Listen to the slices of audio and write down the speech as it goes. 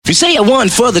You say a one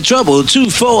for the trouble, two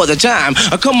for the time.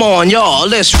 Come on, y'all,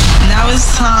 let's... Now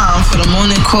it's time for the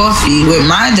morning coffee with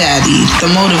my daddy,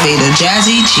 the motivator,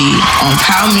 Jazzy G, on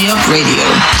Power Me Up Radio.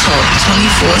 Talk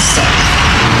 24/7.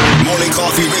 Morning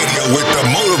Coffee Radio with the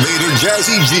motivator,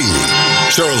 Jazzy G,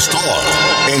 Cheryl Starr,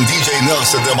 and DJ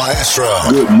Nelson the Maestro.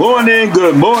 Good morning,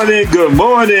 good morning, good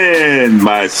morning,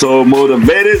 my soul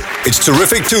motivators. It's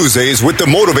Terrific Tuesdays with the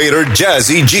motivator,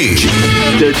 Jazzy G.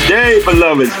 Today,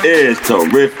 beloveds, is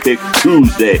Terrific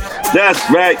Tuesday. That's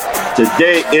right.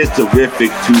 Today is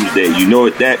Terrific Tuesday. You know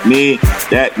what that means?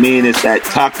 That means it's that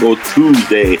Taco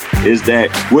Tuesday. Is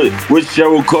that what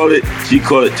Cheryl call it? She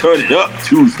call it Turn It Up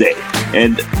Tuesday.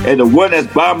 And the one that's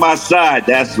by my side,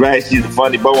 that's right. She's a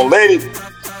funny bone lady,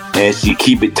 and she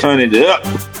keep it turning it up.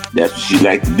 That's what she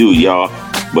like to do, y'all.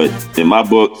 But in my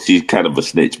book, she's kind of a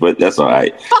snitch, but that's all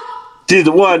right. She's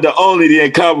the one, the only, the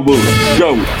incomparable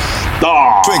Cheryl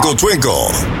Starr. Twinkle, twinkle.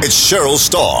 It's Cheryl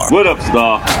Starr. What up,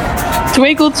 Starr?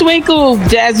 Twinkle, twinkle,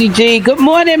 Jazzy G. Good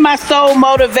morning, my soul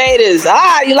motivators.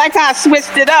 You like how I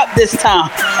switched it up this time?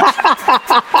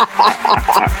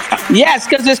 Yes,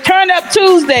 because it's Turn Up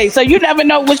Tuesday, so you never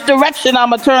know which direction I'm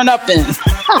going to turn up in.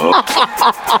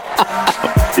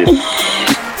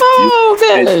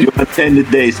 You attend the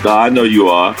day, Starr. I know you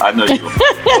are. I know you are.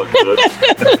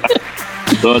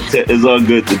 It's all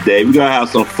good today. We're going to have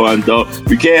some fun, though.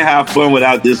 We can't have fun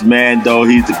without this man, though.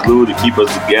 He's the glue to keep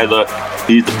us together.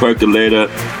 He's the percolator.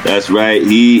 That's right.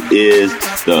 He is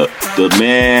the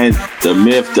man, the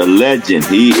myth, the legend.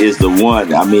 He is the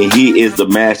one. I mean, he is the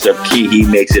master key. He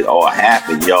makes it all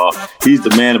happen, y'all. He's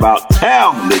the man about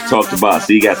town they talked about.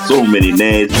 See, he got so many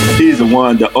names. He's the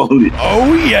one, the only.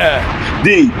 Oh, yeah.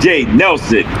 DJ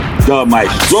Nelson, the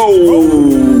Maestro.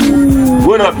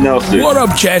 What up, Nelson? What up,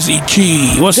 Jazzy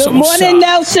G? Good morning,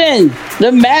 Nelson.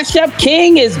 The mashup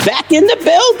king is back in the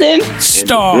building.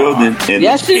 Star.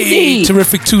 Yes, indeed.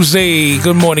 Terrific Tuesday.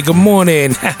 Good morning, good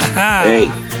morning. Hey,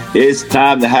 it's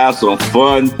time to have some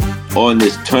fun on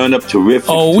this Turn Up Terrific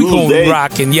Tuesday. Oh, we gonna be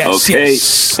rocking, yes, okay.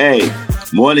 Yes. Hey,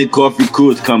 Morning Coffee Crew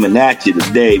is coming at you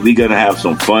today. We're gonna have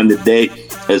some fun today.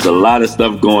 There's a lot of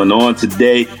stuff going on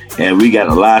today, and we got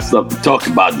a lot of stuff to talk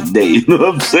about today. You know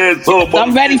what I'm saying? So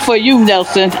I'm ready for you,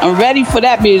 Nelson. I'm ready for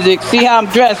that music. See how I'm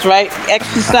dressed, right?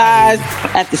 Exercise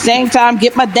at the same time,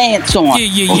 get my dance on.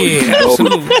 Yeah.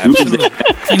 Absolutely.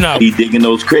 You know, he digging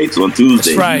those crates on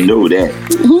Tuesday. That's right. You know that.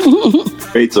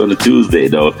 Crates on the Tuesday,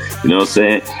 though. You know what I'm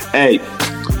saying? Hey,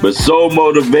 but so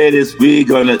motivators, we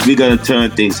gonna turn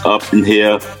things up in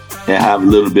here and have a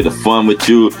little bit of fun with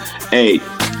you. Hey,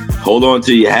 hold on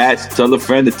to your hats. Tell a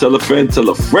friend to tell a friend, tell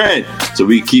a friend. So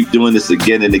we keep doing this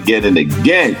again and again and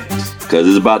again. Because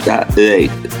it's about to, hey,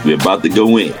 we're about to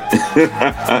go in.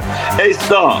 Hey,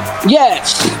 Starr.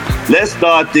 Yes. Let's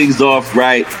start things off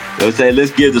right.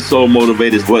 Let's give the soul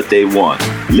motivators what they want.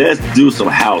 Let's do some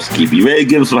housekeeping. You ready to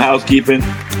give them some housekeeping?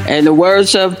 In the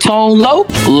words of Tone Loc,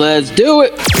 let's do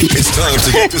it. It's time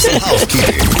to get to some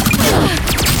housekeeping.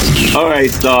 All right,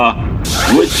 Starr.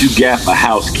 What you got for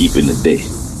housekeeping today?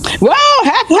 Well,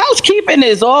 housekeeping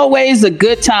is always a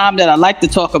good time that I like to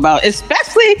talk about,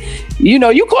 especially,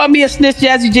 you call me a snitch,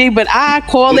 Jazzy G, but I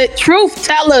call it Truth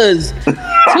Tellers.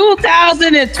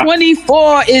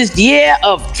 2024 is year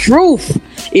of truth,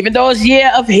 even though it's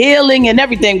year of healing and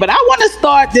everything. But I want to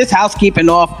start this housekeeping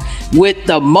off with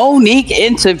the Monique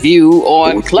interview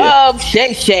on Club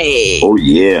Shay Shay. Oh,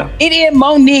 yeah. It is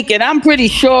Monique, and I'm pretty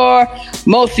sure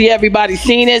mostly everybody's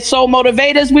seen it. So,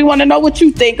 motivators, we want to know what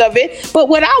you think of it. But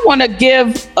what I want to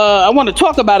I want to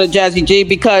talk about it, Jazzy G,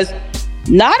 because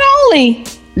not only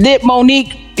did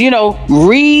Monique,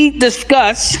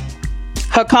 rediscuss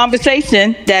her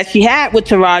conversation that she had with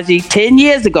Taraji 10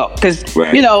 years ago. Because,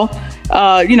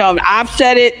 I've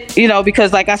said it,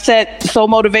 because like I said, so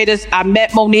motivators, I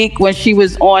met Monique when she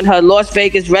was on her Las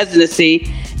Vegas residency.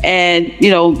 And,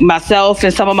 myself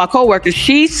and some of my coworkers,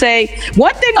 she say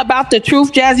one thing about the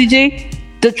truth, Jazzy G,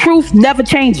 the truth never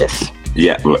changes.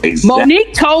 Yeah, well, exactly.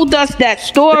 Monique told us that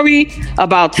story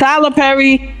about Tyler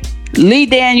Perry, Lee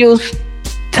Daniels,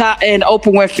 and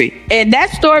Oprah Winfrey. And that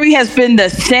story has been the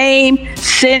same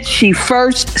since she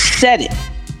first said it.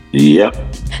 Yep.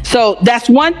 So that's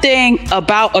one thing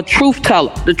about a truth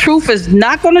teller. The truth is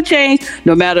not going to change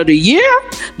no matter the year,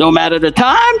 no matter the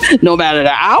time, no matter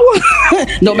the hour,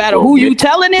 no matter who you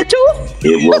telling it to.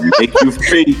 It will make you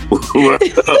free.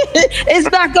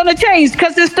 It's not going to change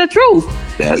because it's the truth.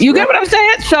 You get what I'm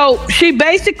saying? So she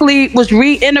basically was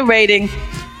reiterating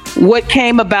what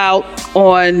came about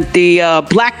on the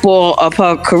blackball of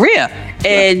her career.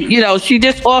 And, you know, she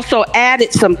just also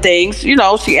added some things. You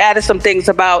know, she added some things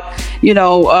about, you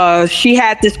know, she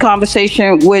had this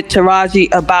conversation with Taraji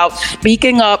about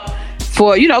speaking up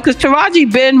for, you know, because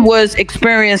Taraji Ben was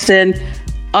experiencing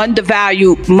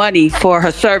undervalued money for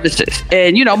her services.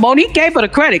 And, you know, Monique gave her the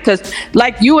credit because,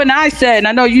 like you and I said, and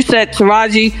I know you said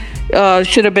Taraji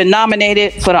should have been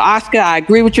nominated for the Oscar. I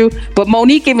agree with you. But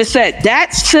Monique even said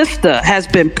that sister has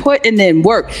been putting in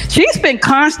work. She's been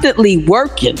constantly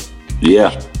working.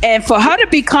 Yeah. And for her to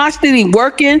be constantly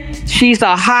working, she's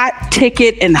a hot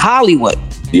ticket in Hollywood.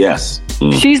 Yes.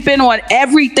 She's been on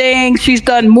everything. She's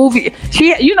done movie.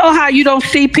 You know how you don't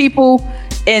see people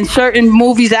in certain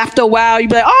movies after a while? You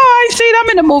be like, oh, I ain't seen them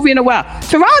in a movie in a while.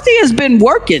 Taraji has been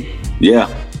working. Yeah.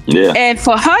 Yeah. And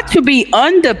for her to be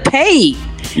underpaid,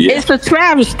 it's a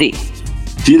travesty.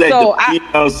 She's like the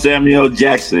female Samuel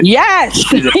Jackson. Yes.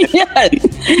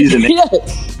 She's an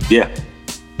Yeah.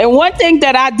 And one thing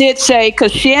that I did say,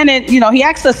 because Shannon, you know, he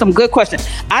asked us some good questions.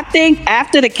 I think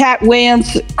after the Cat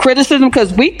Williams criticism,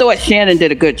 because we thought Shannon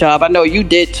did a good job. I know you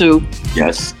did too.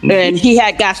 Yes. And he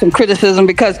had got some criticism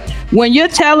because when you're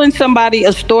telling somebody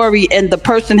a story and the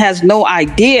person has no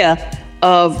idea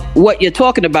of what you're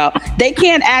talking about, they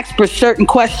can't ask for certain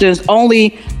questions.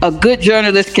 Only a good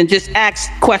journalist can just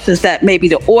ask questions that maybe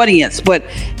the audience, but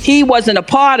he wasn't a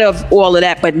part of all of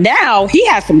that. But now he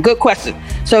has some good questions.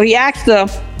 So he asked her,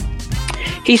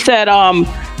 he said,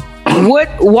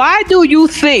 why do you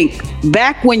think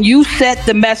back when you set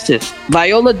the message,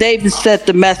 Viola Davis set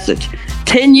the message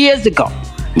 10 years ago,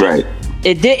 right?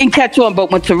 It didn't catch on,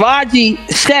 but when Taraji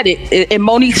said it, and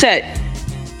Monique said,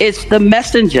 it's the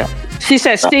messenger. She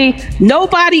said, see,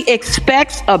 nobody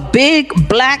expects a big,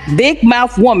 black, big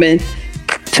mouth woman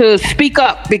to speak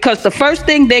up because the first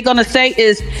thing they're going to say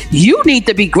is, you need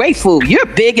to be grateful. You're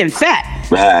big and fat.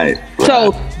 Right.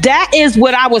 So that is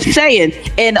what I was saying.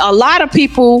 And a lot of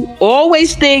people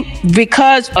always think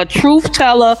because a truth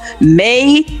teller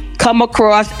may come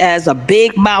across as a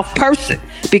big mouth person,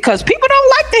 because people don't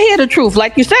like to hear the truth.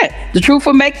 Like you said, the truth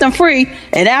will make them free.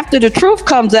 And after the truth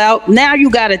comes out, now you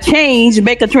got to change,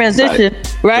 make a transition,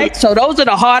 right? So those are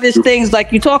the hardest things,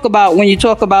 like you talk about when you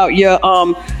talk about your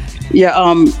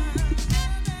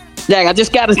dang, I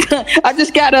just got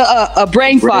a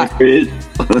brain fart.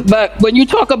 But when you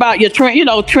talk about your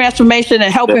transformation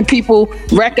and helping people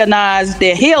recognize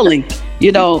their healing,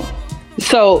 you know,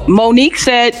 so Monique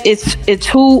said it's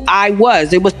who I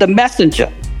was. It was the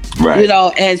messenger, right? You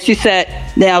know, and she said,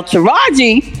 now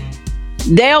Taraji,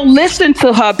 they'll listen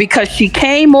to her because she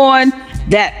came on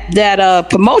that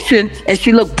promotion and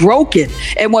she looked broken.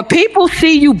 And when people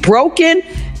see you broken,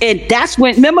 and that's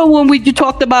when, remember when you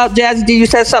talked about, Jazzy D, you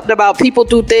said something about people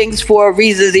do things for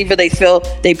reasons, either they feel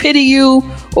they pity you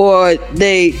or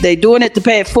they doing it to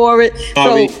pay it forward.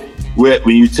 So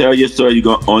when you tell your story, you're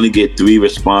going to only get 3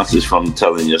 responses from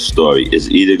telling your story. It's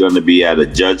either going to be out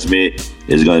of judgment,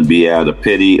 it's going to be out of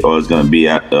pity, or it's going to be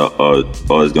out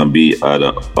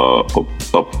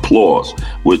of applause.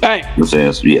 Which, right. I'm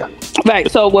saying, yeah.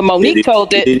 Right. So when Monique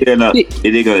told it,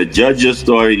 they're gonna judge your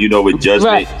story. You know, with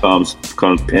judgment comes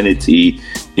penalty.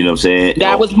 You know what I'm saying?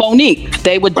 That was Monique.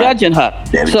 They were judging her.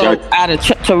 So out of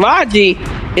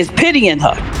Taraji is pitying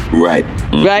her. Right.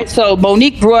 Mm-hmm. Right. So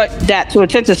Monique brought that to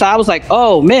attention. So I was like,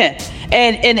 oh man.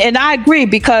 And I agree,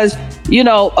 because, you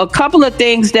know, a couple of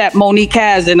things that Monique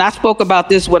has, and I spoke about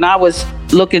this when I was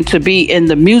looking to be in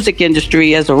the music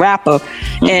industry as a rapper.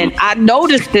 Mm-hmm. And I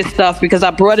noticed this stuff because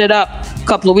I brought it up a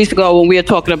couple of weeks ago when we were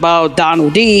talking about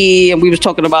Donald D, and we was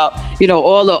talking about, you know,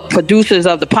 all the producers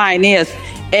of the pioneers.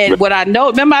 And what I know,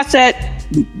 remember I said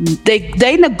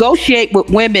they negotiate with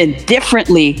women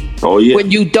differently when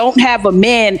you don't have a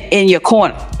man in your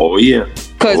corner. Oh yeah.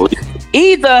 Because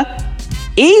either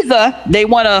they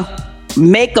want to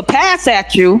make a pass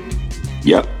at you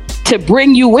to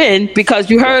bring you in, because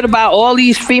you heard about all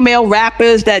these female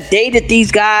rappers that dated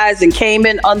these guys and came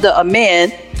in under a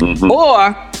man,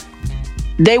 or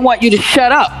they want you to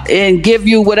shut up and give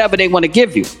you whatever they want to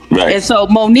give you. Right. And so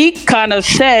Monique kind of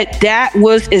said that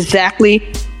was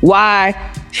exactly why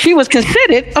she was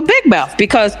considered a big mouth,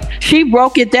 because she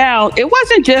broke it down. It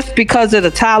wasn't just because of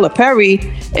the Tyler Perry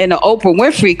and the Oprah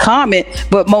Winfrey comment,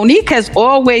 but Monique has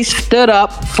always stood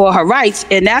up for her rights,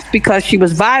 and that's because she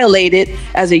was violated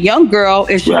as a young girl,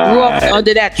 and she grew up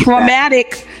under that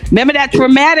traumatic, remember that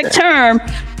traumatic term,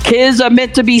 kids are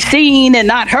meant to be seen and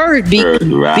not heard,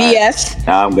 BS.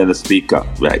 Now I'm going to speak up,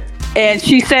 right. And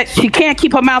she said she can't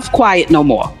keep her mouth quiet no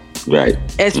more. Right.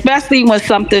 Especially when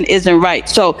something isn't right.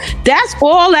 So that's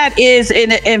all that is.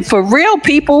 And for real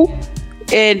people,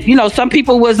 And, you know, some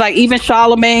people was like, even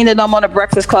Charlamagne and them on the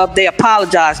Breakfast Club, they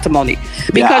apologized to Monique.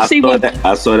 Because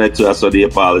I saw that too. I saw the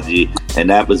apology, and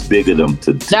that was big of them.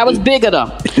 That was big of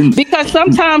them. Because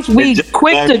sometimes we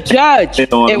quick to judge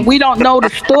and we don't know the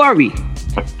story.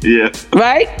 Yeah.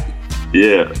 Right?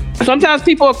 Yeah. Sometimes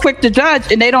people are quick to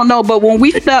judge and they don't know. But when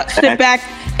we sit back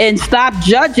and stop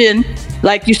judging,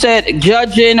 like you said,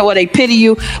 judging, or they pity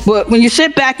you. But when you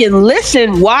sit back and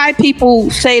listen why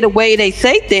people say the way they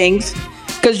say things,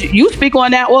 because you speak on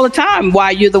that all the time,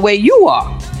 why you're the way you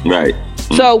are. Right.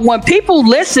 So when people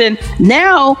listen,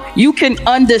 now you can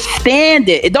understand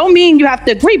it. It don't mean you have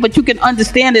to agree, but you can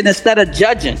understand it instead of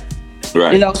judging.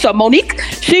 Right. You know, so Monique,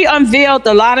 she unveiled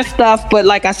a lot of stuff, but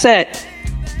like I said,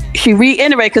 she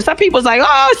reiterated, because some people's like,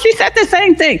 oh, she said the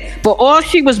same thing. But all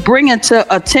she was bringing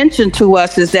to attention to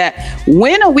us is that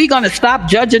when are we going to stop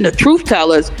judging the truth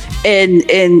tellers and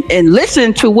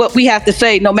listen to what we have to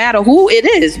say, no matter who it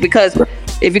is? Because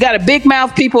if you got a big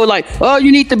mouth, people are like, oh,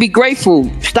 you need to be grateful.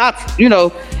 Stop, you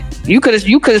know, you could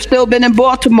have still been in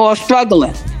Baltimore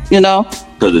struggling, you know.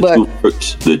 Because truth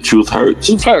hurts. The truth hurts.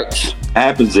 Truth hurts. What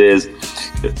happens is,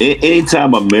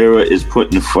 anytime a mirror is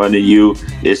put in front of you,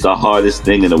 it's the hardest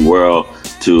thing in the world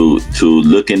to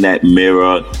look in that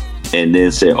mirror and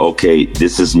then say, okay,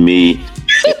 this is me.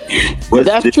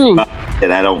 That's true.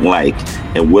 That I don't like,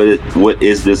 and what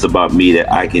is this about me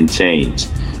that I can change?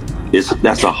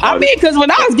 That's a hard. I mean, because when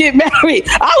I was getting married,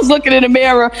 I was looking in the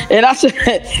mirror and I said,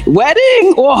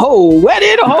 wedding or hoe?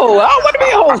 Wedding or hoe? I don't want to be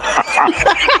a hoe.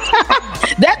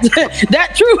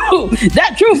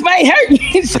 that truth may hurt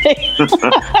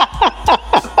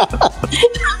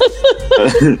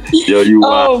you. Yo, you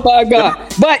oh my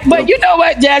God. But you know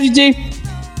what, Jazzy G?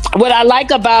 What I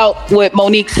like about what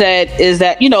Monique said is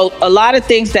that, you know, a lot of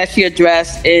things that she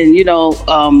addressed, and, you know,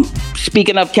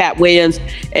 speaking of Cat Williams,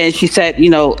 and she said, you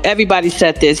know, everybody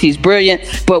said this, he's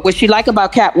brilliant. But what she like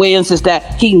about Cat Williams is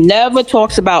that he never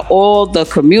talks about all the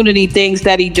community things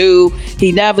that he do.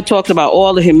 He never talks about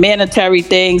all the humanitarian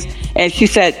things. And she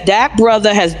said that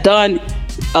brother has done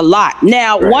a lot.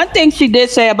 Now, one thing she did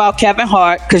say about Kevin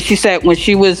Hart, because she said when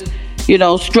she was, you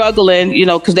know, struggling, you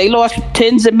know, because they lost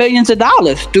tens of millions of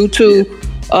dollars due to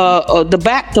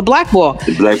the blackball.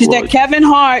 She said Kevin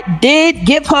Hart did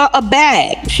give her a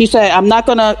bag. She said, I'm not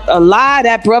gonna lie,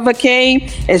 that brother came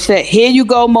and said, here you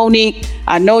go, Monique,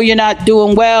 I know you're not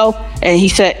doing well. And she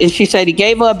said he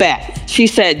gave her a bag. She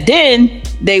said then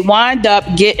they wind up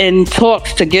getting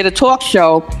talks to get a talk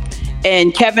show,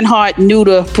 and Kevin Hart knew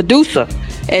the producer.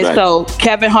 And so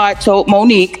Kevin Hart told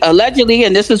Monique, allegedly,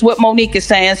 and this is what Monique is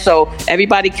saying, so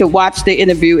everybody can watch the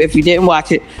interview if you didn't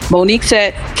watch it. Monique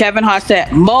said, Kevin Hart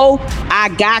said, Mo, I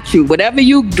got you. Whatever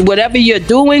you're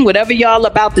doing, whatever y'all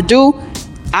about to do,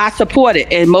 I support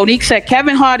it. And Monique said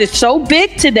Kevin Hart is so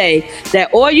big today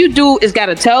that all you do is got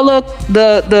to tell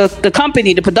the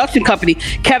company, the production company,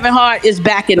 Kevin Hart is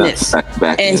backing this.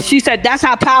 And she said that's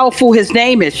how powerful his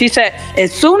name is. She said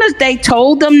as soon as they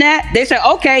told them that, they said,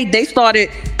 okay, they started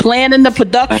planning the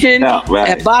production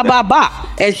and blah, blah, blah.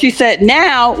 And she said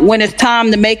now when it's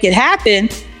time to make it happen,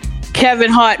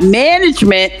 Kevin Hart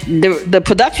management, the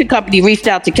production company reached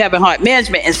out to Kevin Hart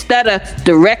management instead of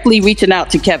directly reaching out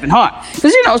to Kevin Hart.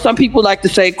 Because, you know, some people like to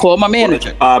say, call my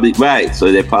manager. Probably, right.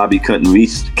 So they probably couldn't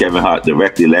reach Kevin Hart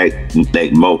directly like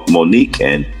Monique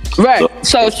can. Right.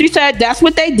 So she said that's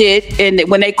what they did. And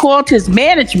when they called his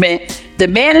management, the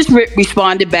management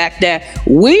responded back that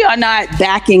we are not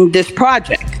backing this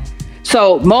project.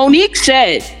 So Monique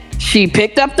said she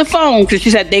picked up the phone because she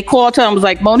said they called her and was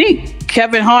like, Monique,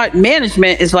 Kevin Hart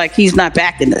management is like, he's not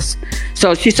backing this.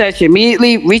 So she said she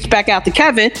immediately reached back out to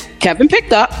Kevin. Kevin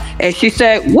picked up and she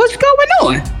said, what's going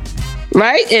on?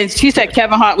 Right? And she said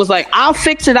Kevin Hart was like, I'll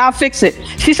fix it.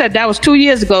 She said that was 2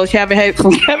 years ago. She haven't heard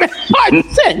from Kevin Hart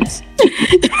since.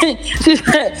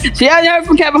 she hasn't heard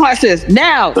from Kevin Hart since.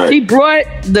 Now, she brought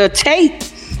the tape.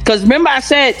 Because remember I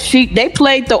said they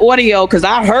played the audio, because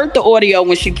I heard the audio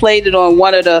when she played it on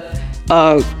one of the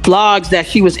blogs that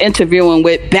she was interviewing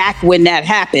with back when that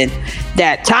happened,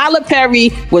 that Tyler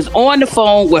Perry was on the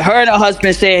phone with her and her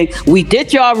husband saying, we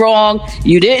did y'all wrong,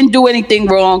 you didn't do anything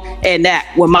wrong, and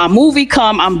that when my movie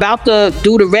come, I'm about to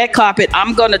do the red carpet,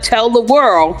 I'm gonna tell the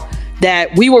world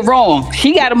that we were wrong.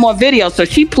 She got him on video, so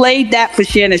she played that for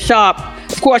Shannon Sharpe.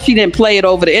 Of course, she didn't play it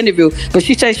over the interview, but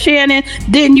she said, Shannon,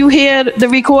 didn't you hear the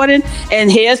recording? And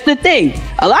here's the thing.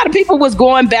 A lot of people was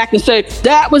going back and saying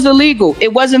that was illegal.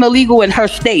 It wasn't illegal in her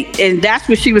state. And that's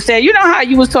what she was saying. You know how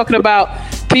you was talking about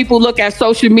people look at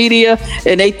social media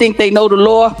and they think they know the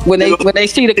law when they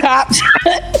see the cops.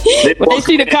 When they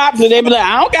see the cops and they be like,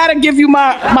 I don't gotta give you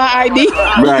my ID.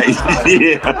 Right.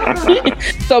 Yeah.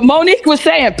 So Monique was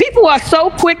saying, people are so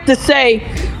quick to say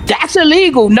that's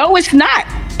illegal. No, it's not.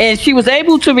 And she was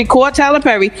able to record Tyler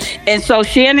Perry. And so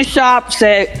Shannon Sharpe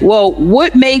said, well,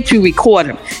 what made you record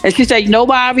him? And she said, you know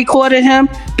why I recorded him?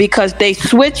 Because they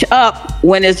switch up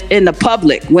when it's in the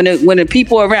public, when the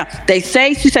people are around. She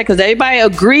said, because everybody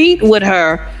agreed with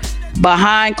her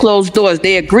behind closed doors.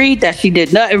 They agreed that she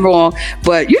did nothing wrong.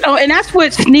 But, and that's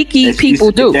what sneaky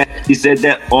people do. She said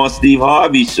that on Steve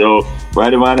Harvey's show.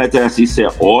 Right around that time, she said,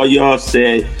 all y'all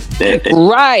said that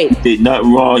did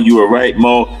nothing wrong. You were right,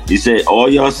 Mo. He said, all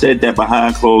y'all said that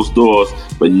behind closed doors,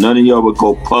 but none of y'all would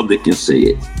go public and say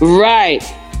it. Right.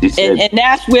 Said, and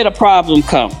that's where the problem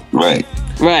comes. Right.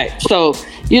 Right. So,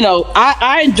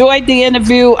 I enjoyed the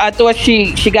interview. I thought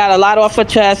she got a lot off her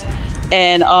chest.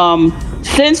 And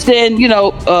since then,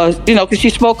 because she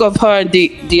spoke of her and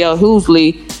D.L.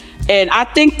 Hughley. And I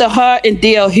think her and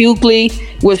D.L. Hughley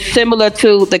was similar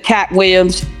to the Cat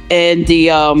Williams and the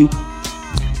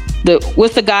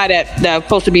what's the guy that's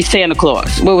supposed to be Santa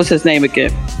Claus? What was his name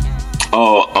again?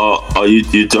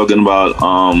 You talking about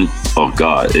oh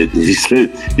God, he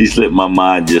slipped my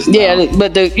mind just now. Yeah,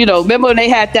 but remember when they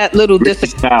had that little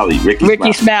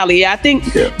Ricky Smiley. Yeah, I think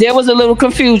there was a little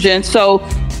confusion. So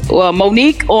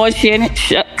Monique on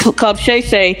Club Shay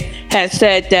Shay has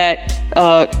said that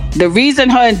the reason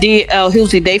her and D.L.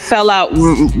 Hughley, they fell out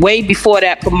way before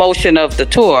that promotion of the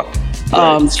tour.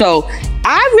 Right. So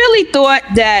I really thought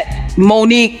that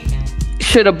Monique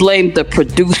should have blamed the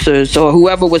producers or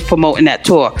whoever was promoting that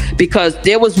tour, because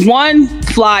there was one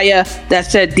flyer that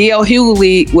said D.L.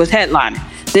 Hughley was headlining.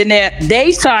 Then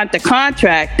they signed the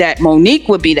contract that Monique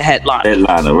would be the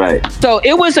headliner. Right. So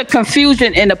it was a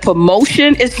confusion in the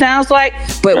promotion, it sounds like.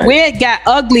 But where it got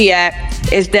ugly at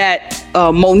is that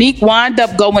Monique wound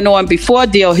up going on before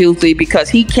D.L. Hughley, because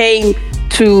he came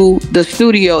to the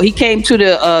studio. He came to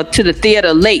the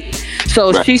theater late.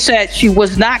 So she said she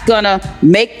was not gonna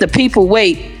make the people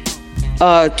wait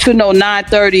to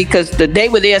 9:30, because they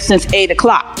were there since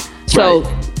 8:00. So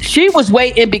she was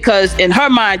waiting because in her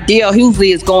mind, D.L.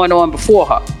 Hughley is going on before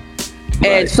her. Right.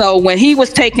 And so when he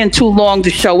was taking too long to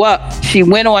show up, she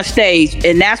went on stage,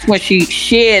 and that's when she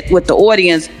shared with the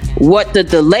audience what the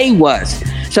delay was.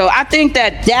 So I think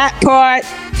that part,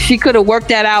 she could have worked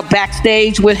that out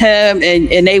backstage with him,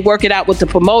 and they work it out with the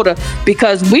promoter,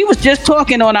 because we was just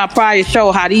talking on our prior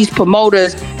show how these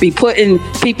promoters be putting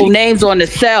people's names on the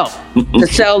sell to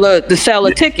sell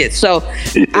the tickets. So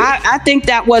I think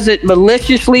that wasn't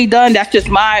maliciously done. That's just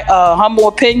my humble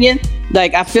opinion.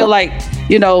 Like, I feel like,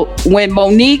 when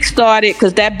Monique started,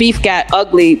 because that beef got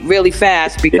ugly really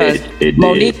fast, because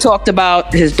Monique talked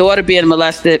about his daughter being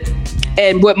molested.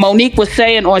 And what Monique was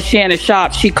saying on Shannon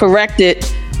Sharpe, she corrected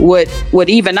what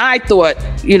even I thought,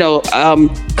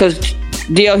 because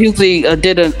D.L. Hughley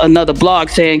did another blog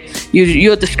saying,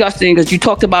 you're disgusting because you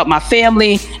talked about my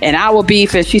family and our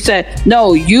beef. And she said,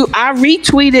 no, I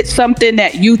retweeted something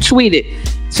that you tweeted.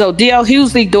 So D.L.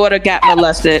 Hughley's daughter got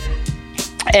molested,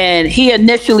 and he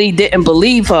initially didn't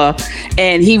believe her,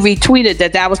 and he retweeted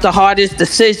that was the hardest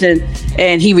decision,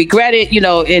 and he regretted,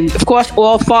 and of course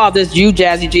all fathers, you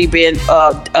Jazzy G being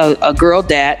a girl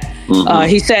dad,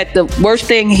 he said the worst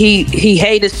thing he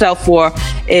hated himself for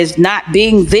is not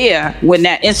being there when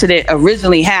that incident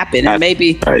originally happened, and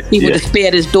maybe he would have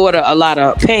spared his daughter a lot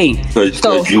of pain.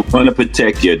 So you want to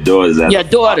protect your daughters,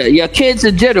 your kids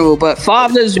in general, but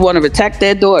fathers want to protect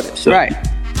their daughters, right?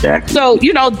 Exactly. So,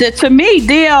 to me,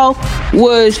 D.L.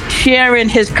 was sharing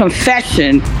his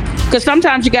confession, because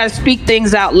sometimes you got to speak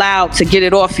things out loud to get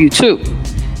it off you, too.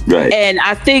 Right. And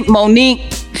I think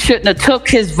Monique shouldn't have took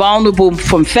his vulnerable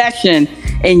confession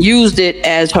and used it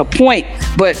as her point.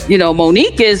 But,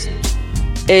 Monique is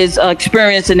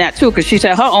experiencing that, too, because she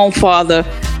said her own father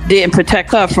didn't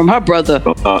protect her from her brother.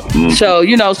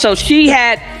 So, so she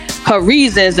had her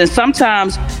reasons, and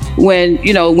sometimes when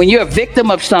you're a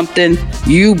victim of something,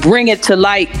 you bring it to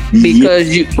light because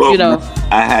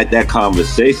I had that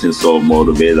conversation so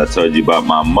motivated. I told you about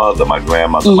my mother, my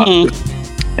grandmother, my sister,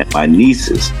 and my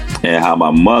nieces, and how my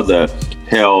mother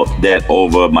held that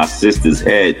over my sister's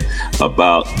head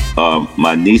about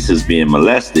my nieces being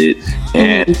molested.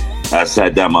 And I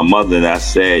sat down my mother and I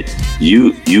said,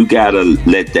 you gotta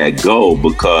let that go,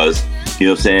 because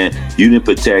you didn't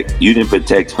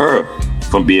protect her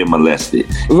from being molested.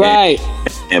 Right.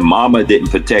 And mama didn't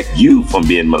protect you from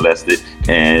being molested,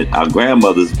 and our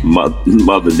grandmother's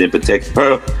mother didn't protect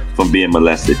her from being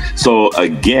molested. So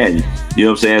again,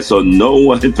 so no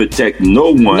one protect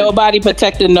no one. Nobody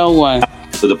protected no one.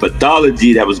 So the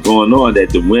pathology that was going on,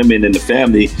 that the women in the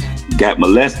family got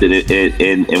molested,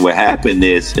 and what happened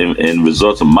is, in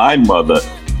results of my mother,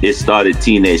 it started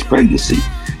teenage pregnancy.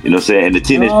 You know what I'm saying? And the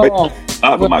teenage pregnancy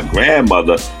started with my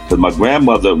grandmother, because my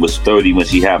grandmother was 30 when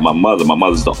she had my mother. My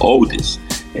mother's the oldest,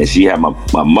 and she had my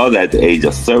mother at the age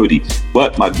of 30.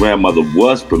 But my grandmother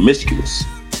was promiscuous.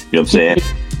 You know what I'm saying?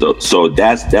 So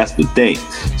that's the thing.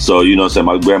 So, you know what I'm saying?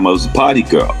 My grandmother's a party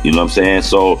girl. You know what I'm saying?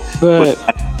 So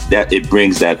that it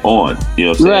brings that on. You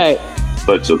know what I'm saying? Right.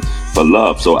 But for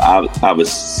love. So I was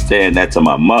saying that to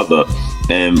my mother.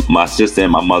 And my sister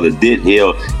and my mother did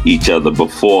heal each other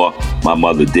before my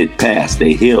mother did pass.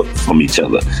 They healed from each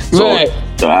other. So,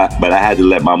 but I had to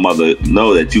let my mother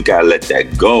know that you gotta let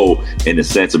that go, in the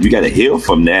sense of you gotta heal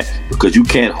from that, because you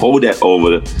can't hold that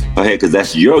over her head, because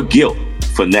that's your guilt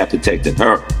for not protecting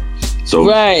her. So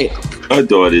her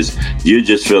daughters, you're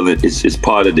just feeling it's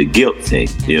part of the guilt thing,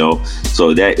 you know.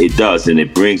 So that it does, and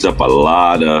it brings up a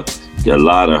lot of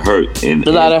hurt and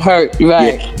a lot of hurt,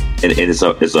 right? Yeah. And it's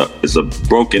a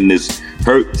brokenness,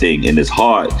 hurt thing, and it's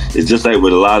hard. It's just like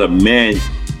with a lot of men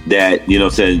that, you know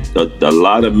what I'm saying, a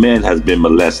lot of men has been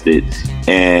molested,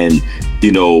 and,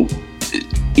 you know,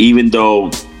 even though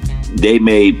they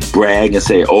may brag and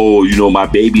say, oh, you know, my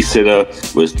babysitter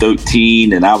was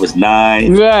 13 and I was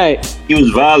 9. Right. He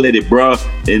was violated, bro.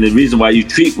 And the reason why you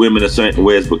treat women a certain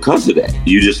way is because of that.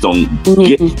 You just don't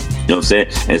get, you know what I'm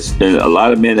saying? And a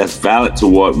lot of men that's violent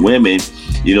toward women,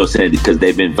 you know what I'm saying, because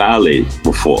they've been violated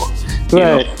before. Right. You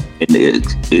know? And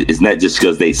it's not just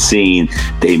because they seen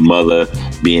their mother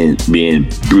being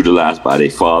brutalized by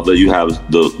their father. You have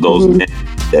those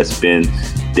men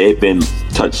they've been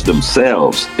touched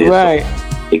themselves. Right.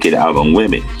 So take it out on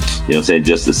women. You know what I'm saying?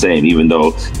 Just the same, even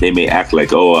though they may act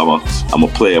like, oh, I'm a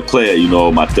player. You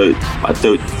know, my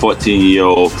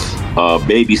 14-year-old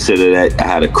babysitter that I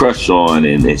had a crush on,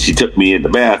 and she took me in the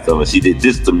bathroom and she did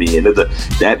this to me, and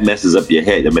that messes up your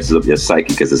head. That messes up your psyche,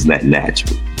 because it's not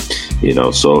natural. You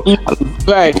know, so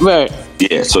right.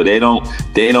 Yeah, so they don't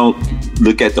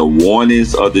look at the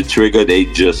warnings of the trigger. They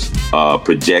just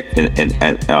project and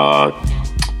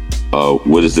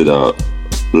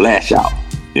lash out,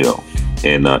 you know.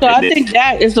 And so I think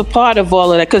that is a part of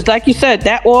all of that, because like you said,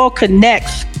 that all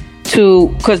connects to,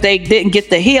 because they didn't get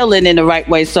the healing in the right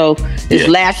way, so it's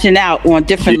lashing out on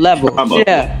different levels.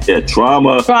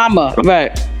 Trauma,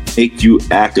 right, make you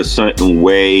act a certain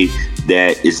way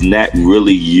that is not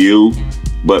really you,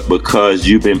 but because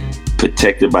you've been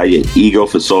protected by your ego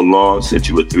for so long, since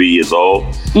you were 3 years old.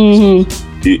 Mm-hmm.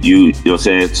 You know what I'm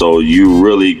saying? So you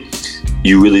really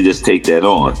just take that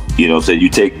on. You know what I'm saying? You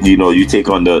take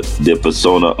on the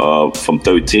persona of, from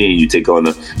 13, you take on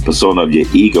the persona of your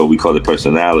ego. We call it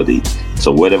personality.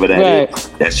 So whatever that is,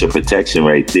 that's your protection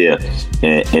right there.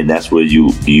 And that's where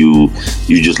you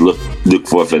just look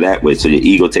for it that way. So your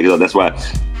ego takes it on. That's why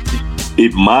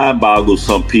it mind boggles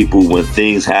some people when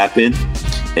things happen,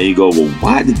 and you go, well,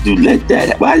 why did you let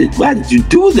that? Why did you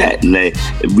do that? And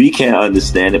we can't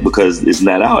understand it, because it's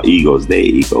not our ego, it's their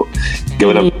ego.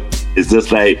 It's just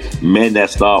like men that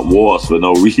start wars for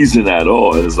no reason at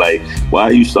all. And it's like, why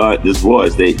are you starting this war?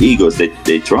 It's their ego, it's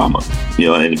their trauma. You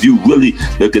know, and if you really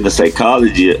look at the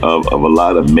psychology of a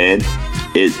lot of men,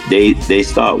 they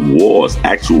start wars,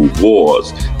 actual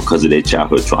wars, because of their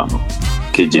childhood trauma.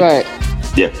 Right.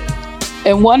 Yeah.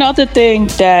 And one other thing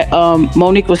that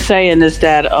Monique was saying is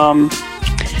that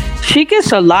she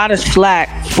gets a lot of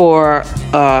slack for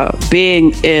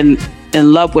being in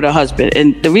love with her husband.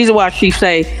 And the reason why she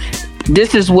say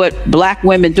this is what black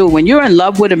women do. When you're in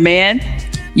love with a man,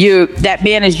 that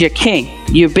man is your king.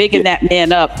 You're bigging that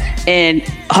man up. And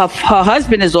her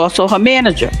husband is also her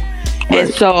manager. Right.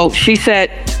 And so she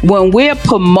said, when we're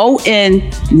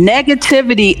promoting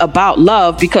negativity about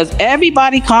love, because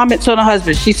everybody comments on her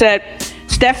husband, she said,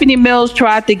 Stephanie Mills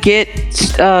tried to get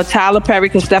Tyler Perry,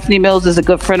 because Stephanie Mills is a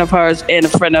good friend of hers and a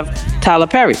friend of Tyler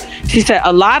Perry. She said,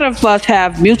 a lot of us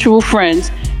have mutual friends,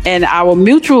 and our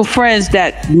mutual friends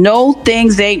that know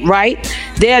things ain't right,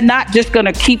 they're not just going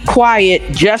to keep quiet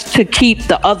just to keep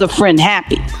the other friend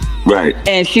happy. Right.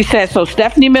 And she said, so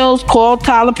Stephanie Mills called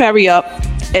Tyler Perry up,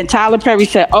 and Tyler Perry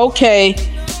said, okay,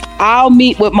 I'll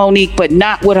meet with Monique, but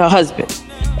not with her husband.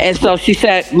 And so she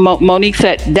said, Monique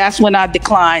said, that's when I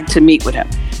declined to meet with him.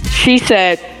 She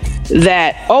said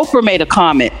that Oprah made a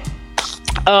comment.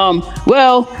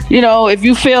 Well, you know, if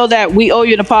you feel that we owe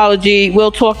you an apology,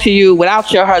 we'll talk to you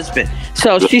without your husband.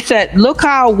 So she said, look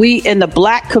how we in the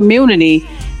black community,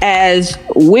 as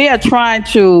we're trying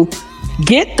to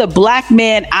get the black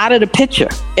man out of the picture.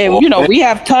 And you know, we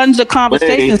have tons of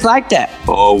conversations like that.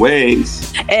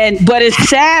 Always. But it's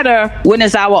sadder when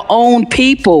it's our own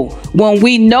people, when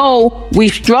we know we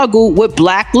struggle with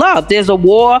black love. There's a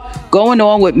war going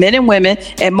on with men and women.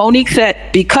 And Monique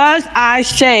said, because I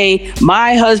say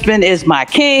my husband is my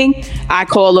king, I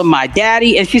call him my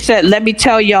daddy. And she said, let me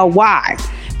tell y'all why.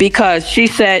 Because she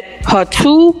said her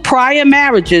 2 prior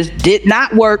marriages did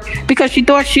not work because she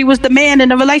thought she was the man in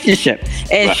the relationship.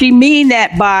 And she mean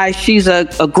that by she's an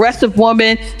aggressive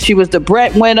woman. She was the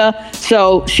breadwinner.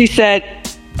 So she said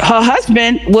her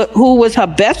husband, who was her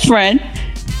best friend,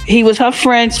 he was her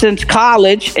friend since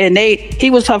college, and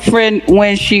he was her friend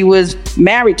when she was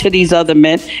married to these other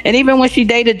men, and even when she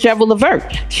dated Gerald Levert.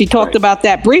 She talked about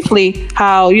that briefly,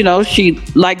 how, you know, she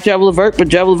liked Gerald Levert, but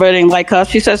Gerald Levert didn't like her.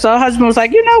 She said, so her husband was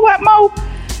like, you know what, Mo,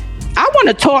 I want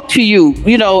to talk to you,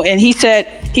 you know, and he said,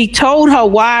 he told her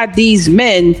why these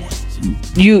men,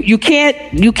 you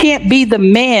can't be the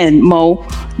man, Mo.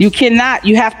 You cannot.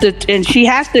 You have to. And she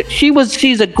has to.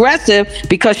 She's aggressive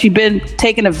because she's been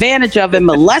taken advantage of and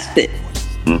molested,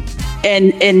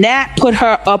 and that put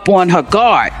her up on her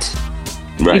guard.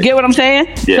 Right. You get what I'm saying?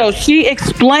 Yeah. So she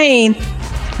explained,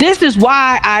 this is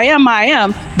why I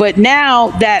am. But now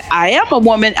that I am a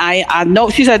woman, I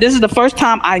know. She said, this is the first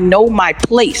time I know my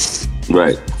place.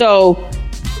 Right. So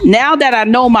now that I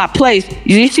know my place,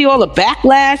 you see all the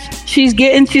backlash she's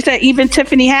getting. She said even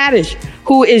Tiffany Haddish,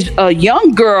 who is a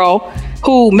young girl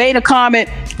who made a comment,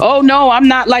 oh no, I'm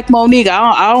not like Monique.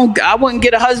 I wouldn't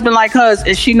get a husband like hers.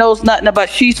 And she knows nothing about,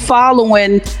 she's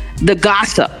following the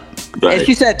gossip. Right. And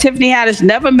she said Tiffany Haddish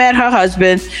never met her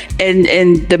husband,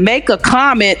 and to make a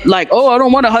comment like, oh, I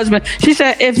don't want a husband. She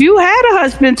said, if you had a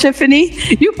husband, Tiffany,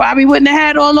 you probably wouldn't have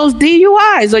had all those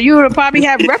DUIs, or you would have probably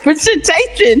had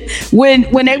representation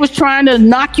when they was trying to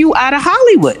knock you out of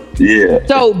Hollywood. Yeah.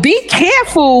 So be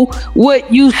careful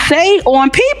what you say on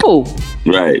people.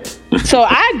 Right. So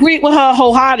I agree with her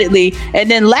wholeheartedly. And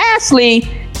then lastly,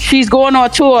 she's going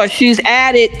on tour. She's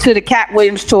added to the Cat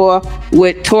Williams tour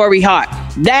with Torrei Hart.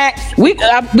 That we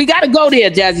got to go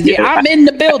there, Jazzy. Yeah. I'm in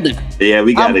the building. Yeah,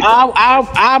 we got to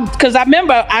go. Because I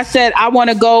remember I said I want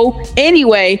to go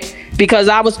anyway because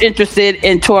I was interested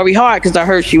in Torrei Hart because I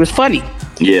heard she was funny.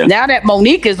 Yeah. Now that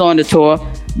Monique is on the tour,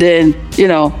 then, you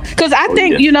know, because I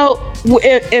think, you know,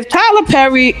 if Tyler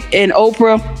Perry and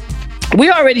Oprah, we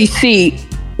already see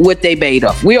what they made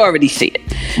of. We already see it.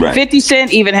 Right. 50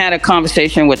 Cent even had a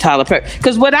conversation with Tyler Perry.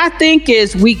 Because what I think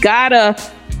is we gotta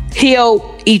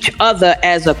heal each other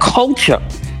as a culture.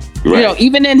 Right. You know,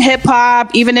 even in hip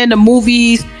hop, even in the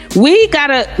movies, we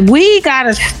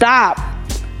gotta stop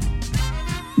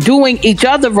doing each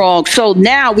other wrong, so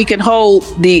now we can hold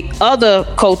the other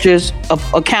cultures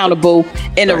accountable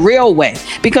in a real way.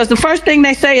 Because the first thing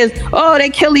they say is, oh,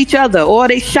 they kill each other or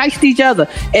they shiest each other.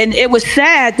 And it was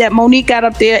sad that Monique got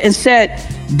up there and said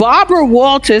Barbara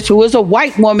Walters, who is a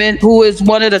white woman, who is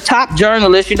one of the top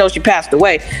journalists, you know, she passed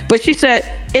away, but she said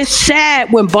it's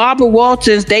sad when Barbara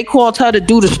Walters, they called her to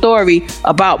do the story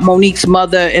about Monique's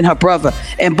mother and her brother,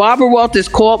 and Barbara Walters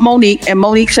called Monique, and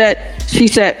Monique said,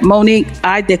 Monique,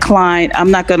 I decline.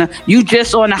 I'm not gonna, you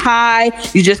just on a high,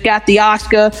 you just got the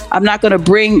Oscar, I'm not gonna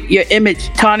bring your image,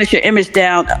 tarnish your image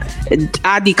down.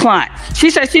 I decline.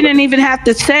 She said she didn't even have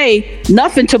to say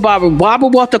nothing to Barbara. Barbara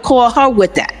Walters called her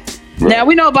with that. Right. Now,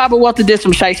 we know Barbara Walters did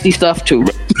some shiesty stuff too.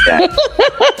 Right.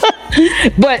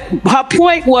 But her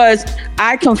point was,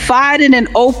 I confided in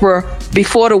Oprah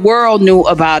before the world knew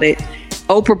about it.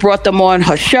 Oprah brought them on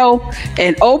her show,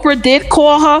 and Oprah did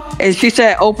call her, and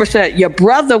Oprah said, your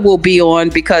brother will be on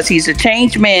because he's a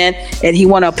changed man and he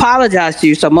want to apologize to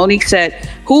you. So Monique said,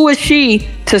 who is she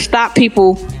to stop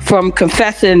people from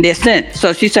confessing their sin?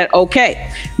 So she said,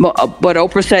 okay. But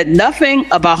Oprah said nothing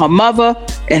about her mother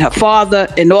and her father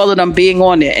and all of them being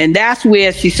on there. And that's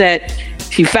where she said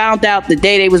she found out the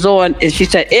day they was on, and she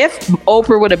said if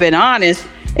Oprah would have been honest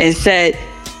and said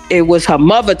it was her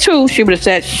mother too, she would have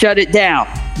said, shut it down.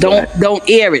 Don't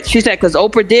air it. She said, because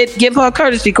Oprah did give her a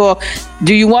courtesy call.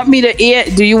 Do you want me to air?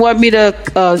 Do you want me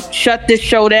to shut this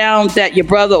show down that your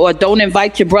brother, or don't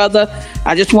invite your brother?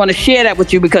 I just want to share that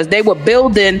with you, because they were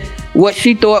building what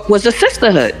she thought was a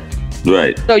sisterhood.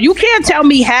 Right. So you can't tell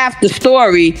me half the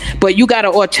story, but you got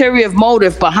an ulterior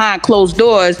motive behind closed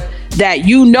doors that,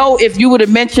 you know, if you would have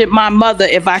mentioned my mother,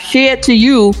 if I shared to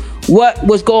you what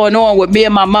was going on with me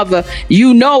and my mother,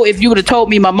 you know, if you would have told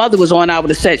me my mother was on, I would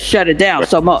have said shut it down. Right.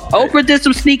 So Oprah did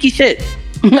some sneaky shit.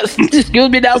 Excuse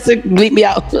me, Nelson, bleep me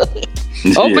out.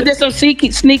 Oprah did some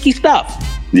sneaky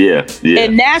stuff. Yeah.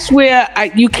 And that's where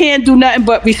you can't do nothing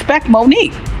but respect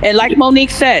Monique. And like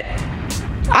Monique said,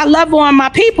 I love on my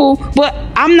people, but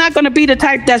I'm not going to be the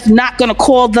type that's not going to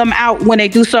call them out when they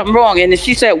do something wrong. And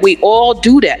she said, we all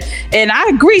do that. And I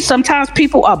agree. Sometimes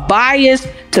people are biased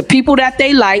to people that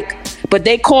they like, but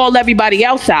they call everybody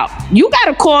else out. You got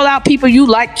to call out people you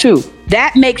like too.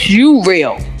 That makes you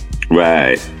real.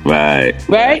 Right.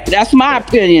 That's my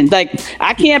opinion. Like,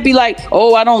 I can't be like,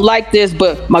 oh, I don't like this,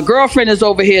 but my girlfriend is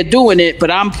over here doing it, but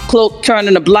I'm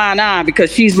turning a blind eye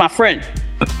because she's my friend.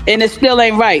 And it still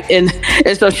ain't right. And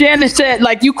so Shannon said,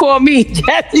 like you call me,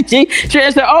 Jazzy G.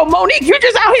 Shannon said, oh, Monique, you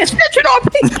just out here snitching on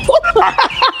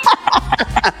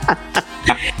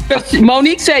people.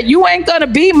 Monique said, you ain't going to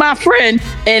be my friend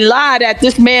and lie that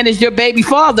this man is your baby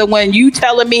father when you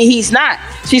telling me he's not.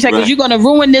 She said, because you're going to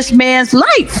ruin this man's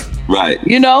life. Right.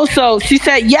 You know, so she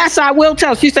said, yes, I will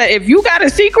tell. She said, if you got a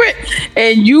secret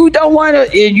and you don't want to,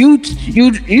 and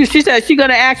she said, she's going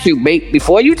to ask you,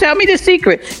 before you tell me the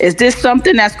secret, is this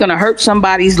something that's going to hurt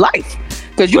somebody's life?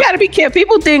 Because you got to be careful.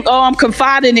 People think, oh, I'm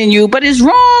confiding in you, but it's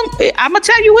wrong. I'm going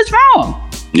to tell you it's wrong.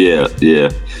 Yeah.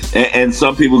 And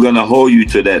some people are going to hold you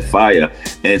to that fire.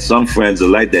 And some friends are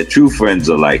like that. True friends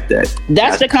are like that.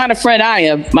 That's the kind of friend I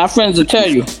am. My friends will tell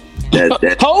you.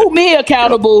 Hold me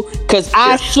accountable, because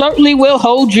I certainly will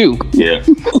hold you. Yeah,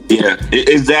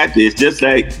 exactly. It's just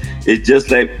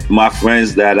like my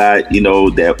friends that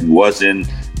that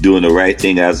wasn't doing the right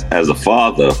thing as a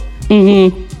father,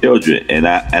 children, and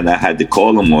I had to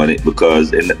call them on it,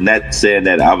 because, and not saying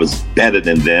that I was better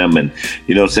than them, and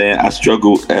you know what I'm saying, I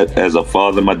struggled as a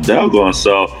father, my doggone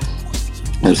self.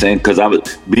 You know what I'm saying? Because I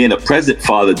was being a present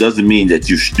father doesn't mean that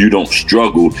you don't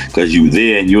struggle because you're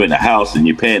there and you're in the house and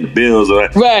you're paying the bills.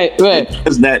 Right. It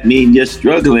does not mean you're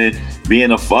struggling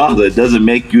being a father. It doesn't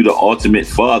make you the ultimate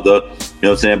father. You know what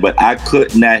I'm saying? But I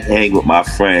could not hang with my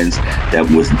friends that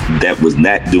was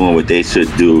not doing what they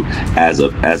should do as a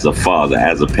father,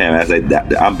 as a parent. I was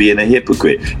like, I'm being a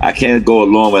hypocrite. I can't go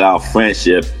along with our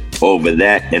friendship over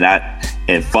that.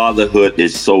 And fatherhood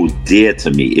is so dear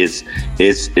to me. It's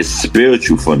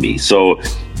spiritual for me. So, you know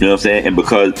what I'm saying? And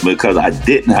because I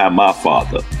didn't have my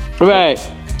father. Right.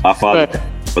 My father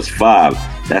was 5.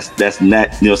 That's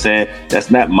not, you know what I'm saying? That's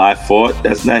not my fault.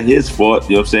 That's not his fault.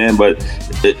 You know what I'm saying?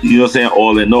 But, you know what I'm saying?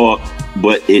 All in all,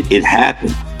 but it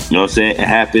happened. You know what I'm saying? It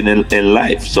happened in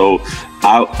life. So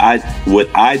what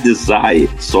I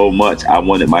desired so much, I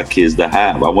wanted my kids to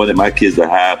have. I wanted my kids to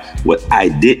have what I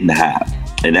didn't have.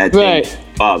 And that thing,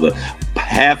 father,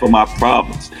 half of my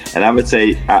problems, and I would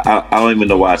say, I don't even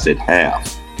know why I said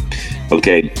half.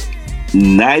 Okay,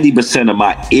 90% of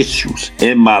my issues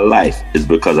in my life is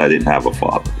because I didn't have a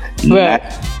father. Right.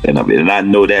 And I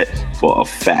know that for a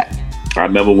fact. I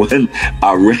remember when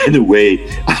I ran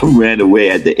away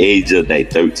at the age of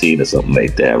like 13 or something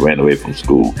like that. I ran away from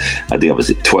school. I think I was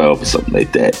at 12 or something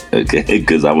like that. Okay,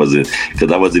 because I wasn't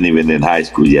even in high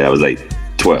school yet. I was like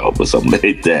 12 or something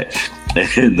like that.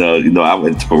 And I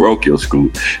went to parochial school.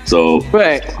 So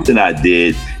then I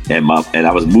did, and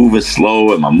I was moving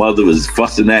slow, and my mother was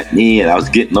fussing at me, and I was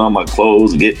getting on my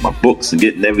clothes and getting my books and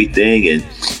getting everything, and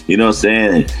you know what I'm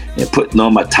saying, and putting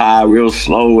on my tie real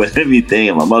slow and everything.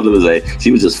 And my mother was like,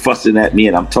 she was just fussing at me,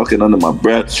 and I'm talking under my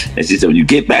breath, and she said, when you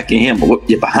get back in here, I'm gonna whip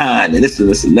you behind, and this and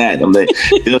this and that. And I'm like,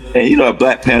 you know,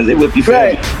 black parents, they whip you for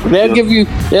everything.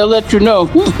 They'll let you know.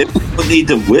 They don't need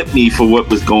to whip me for what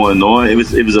was going on. It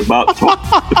was about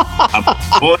I'm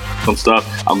going through some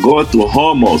stuff. I'm going through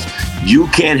hormones. You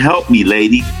can't help me,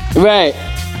 lady. Right.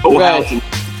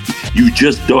 You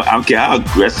just don't. I don't care how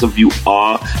aggressive you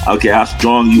are. I don't care how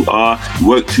strong you are. You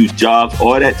work 2 jobs,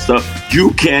 all that stuff.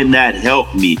 You cannot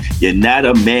help me. You're not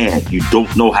a man. You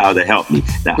don't know how to help me.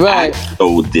 Now, I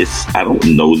know this. I don't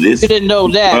know this. You didn't know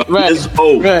that.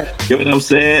 Old. Right. You know what I'm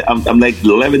saying? I'm like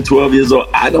 11, 12 years old.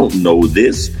 I don't know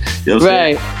this. You know what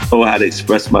I'm saying? I don't know how to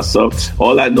express myself.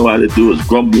 All I know how to do is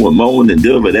grumble and moan and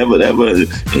do whatever,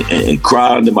 and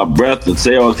cry under my breath and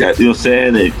say all that. You know what I'm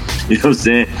saying? And, you know what I'm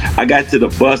saying? I got to the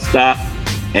bus stop,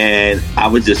 and I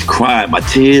was just crying, my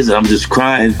tears, and I'm just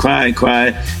crying,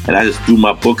 and I just threw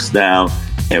my books down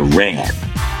and ran.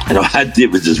 And all I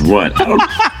did was just run. I don't,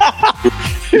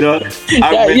 you know,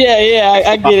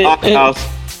 I get it.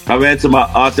 I ran to my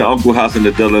aunt and uncle house in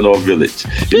the Delano Village.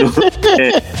 You know what I'm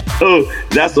saying? So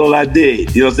that's all I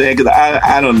did. You know what I'm saying? Because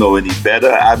I don't know any better.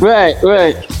 Right.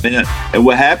 And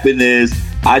what happened is,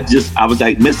 I was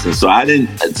like missing. So I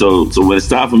didn't. So when it's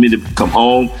time for me to come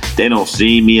home, they don't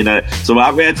see me. So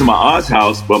I ran to my aunt's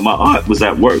house, but my aunt was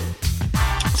at work.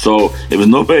 So there was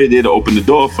nobody there to open the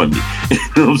door for me. You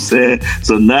know what I'm saying?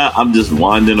 So now I'm just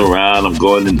wandering around. I'm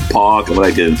going in the park. I'm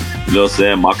like in, you know what I'm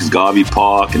saying, Marcus Garvey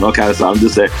Park and all kinds of stuff. I'm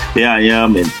just like, here I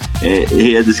am. And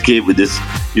he had this kid with this,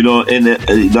 you know, and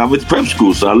I went to prep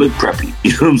school, so I look preppy.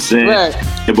 You know what I'm saying? Right.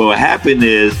 But what happened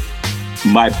is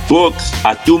my books,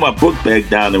 I threw my book bag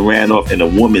down and ran off, and a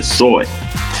woman saw it.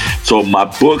 So my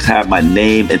books have my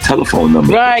name and telephone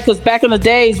number. Right, because back in the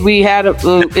days we had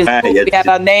we had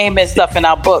our name and stuff in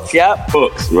our books. Yep.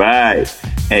 Books, right.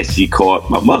 And she called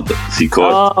my mother. She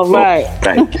called. Oh, right.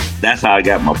 Right. That's how I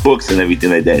got my books and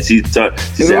everything like that. She said,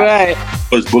 right.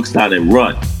 Put books down and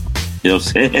run. You know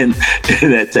what I'm saying?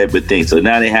 That type of thing. So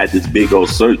now they had this big old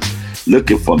search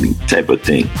looking for me type of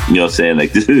thing. You know what I'm saying?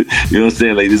 Like this, you know what I'm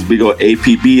saying? Like this big old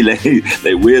APB,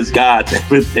 like where's God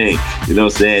type of thing. You know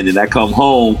what I'm saying? And I come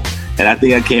home, and I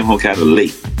think I came home kind of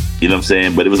late. You know what I'm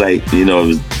saying? But it was like, you know, it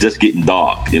was just getting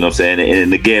dark. You know what I'm saying?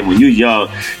 And again, when you're young,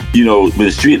 you know, when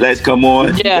the street lights come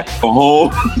on, you go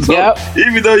home. So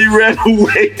even though you ran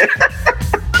away,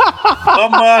 my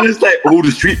mind is like, oh,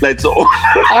 the street lights are on.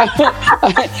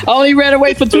 I only ran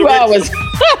away for 2 hours.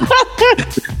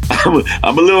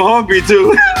 I'm a little hungry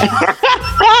too.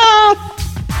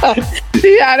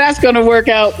 Yeah, that's gonna work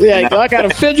out. Yeah, I got a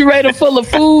refrigerator full of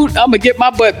food. I'm gonna get my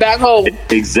butt back home.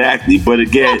 Exactly, but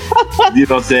again, you know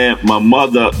what I'm saying. My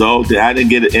mother, the whole thing, I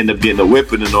didn't end up getting a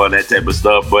whipping and all that type of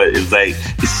stuff. But it was like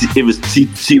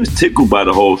she was tickled by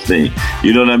the whole thing.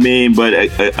 You know what I mean? But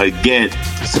again,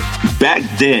 back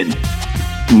then,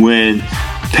 when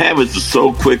parents were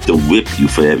so quick to whip you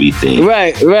for everything,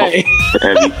 right, for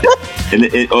everything,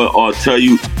 and or tell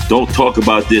you don't talk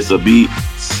about this or be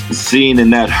seen and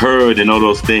not heard and all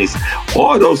those things.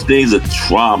 All those things are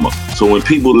trauma. So when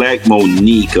people like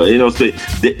Monique, or, you know,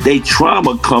 they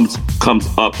trauma comes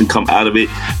up and come out of it.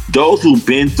 Those who've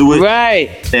been through it,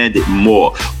 understand it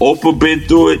more. Oprah been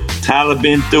through it, Tyler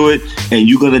been through it, and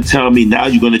you're gonna tell me now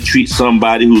you're gonna treat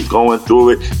somebody who's going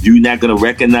through it, you're not gonna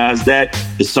recognize that?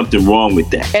 There's something wrong with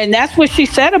that. And that's what she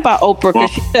said about Oprah,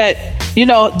 because she said, you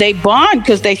know, they bond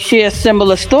because they share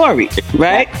similar stories,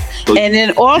 right? So, and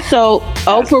then also,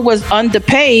 Oprah was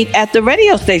underpaid at the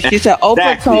radio station. She said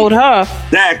Oprah told her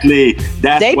they paid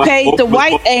Oprah, the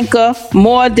white anchor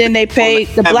more than they paid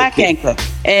the black anchor.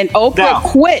 And Oprah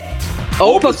quit.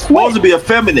 Oprah's supposed to be a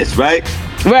feminist, right?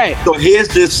 Right. So here's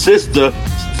this sister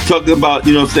talking about,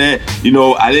 you know what I'm saying, you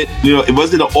know, it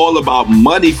wasn't all about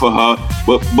money for her,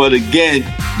 but again,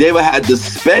 they would have to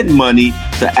spend money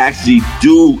to actually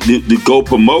to go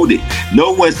promote it.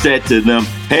 No one said to them,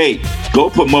 hey, go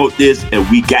promote this and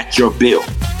we got your bill.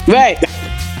 Right.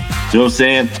 You know what I'm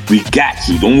saying? We got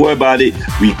you. Don't worry about it.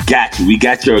 We got you. We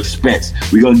got your expense.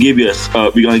 We're gonna give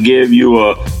you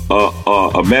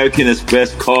a American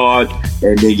Express card,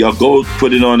 and then y'all go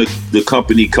put it on the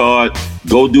company card.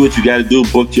 Go do what you got to do.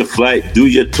 Book your flight. Do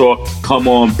your tour. Come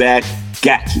on back.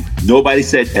 Got you. Nobody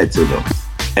said that to them,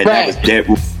 and that was dead.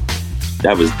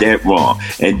 That was dead wrong.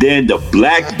 And then the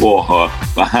blackball her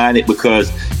behind it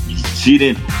because she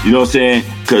didn't. You know what I'm saying?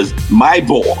 Because my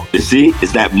ball. You see,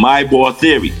 it's that my ball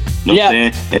theory. You know what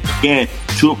I'm saying? And again,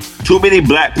 too many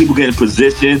black people get in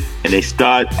position and they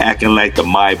start acting like the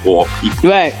my ball people.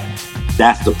 Right.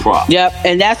 That's the problem. Yep.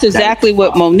 And that's exactly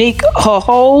what Monique, her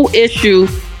whole issue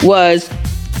was,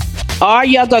 are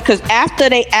y'all going, because after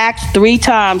they asked 3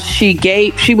 times, she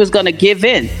was going to give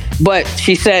in. But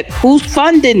she said, who's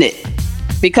funding it?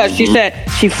 Because she said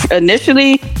she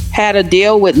initially had a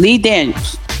deal with Lee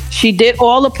Daniels. She did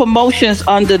all the promotions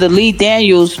under the Lee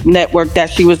Daniels network that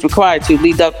she was required to,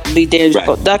 Lee Daniels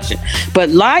production. But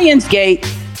Lionsgate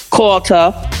called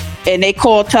her, and they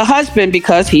called her husband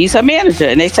because he's her manager.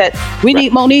 And they said, we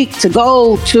need Monique to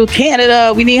go to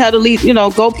Canada. We need her to leave,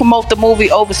 go promote the movie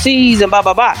overseas and blah,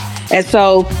 blah, blah. And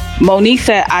so Monique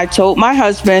said, I told my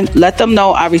husband, let them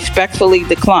know I respectfully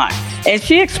decline. And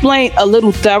she explained a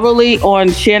little thoroughly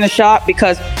on Shannon Sharpe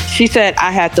because she said,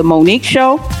 I had the Monique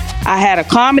show. I had a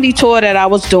comedy tour that I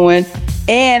was doing,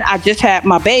 and I just had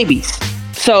my babies.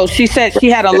 So she said she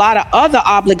had a lot of other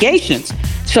obligations.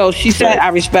 So she said, I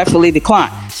respectfully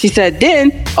decline. She said,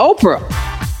 then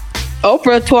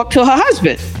Oprah talked to her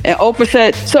husband. And Oprah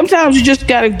said, sometimes you just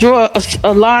got to draw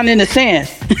a line in the sand.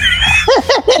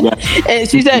 And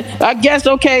she said, I guess,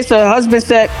 okay. So her husband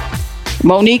said,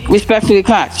 Monique respectfully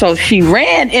declined. So she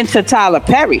ran into Tyler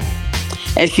Perry.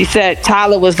 And she said,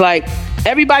 Tyler was like,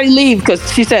 everybody leave,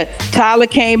 because she said Tyler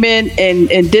came in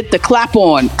and did the clap,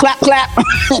 and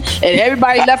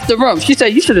everybody left the room. She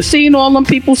said, you should have seen all them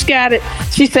people scattered.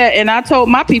 She said, and I told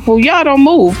my people, y'all don't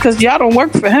move because y'all don't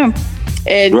work for him.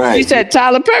 And she said,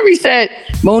 Tyler Perry said,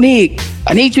 Monique,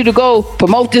 I need you to go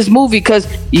promote this movie because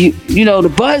you know the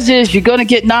buzz is you're gonna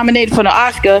get nominated for the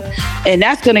Oscar, and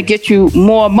that's gonna get you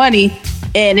more money.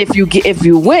 And if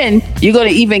you win, you're gonna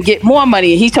even get more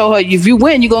money. And he told her, if you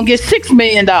win, you're gonna get $6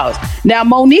 million. Now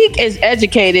Monique is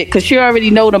educated because she already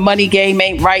know the money game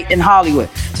ain't right in Hollywood.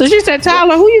 So she said,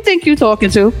 Tyler, who you think you talking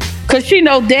to? Because she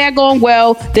know they're going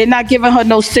well. They're not giving her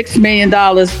no $6 million,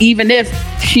 even if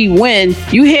she win.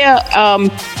 You hear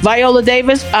Viola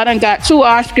Davis? I done got 2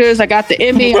 Oscars. I got the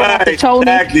Emmy. I got the Tony.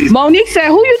 Exactly. Monique said,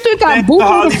 who you think I'm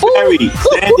boo-boo the fool?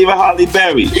 Sandy Holly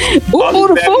Berry. Boo-boo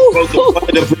the fool.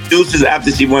 One of the producers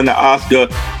after she won the Oscar,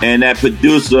 and that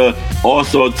producer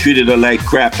also treated her like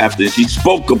crap after she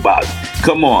spoke about it.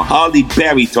 Come on, Holly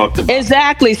Berry talked about it.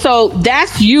 Exactly. So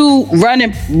that's you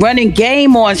running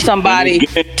game on somebody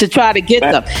to try to get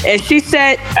them. And she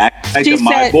said,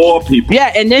 more people.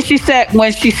 Yeah, and then she said,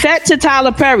 when she said to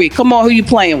Tyler Perry, come on, who you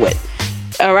playing with?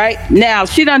 All right. Now,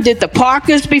 she done did the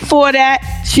Parkers before that.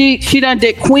 She done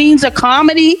did Queens of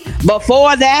Comedy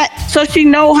before that. So she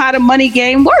know how the money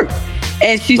game works.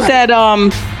 And she said,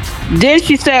 then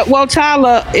she said, well,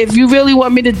 Tyler, if you really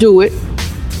want me to do it,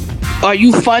 are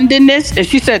you funding this? And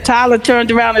she said, Tyler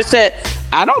turned around and said,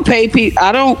 I don't pay people.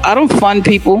 I don't fund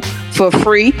people for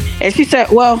free. And she said,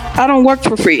 well, I don't work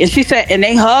for free. And she said, and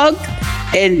they hugged,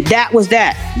 and that was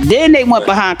that. Then they went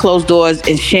behind closed doors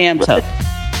and shammed her.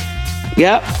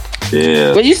 Yep.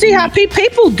 Yeah. But you see how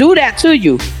people do that to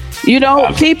you. You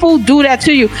know, people do that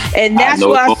to you. And that's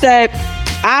why I said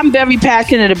I'm very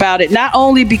passionate about it. Not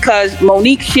only because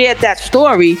Monique shared that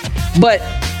story, but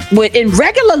in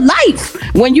regular life,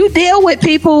 when you deal with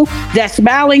people that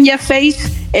smile in your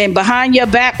face and behind your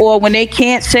back, or when they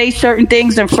can't say certain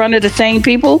things in front of the same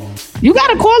people, you got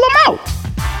to call them out.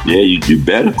 Yeah, you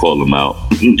better call them out.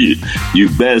 you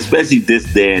better, especially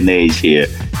this day and age here,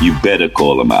 you better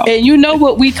call them out. And you know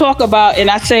what we talk about, and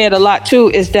I say it a lot too,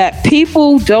 is that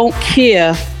people don't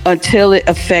care until it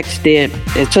affects them,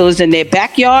 until it's in their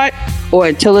backyard or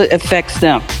until it affects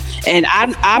them. And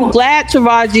I'm glad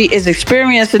Taraji is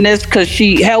experiencing this because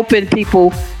she helping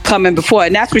people coming before.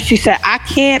 And that's what she said. I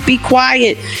can't be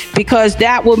quiet because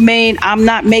that would mean I'm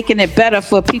not making it better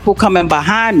for people coming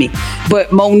behind me.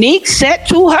 But Monique said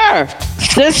to her,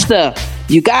 sister,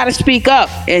 you got to speak up.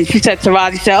 And she said,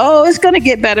 Taraji said, oh, it's going to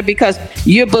get better because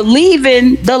you're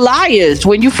believing the liars.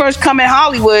 When you first come in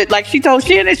Hollywood, like she told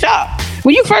she in the shop.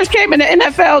 When you first came in the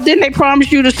NFL, didn't they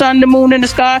promise you the sun, the moon, and the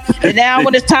sky? And now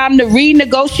when it's time to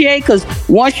renegotiate, because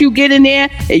once you get in there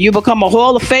and you become a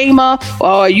Hall of Famer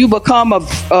or you become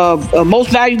a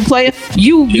most valuable player,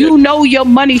 you know your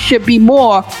money should be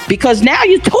more because now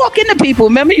you're talking to people.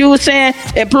 Remember you were saying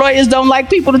employers don't like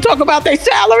people to talk about their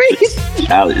salaries?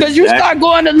 Because you start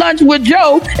going to lunch with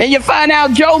Joe and you find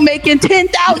out Joe making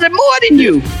 $10,000 more than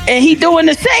you. And he doing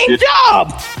the same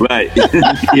job. Right.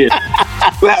 Yeah.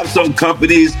 We have some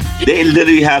companies, they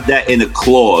literally have that in a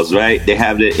clause, right? They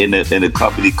have it in a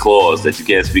company clause that you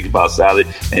can't speak about salary,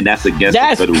 and that's against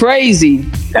the federal. That's crazy.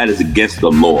 That is against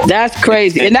the law. That's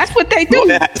crazy. And that's what they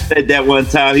do. I said that one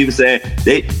time. He was saying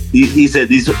he said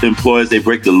these employers, they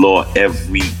break the law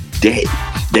every day.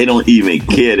 They don't even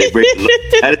care. They break the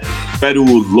law. That is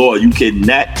federal law. You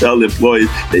cannot tell employees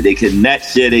that they cannot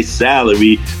share their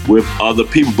salary with other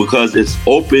people because it's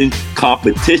open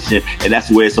competition, and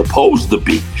that's where it's supposed to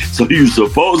be. So you're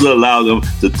supposed to allow them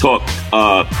to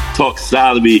talk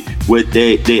salary with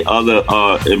their other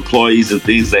employees and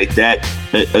things like that,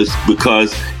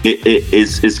 because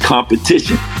it's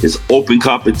competition. It's open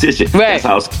competition. Right. That's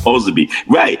how it's supposed to be.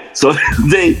 Right. So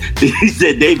he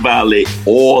said they violate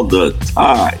all the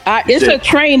time. It's a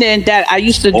training that I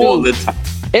used to do. All the time.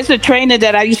 It's a training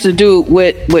that I used to do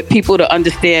with people to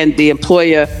understand the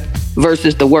employer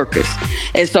versus the workers.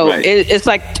 And so it's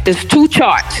like, it's 2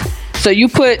 charts. So you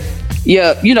put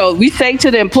we say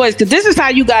to the employees, because this is how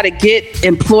you got to get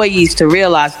employees to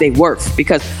realize they worth.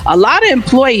 Because a lot of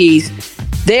employees,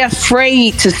 they're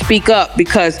afraid to speak up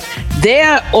because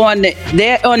they're on the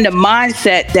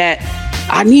mindset that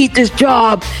I need this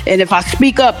job, and if I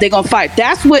speak up, they're gonna fight.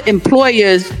 That's what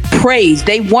employers praise.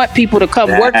 They want people to come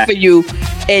work for you,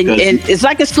 and it's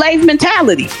like a slave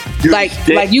mentality. Like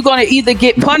you're gonna either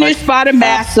get punished by the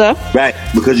master, right?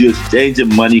 Because you're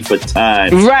exchanging money for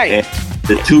time, right?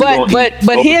 But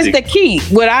here's the key.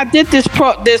 When I did this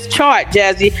chart,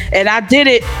 Jazzy, and I did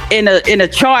it in a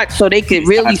chart so they could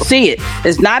really see it.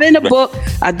 It's not in a book.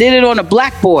 I did it on a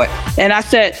blackboard, and I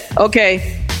said,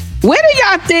 okay, Where do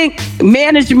y'all think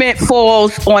management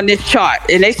falls on this chart?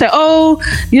 And they say,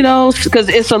 because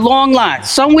it's a long line.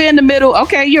 Somewhere in the middle.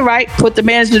 Okay, you're right. Put the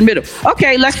manager in the middle.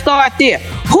 Okay, let's start there.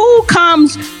 Who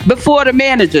comes before the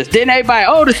managers? Then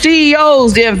everybody, the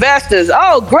CEOs, the investors.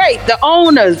 Oh, great. The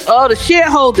owners, the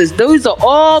shareholders. Those are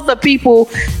all the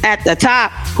people at the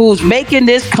top who's making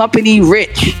this company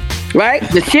rich, right?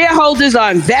 The shareholders are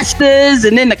investors,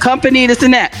 and then the company, this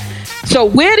and that. So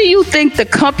where do you think the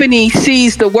company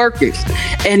sees the workers?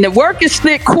 And the workers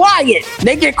sit quiet.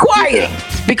 They get quiet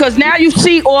because now you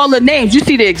see all the names. You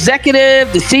see the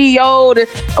executive, the CEO.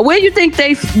 Where do you think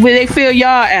where they feel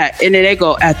y'all at? And then they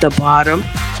go at the bottom.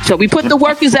 So we put the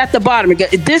workers at the bottom.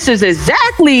 This is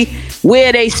exactly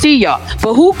where they see y'all.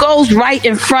 But who goes right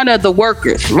in front of the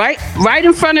workers? Right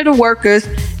in front of the workers,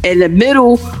 in the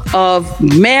middle of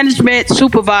management,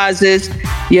 supervisors.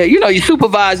 Yeah, your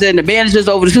supervisor and the managers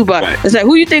over the supervisor. Right. They say,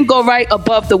 who you think go right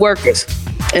above the workers?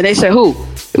 And they say, who?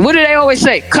 What do they always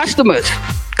say? Customers.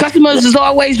 Customers is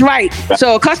always right.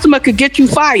 So a customer could get you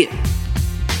fired.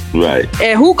 Right.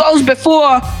 And who goes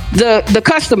before the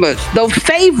customers? Those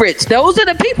favorites. Those are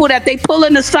the people that they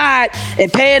pulling aside and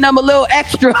paying them a little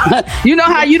extra. You know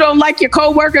how you don't like your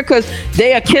coworker because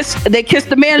they kiss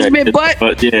the management butt?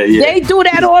 Yeah. They do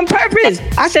that on purpose.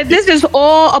 I said this is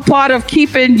all a part of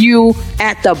keeping you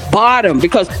at the bottom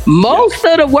because most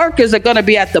of the workers are going to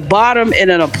be at the bottom in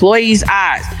an employee's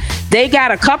eyes. They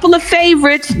got a couple of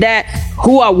favorites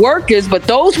who are workers, but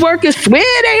those workers swear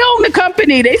they own the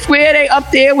company. They swear they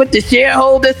up there with the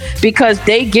shareholders because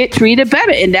they get treated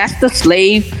better. And that's the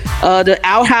slave, the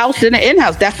outhouse and the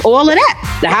in-house. That's all of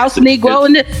that. The house Negro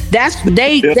and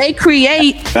they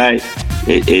create. Right.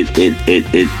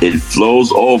 It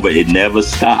flows over. It never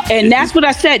stops. And that's what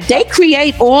I said. They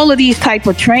create all of these type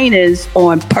of trainers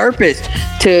on purpose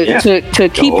to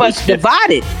keep us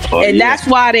divided. That's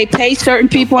why they pay certain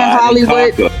people in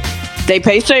Hollywood. They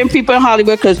pay certain people in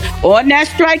Hollywood because on that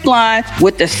strike line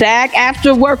with the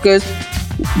SAG-AFTRA workers,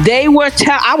 they were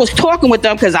I was talking with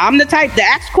them because I'm the type to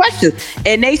ask questions,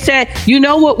 and they said, you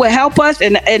know what would help us,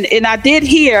 and I did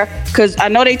hear, because I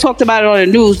know they talked about it on the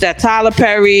news, that Tyler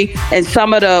Perry and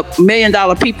some of the $1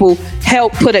 million people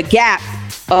helped put a gap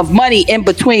of money in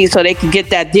between so they could get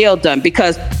that deal done.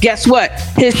 Because guess what?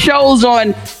 His shows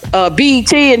on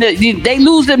BET, and they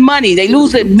losing money. They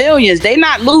losing millions. They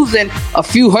not losing a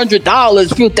few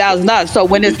 $100s, a few $1,000s. So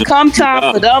when it's come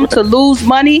time for them to lose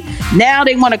money, now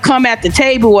they want to come at the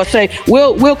table or say,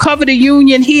 we'll cover the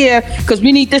union here because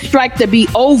we need this strike to be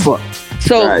over.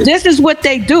 So This is what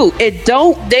they do.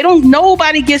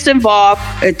 Nobody gets involved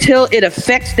until it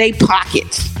affects their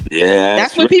pockets. Yeah,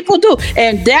 that's what people do.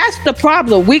 And that's the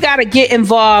problem. We got to get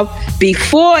involved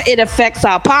before it affects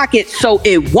our pockets so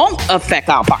it won't affect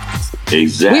our pockets.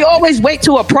 Exactly. We always wait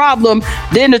to a problem,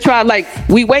 then to try,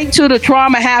 we wait till the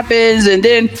trauma happens and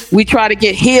then we try to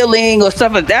get healing or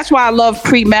stuff. That's why I love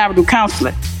premarital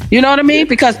counseling. You know what I mean?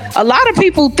 Because a lot of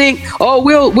people think,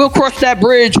 we'll cross that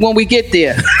bridge when we get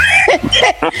there.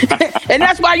 And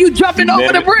that's why you jumping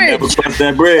over the bridge. Never cross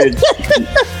that bridge.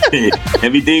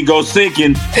 Everything goes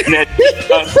sinking.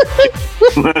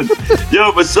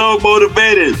 Yo, but so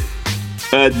motivated.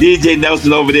 DJ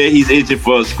Nelson over there, he's itching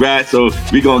for a scratch, so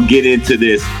we're going to get into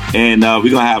this, and we're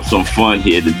going to have some fun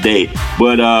here today.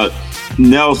 But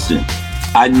Nelson,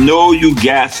 I know you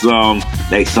got some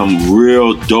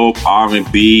real dope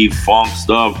R&B, funk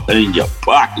stuff in your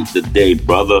pocket today,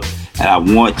 brother. And I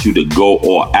want you to go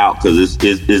all out because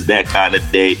it's that kind of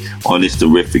day on this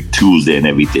terrific Tuesday and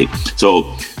everything.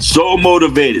 So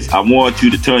motivated. I want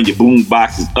you to turn your boom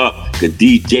boxes up because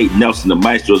DJ Nelson, the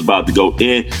maestro, is about to go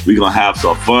in. We're going to have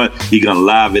some fun. He's going to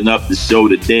liven up the show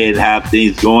today and have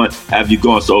things going, have you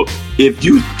going. So if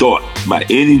you thought by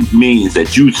any means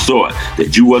that you thought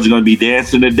that you wasn't going to be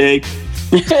dancing today,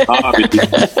 because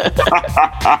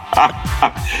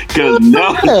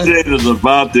Nelson is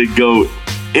about to go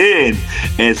in,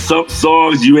 and some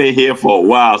songs you ain't hear for a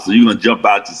while, so you're gonna jump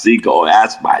out your seat, go,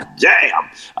 that's my jam.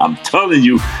 I'm telling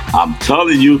you,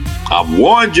 I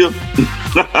warned you.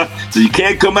 So you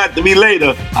can't come after me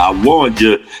later. I warned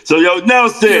you. So yo,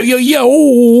 Nelson,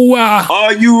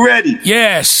 are you ready?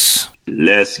 Yes.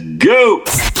 Let's go.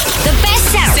 The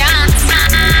best sound.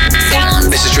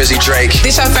 This is Drizzy Drake.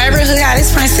 This your favorite hood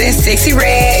hottest princess, Sexy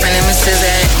Red. My name is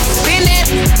Suzette. Spin that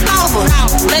over,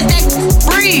 let that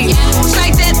breathe.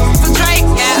 Shake that for Drake,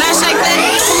 now shake that.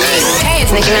 Hey,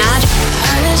 it's Nicki Minaj.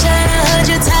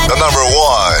 The number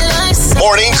one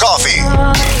morning coffee.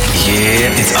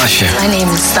 Yeah, it's Usher. My name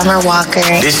is Summer Walker.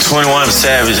 This is 21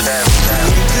 Savage.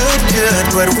 good,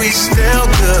 but we still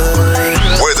good.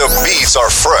 Where the beats are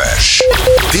fresh.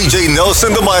 DJ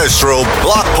Nelson the Maestro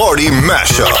Block Party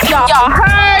Mashup. Y'all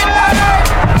heard?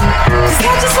 'Cause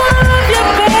I just wanna love you,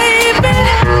 baby.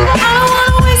 I don't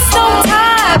wanna waste no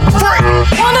time.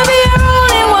 Wanna be your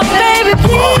only one, baby.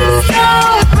 Please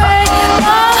don't break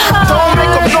my heart. Don't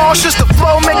make them nauseous, the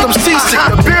flow make them seasick.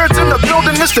 The beard's in the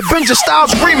building, it's the Benja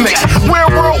Styles remix. We're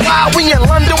worldwide, we in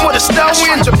London with Estelle.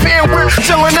 We in Japan, we're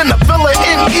chilling in the villa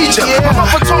in Egypt. My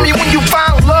mama told me when you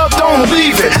find love, don't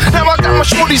leave it. Now I got my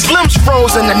shorty's limbs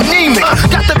frozen, anemic.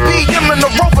 Got the BM in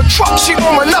the Rover truck, she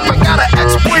rolling up. I got an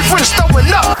ex-boyfriend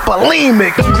stowing up.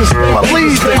 Bulimic, just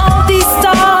believe it. All these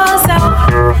stars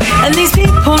out, and these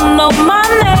people know my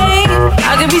name.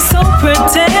 I can be so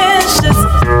pretentious,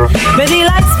 but he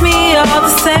likes me all the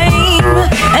same.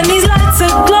 And these lights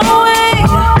are glowing,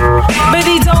 but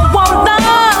he don't want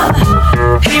none.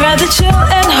 He'd rather chill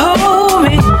and hold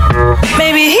me.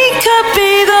 Maybe he could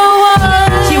be the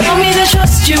one. You want me to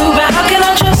trust you, but how can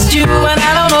I trust you when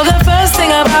I don't know the first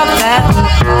thing about that?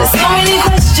 There's so many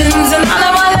questions and none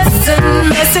of my lessons.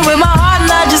 Messing with my heart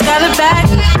and I just got it back.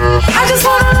 I just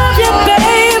wanna love you,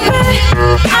 baby.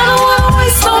 I don't wanna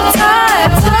waste no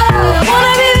time.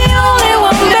 Wanna be the only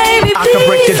one, baby. I can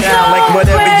break it down like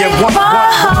whatever you want.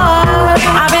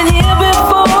 I've been here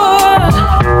before.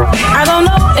 I don't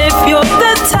know if you're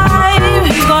the type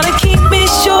who's gonna keep me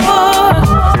sure.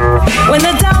 When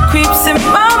the doubt creeps in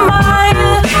my mind,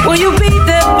 will you be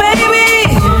there, baby?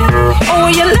 Or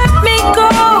will you let me go?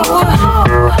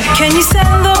 Can you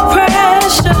send the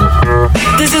pressure?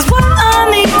 This is what I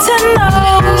need to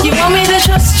know. You want me to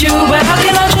trust you, but how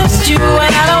can I trust you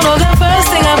when I don't know the first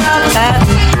thing about that?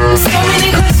 There's so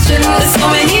many questions, there's so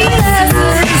many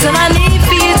lessons, and I need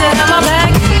for you to have my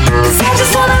back. 'Cause I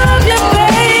just wanna love you,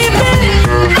 baby.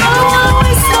 I don't wanna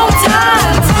waste no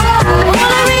time. I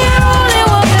wanna be your only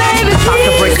one, baby. Please I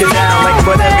can break it down like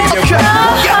whatever you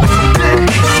want.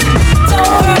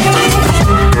 don't break.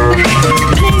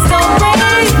 Please don't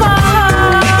break my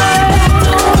heart.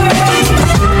 Don't break.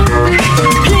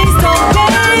 Please don't,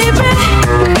 baby.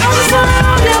 I just wanna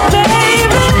love you,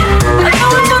 baby. I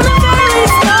know it from the very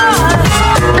start.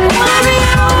 I wanna be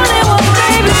your only one,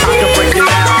 baby. Please Break it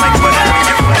down like whatever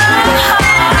you want.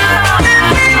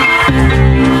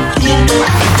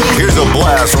 Here's a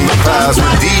blast from the past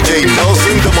with DJ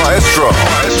Nelson the Maestro.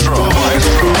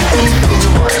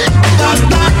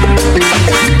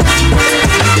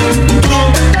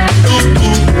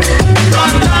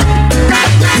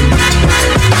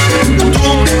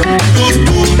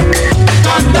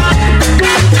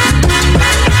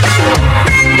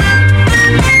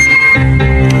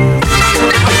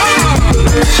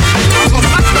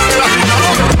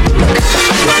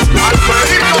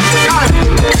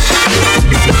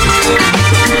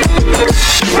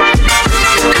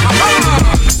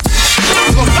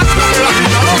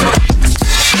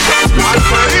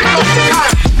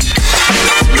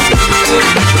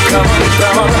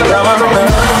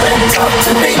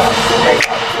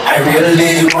 I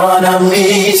really wanna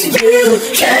meet you.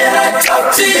 Can I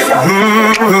talk to you? I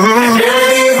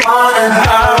really wanna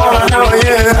know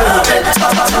you. Come and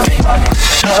talk to me.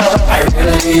 I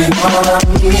really wanna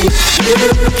meet you.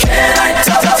 Can I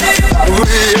talk to you?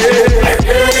 I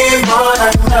really wanna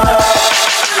know.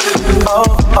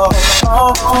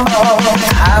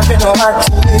 I've been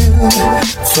watching you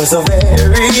for so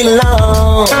very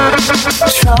long,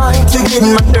 trying to get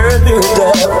my nerve built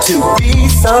up to be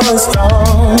so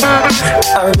strong.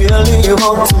 I really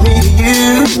want to meet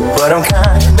you, but I'm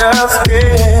kind of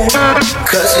scared,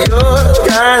 'cause you're the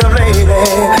kind of lady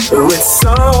with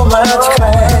so much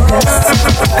class.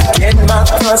 I get my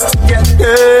thoughts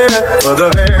together for the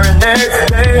very next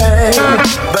day,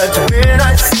 but when I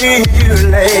see you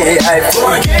lay, I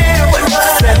forget what I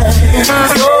said.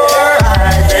 Your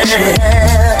eyes, they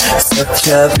have such a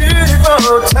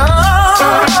beautiful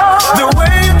tone. The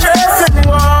way you dress and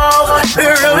walk,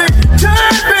 it really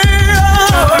turns me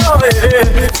on.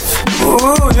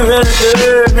 Ooh, you really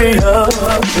turn me up.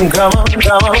 Come on,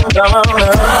 come on, come on.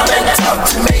 Come and talk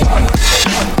to me.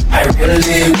 I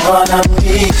really wanna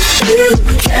meet you.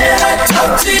 Can I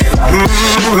talk to you? I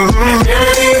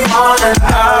really wanna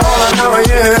know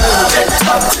you. Come and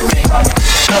talk to me.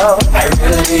 I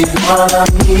really wanna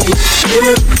meet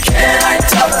you. Can I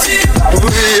talk to you? I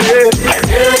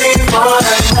really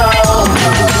wanna know.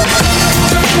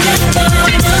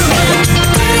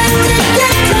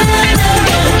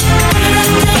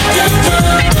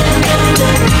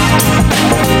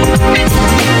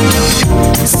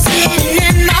 Sitting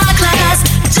in my class,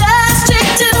 just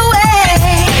drifting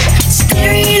away,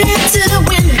 staring into the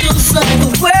windows of the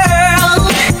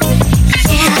world.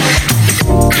 Yeah,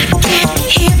 I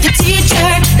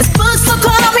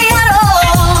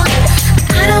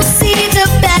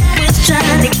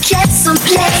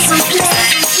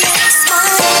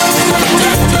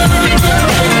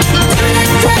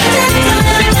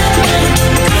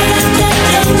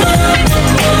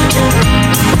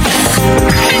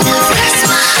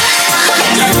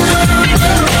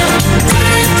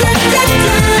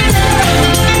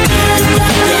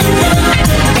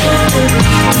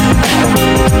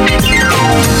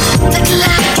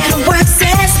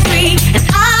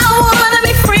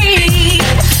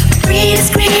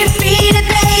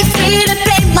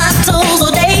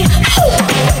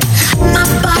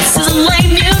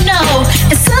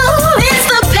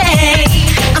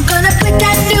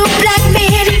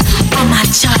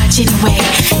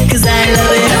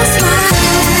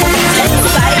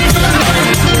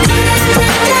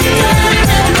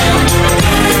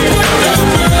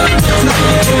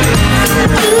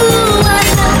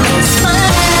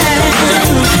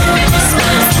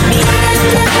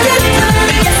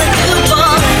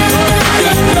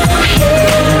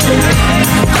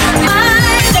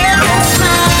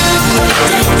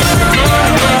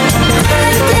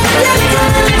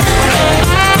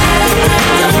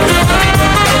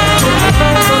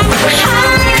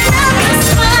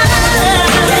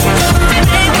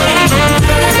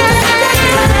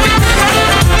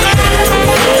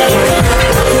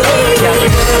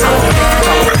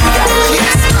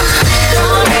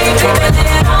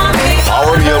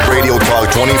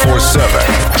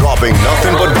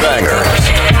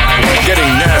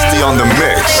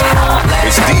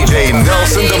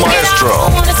Maestro.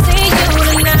 I wanna see you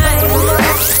tonight.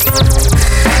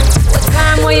 What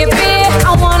time will you be?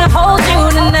 I wanna hold you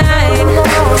tonight.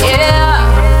 Yeah,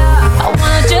 I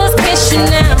wanna just kiss you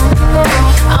now.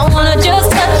 I wanna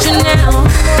just touch you now.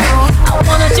 I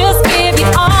wanna just give you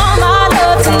all my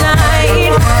love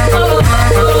tonight.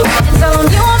 And so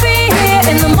you'll be here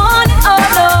in the morning, oh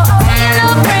Lord. In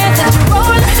the friends that you roll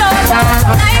the soul.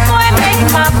 Night boy, make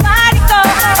my body go.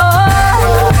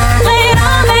 Oh, lay it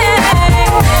on me. Lay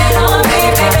it on me,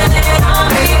 baby, lay it on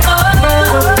me. Oh,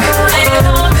 lay it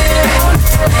on me.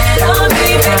 Lay it on me,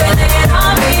 baby, lay it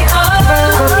on me. Oh,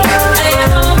 lay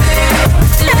it on me.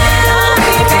 Lay it on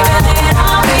me, baby, lay it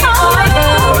on me. Oh,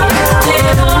 lay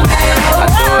it on me.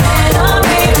 Lay it on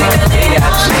me, baby, lay it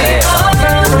on me. Oh,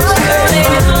 lay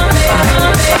it on me.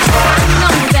 I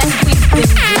know that we've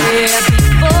been here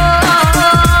before.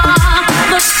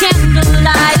 The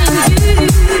candlelight and you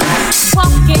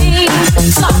walking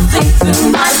softly through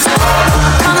my door.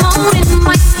 Come on in,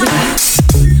 my sweet.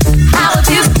 How have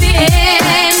you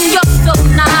been? You're so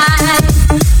nice.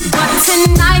 But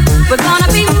tonight we're gonna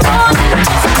be more than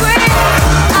just great.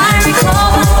 I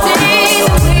recall the days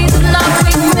and ways of love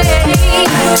we made.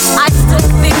 I still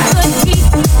think the heat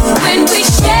when we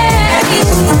shared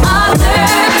each other.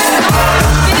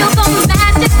 Feel the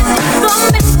magic, the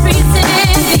mysteries in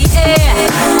the air.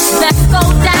 Let's go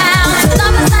down to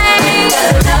Lover's Lane.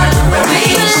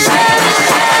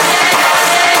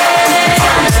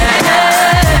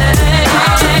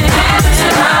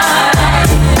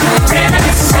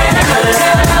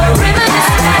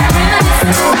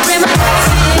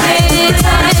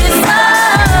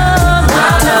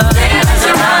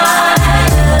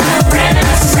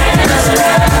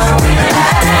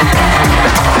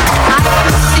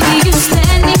 See you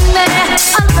standing there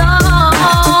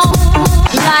alone,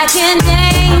 like an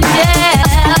angel,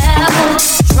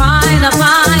 trying to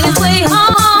find his way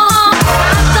home.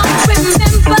 I don't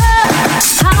remember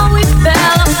how we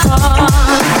fell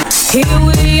apart. Here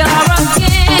we are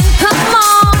again. Come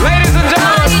on, ladies and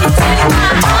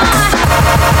gentlemen.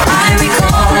 I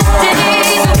recall the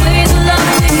days and ways of love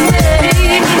we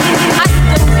made. I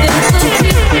still feel the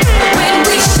heat when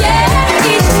we shared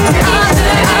each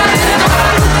other.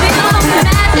 Feel the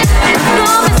magic, the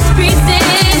mysteries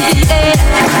in the air.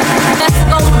 Let's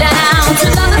go down to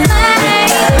Lover's Lane.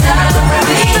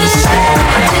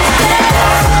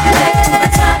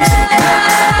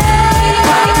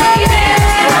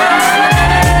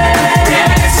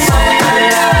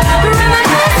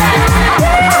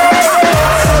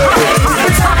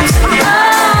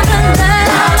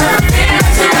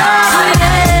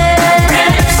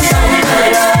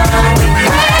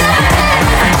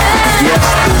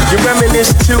 You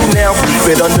reminisce too now,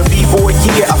 keep it under B-boy,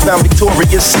 yeah, I found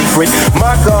Victoria's Secret.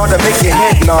 My God, I make your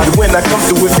head nod when I come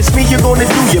through. If it's me you're gonna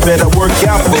do, you better work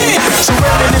out for it. So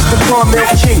reminisce the Carmel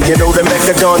King, you know the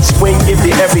Megadon swing, give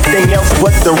you everything else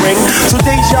but the ring. So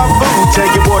deja vu,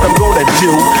 tell you what I'm gonna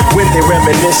do when they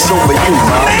reminisce over you,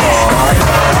 my God.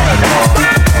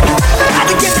 I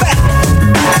can get back.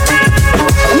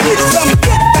 Need some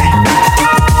get back.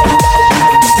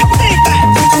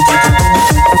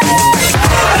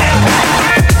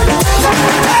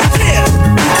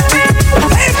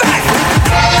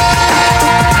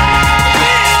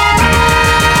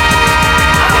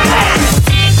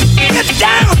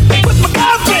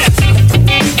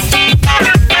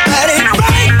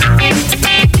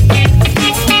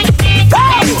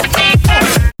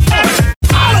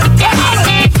 All the time.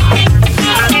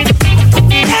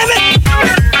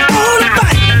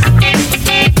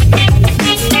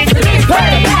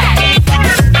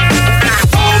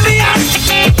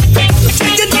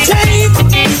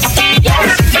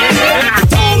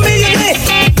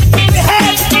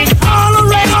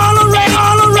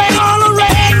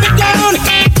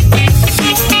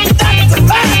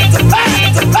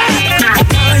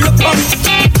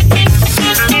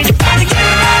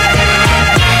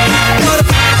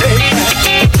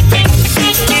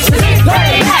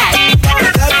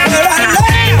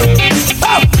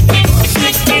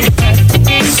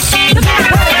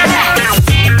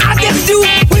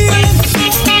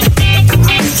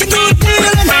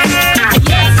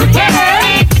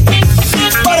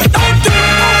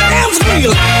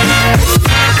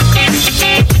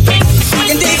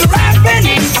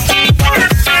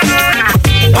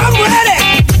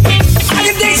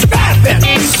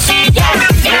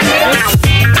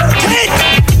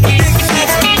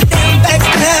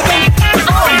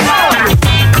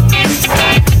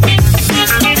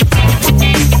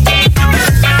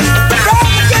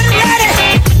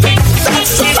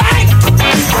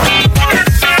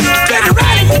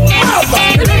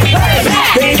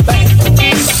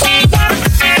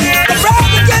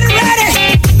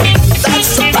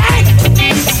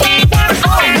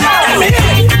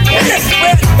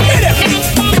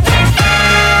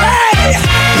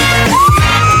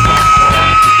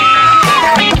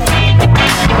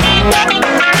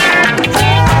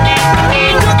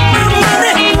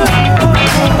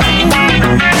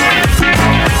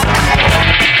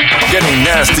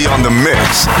 on the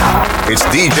mix. It's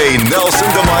DJ Nelson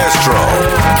the Maestro.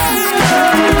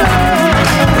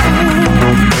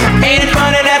 Ain't it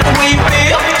funny that the way you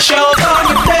feel shows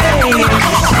on your face?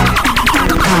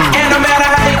 And no matter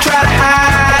how you try to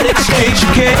hide it, state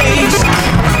your case.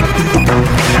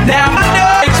 Now I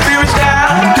know experience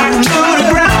down to the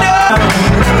ground up.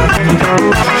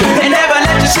 And never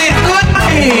let you see the good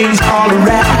things all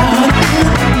around.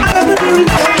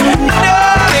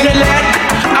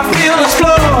 I feel the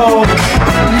flow.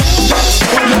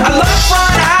 I love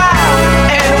run out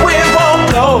and the wind won't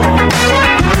blow.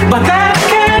 But that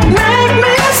can't make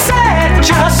me sad,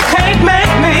 just can't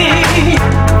make me.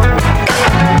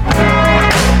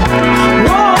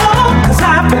 Whoa, 'cause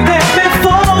I've been there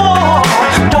before.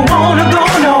 Don't wanna go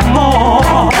no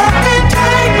more. That can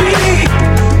take me,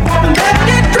 won't let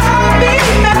it drive me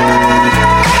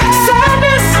mad.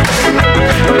 Sadness,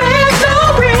 there's no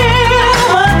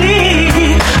remedy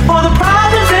for the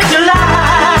problems in your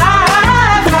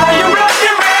life. While you run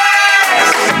your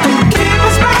race, keep a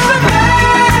smiling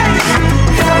face,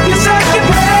 help you set your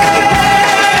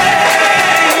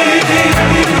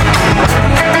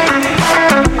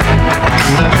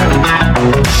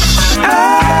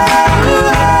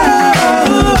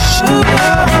Wish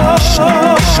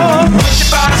your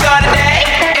boss on a day,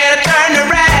 it'll turn to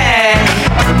rain.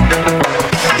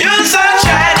 You're the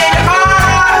sunshine in your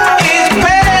heart is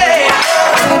pain.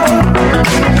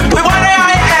 We wonder how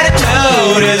your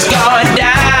attitude is going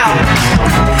down.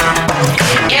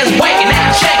 It's waking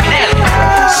up, shaking it.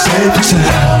 Safe to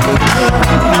sound.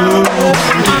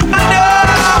 I know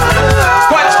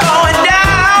what's going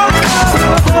down.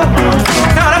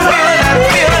 No, I'm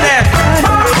feeling it. My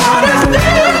heart is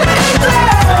beating.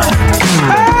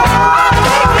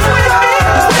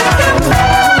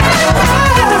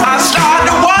 I start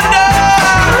to wonder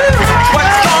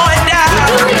what's going down.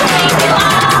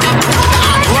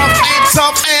 Rough and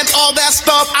tough and all that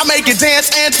stuff. I make you dance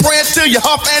and prance till you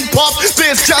huff and puff.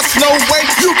 There's just no way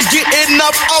you can get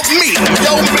enough of me.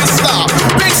 Yo, big stuff.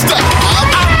 I'm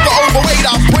the overweight,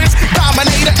 I'm Prince,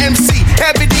 Dominator, MC,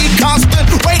 heavy D, constant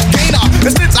weight gainer.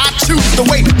 And since I choose the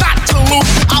way not to lose,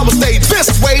 I will stay this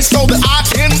way so that I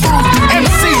can prove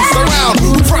MCs around,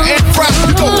 front and front.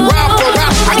 We go round for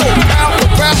round, I go round for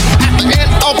round. At the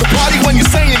end of the party, when you're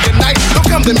saying goodnight, don't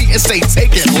come to me and say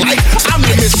take it light. I'm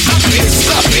your Miss Stuff, Miss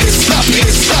Stuff, Miss Stuff,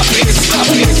 Miss Stuff, Miss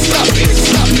Stuff, Miss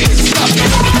Stuff, Miss Stuff,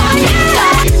 Miss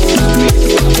Stuff.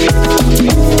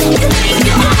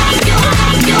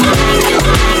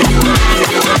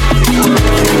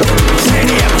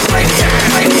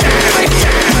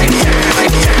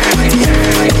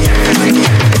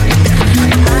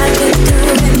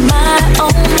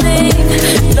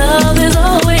 Love is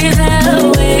always had a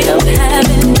way of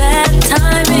having that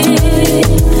timing.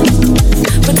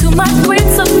 But to my great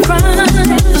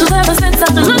surprise, ever since I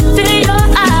looked in your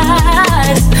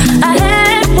eyes, I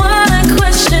had one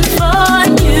question for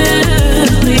you.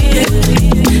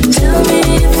 Tell me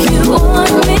if you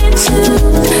want me to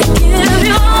give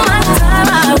you all my time.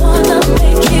 I wanna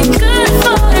make it good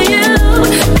for you.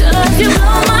 'Cause you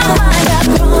blow my mind, I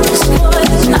promise, boy,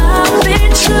 I'll be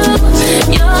true.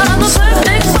 You're the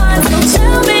perfect one, so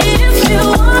tell me if you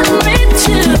want me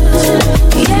to.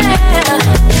 Yeah,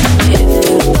 if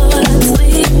you thought I'd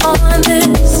sleep on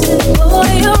this,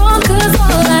 boy, you're wrong, 'cause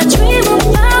all I dream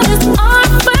about is our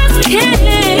first kiss.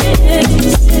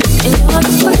 And you're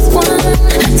the first one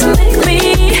to make me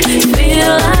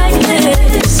feel like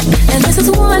this. And this is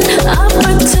one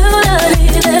opportunity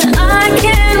that I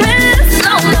can't miss.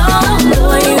 No,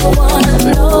 boy, you wanna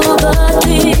know the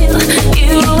deal.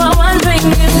 You are wondering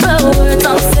if the words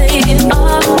I'm saying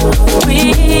are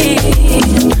real.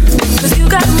 'Cause you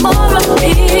got more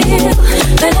appeal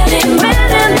than any man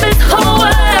in this whole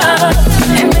world.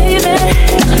 And baby,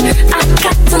 I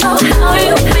got to know how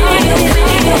you feel.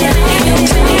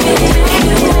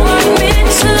 You want me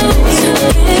to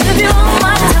give you all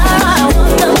my time. I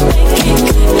wanna make it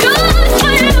good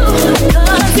for you.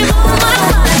 'Cause you know my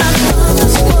mind, I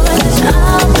promise, boy,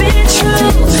 I'll be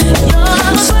true. You're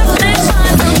the perfect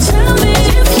one, so tell me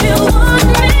if you want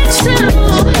me to.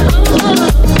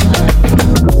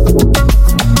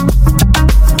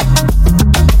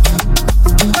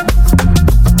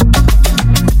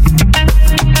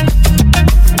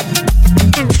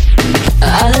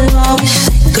 I'll always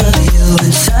think of you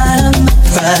inside of my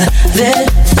private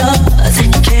thoughts. I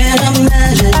can't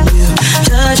imagine you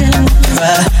judging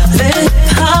my private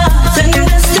parts. And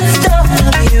just the thought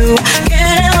of you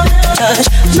can't help but touch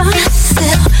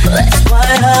myself. That's why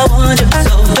I want you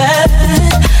so bad.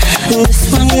 This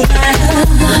one night,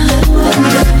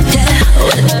 yeah,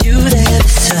 with you there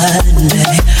beside me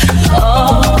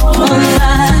all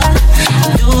night.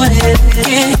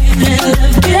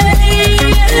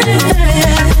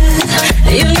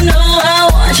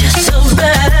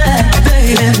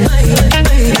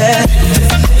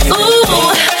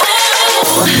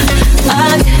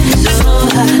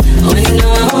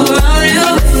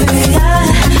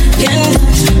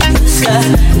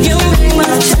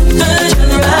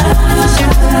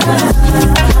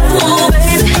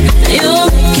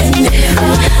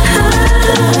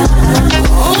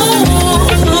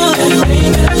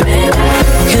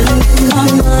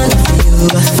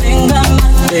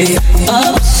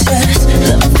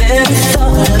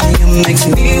 makes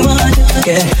me want to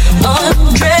get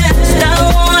undressed. I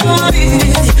wanna be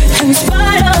with you in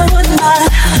spite of what my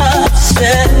heart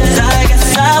says. I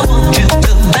guess I want you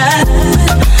to back.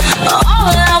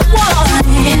 All I want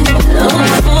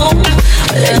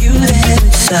is you there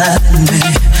beside me.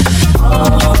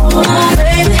 Oh,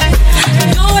 baby,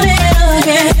 doing it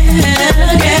again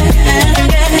and again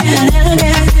and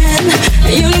again.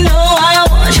 You know I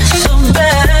want you so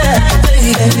bad,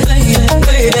 baby, baby,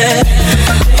 baby.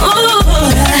 Ooh,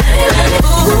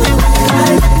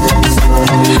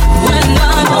 when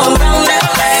I'm around you,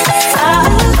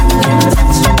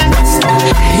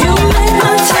 you make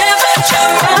my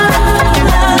temperature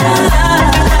rise.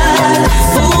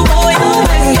 Ooh, boy, you're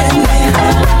making me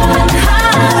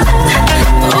high.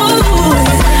 Ooh,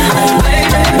 baby.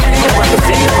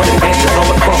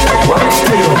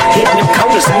 Still hitting them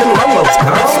corners and them lolos,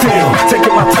 still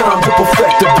taking my time to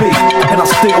perfect the beat, and I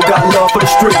still got love for the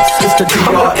streets. It's the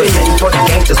DRE for the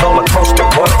gangsters all across the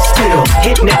world. Still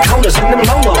hitting them corners and them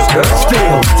lolos, girl.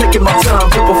 Still taking my time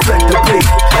to perfect the beat,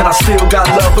 and I still got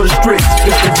love for the streets.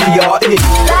 It's the DRE.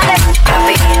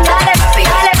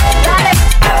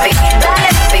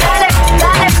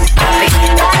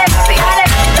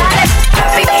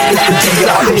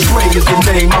 Dre is the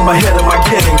name, I'm ahead of my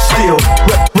gang. Still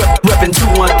reppin'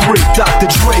 213. Dr.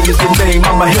 Dre is the name,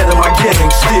 I'm ahead of my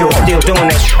gang. Still doing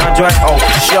that, Andre. Oh,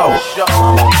 for sure.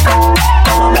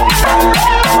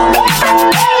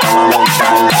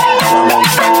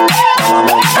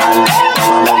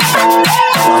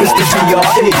 It's the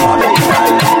DRE.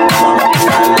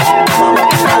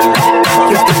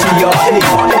 It's the DRE.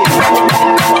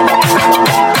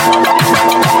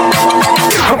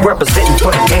 I'm representing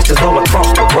for the gangsters all across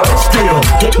the world. Still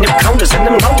hitting them corners and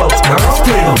them lolos, girl.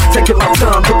 Still taking my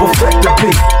time to perfect the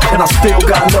beat, and I still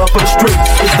got love for the streets.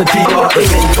 It's the DRE. I'm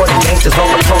representing for the gangsters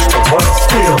all across the world.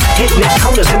 Still hitting them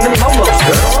corners and them lolos,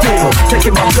 girl. Still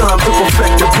taking my time to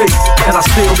perfect the beat, and I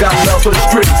still got love for the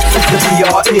streets. It's the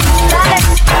DRE. It's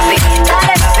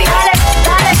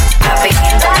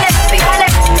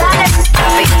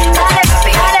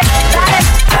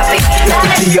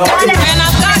the DRE.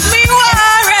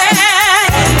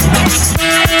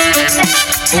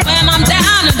 When I'm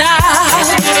down and out,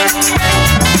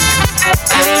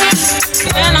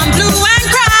 when I'm blue and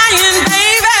crying,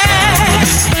 baby,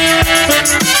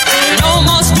 no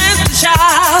more strength to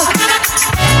shout.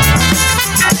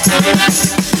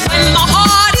 When my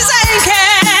heart is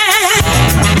aching,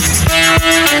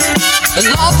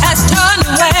 love has turned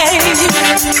away.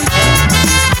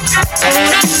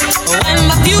 When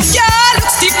my future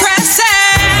looks depressing,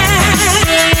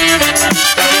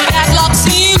 bad luck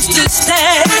seems to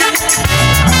stay.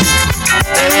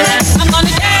 I'm gonna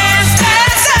dance,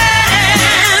 dance,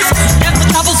 dance, get my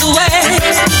troubles away.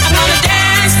 I'm gonna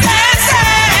dance, dance,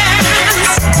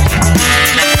 dance.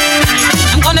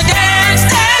 I'm gonna dance,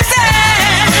 dance,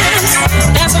 dance,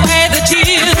 dance away the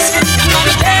tears. I'm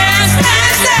gonna dance,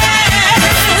 dance,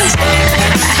 dance.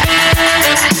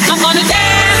 I'm gonna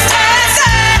dance, dance,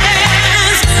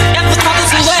 dance, get my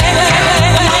troubles away.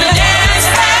 I'm gonna dance,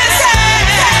 dance,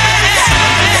 dance.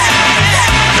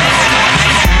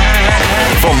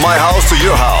 From my house to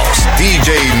your house, DJ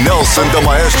Nelson the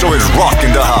Maestro is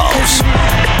rocking the house.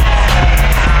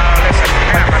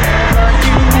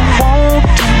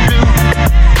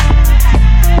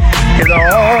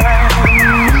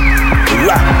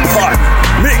 Rap Party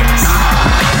Mix.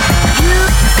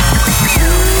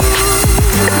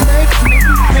 You make me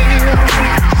feel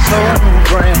so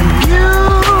brand new.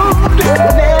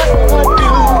 Never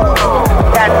do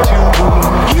that to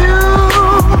you.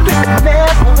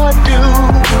 Never do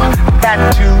that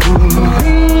to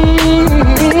me.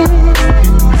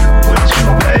 Would you,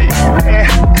 baby?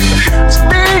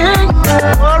 Still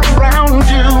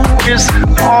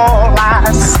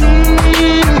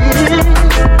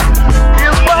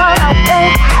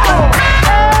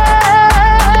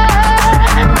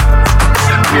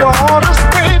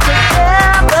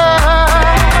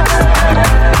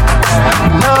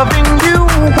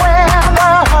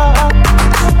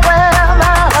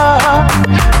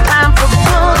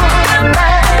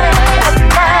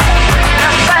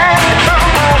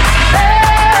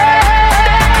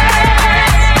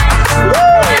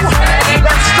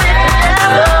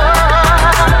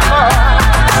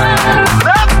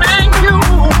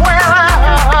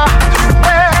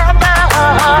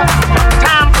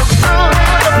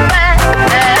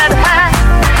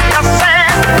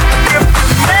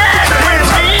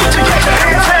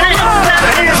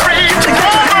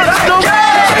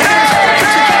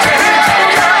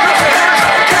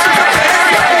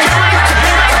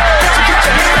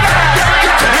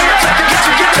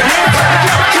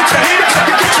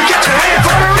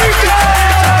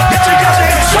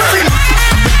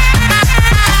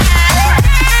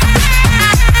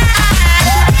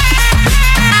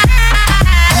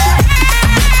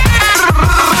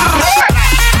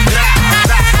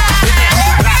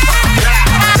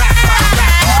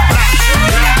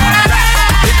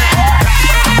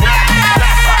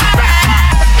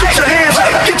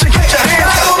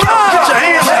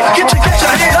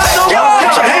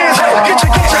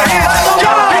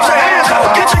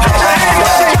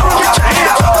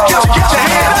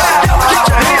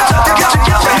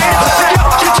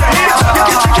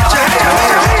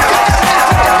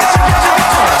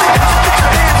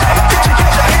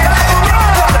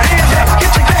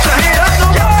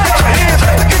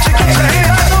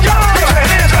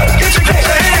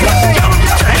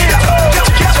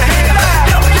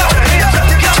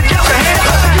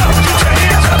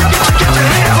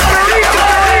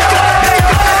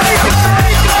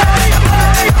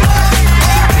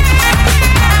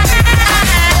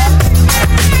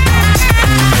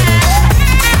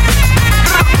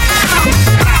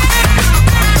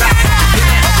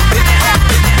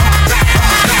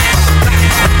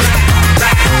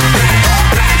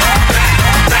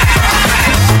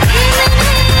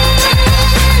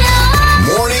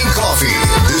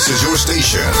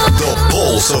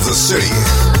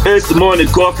It's the Morning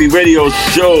Coffee Radio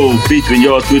Show featuring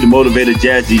yours through the Motivator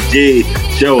Jazzy G,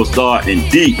 show star, and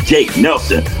DJ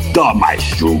Nelson, the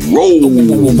Maestro.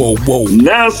 Whoa.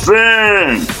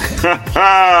 Nelson!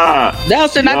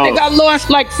 Nelson, I think I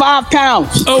lost like 5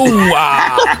 pounds. Oh,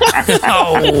 wow.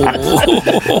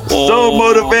 So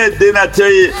motivated, didn't I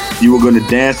tell you you were going to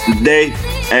dance today?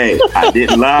 Hey, I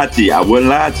didn't lie to you. I wouldn't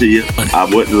lie to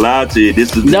you.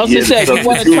 This is Nelson said, you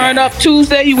want to turn up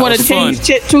Tuesday? You want to change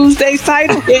Tuesday's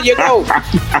title? Here you go.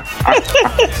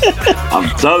 I'm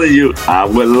telling you, I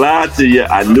wouldn't lie to you.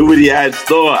 I knew what he had in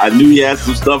store. I knew he had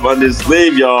some stuff on his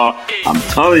sleeve, y'all. I'm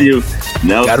telling you,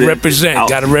 Nelson. Gotta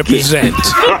represent.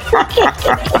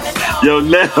 Yo,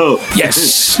 Nell.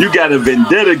 Yes. You got a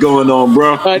vendetta going on,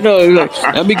 bro. I know. Look,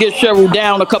 let me get Cheryl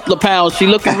down a couple of pounds. She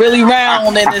looking really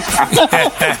round in this.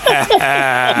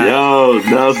 Yo,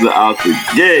 Nelson out to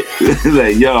get.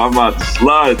 Like, yo, I'm out to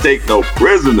slaughter, take no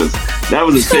prisoners. That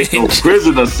was a take no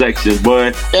prisoner section,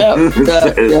 boy. Yep.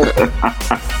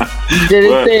 Did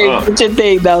it thing. What you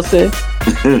think, Nelson?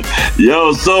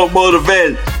 Yo, so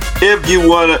motivated. If you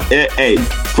wanna, hey,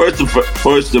 first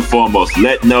and foremost,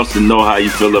 let Nelson know how you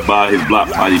feel about his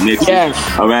block party mixes. Yes.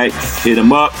 All right, hit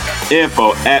him up.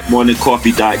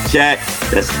 info@morningcoffee.chat.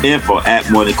 That's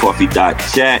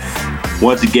info@morningcoffee.chat.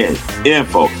 Once again,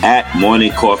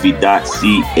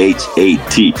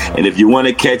 info@morningcoffee.chat. And if you want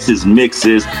to catch his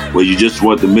mixes, where you just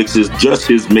want the mixes, just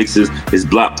his mixes, his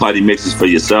block party mixes for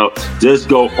yourself, just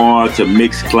go on to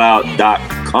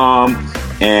mixcloud.com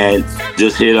and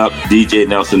just hit up DJ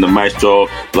Nelson the Maestro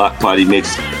block party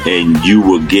mix, and you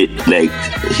will get, like,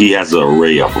 he has an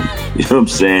array of them. You know what I'm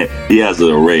saying? He has an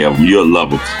array of them. You'll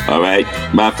love them. All right.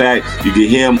 Matter of fact, you can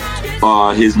hear him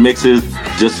his mixes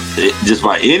just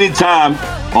by any time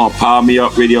on Power Me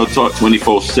Up Radio Talk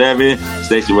 24/7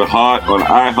 Station with Heart on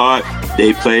iHeart.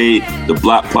 They play the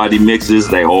block party mixes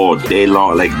like all day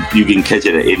long. Like, you can catch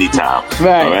it at any time.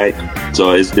 Right. All right.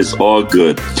 So it's all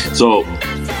good. So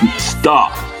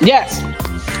stop. Yes.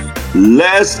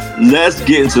 Let's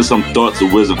get into some thoughts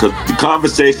of wisdom, because the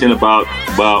conversation about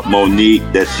Monique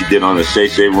that she did on the Shay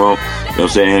Shay Room, you know what I'm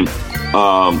saying?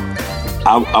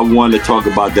 I want to talk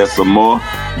about that some more,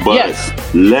 but yes.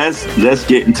 let's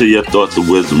get into your thoughts of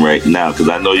wisdom right now, because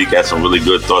I know you got some really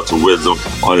good thoughts of wisdom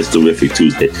on this terrific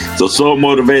Tuesday. So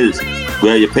motivators,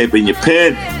 grab your paper and your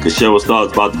pen, because Cheryl Starr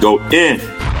is about to go in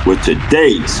with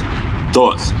today's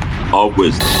thoughts of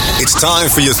wisdom. It's time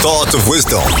for your thoughts of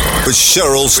wisdom with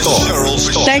Cheryl Starr.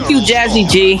 Thank you, Jazzy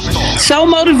G. So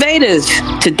motivators,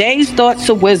 today's thoughts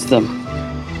of wisdom.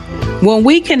 When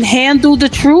we can handle the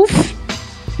truth,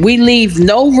 we leave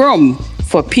no room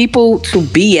for people to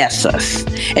BS us.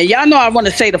 And y'all know I want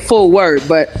to say the full word,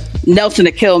 but Nelson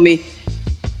will kill me.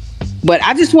 But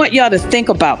I just want y'all to think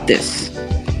about this.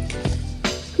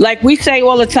 Like we say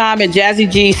all the time, and Jazzy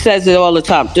G says it all the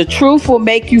time, the truth will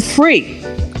make you free.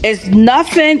 It's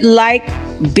nothing like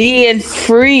being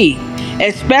free,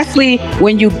 especially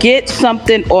when you get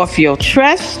something off your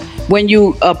chest, when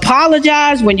you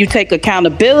apologize, when you take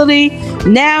accountability.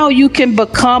 Now you can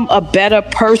become a better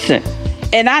person.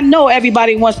 And I know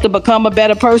everybody wants to become a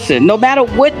better person, no matter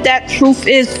what that truth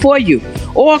is for you,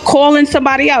 or calling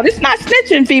somebody out. It's not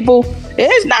snitching, people.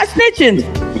 It's not snitching.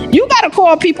 You got to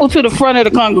call people to the front of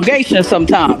the congregation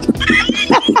sometimes.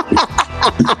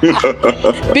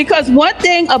 Because one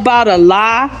thing about a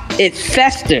lie, it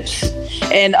festers.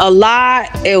 And a lie,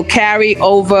 it'll carry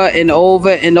over and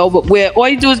over and over. Where all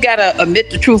you do is got to admit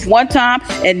the truth one time,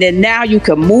 and then now you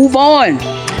can move on.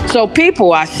 So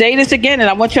people, I say this again, and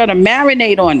I want y'all to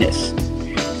marinate on this.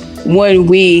 When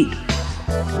we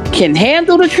can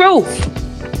handle the truth,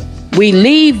 we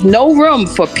leave no room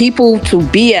for people to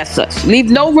BS us. Leave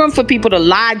no room for people to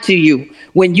lie to you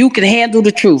when you can handle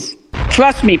the truth.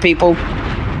 Trust me, people.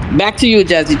 Back to you,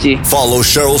 Jazzy G. Follow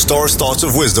Cheryl Starr's Thoughts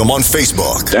of Wisdom on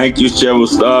Facebook. Thank you, Cheryl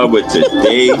Starr, with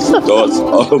today's Thoughts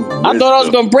of Wisdom. I thought I was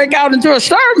going to break out into a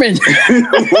sermon.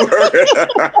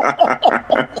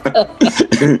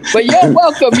 But you're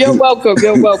welcome.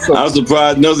 I'm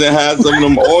surprised Nelson had some of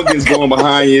them organs going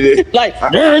behind you there. Like,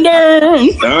 dun, dun.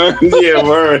 Yeah,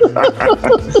 word.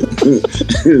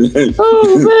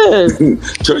 Oh, man.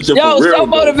 Church of Yo, real, so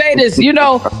motivators, you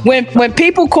know, when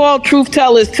people call truth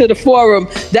tellers to the forum,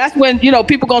 that's when, you know,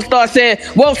 people gonna start saying,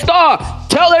 well, Star,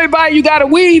 tell everybody you got a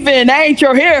weave in. That ain't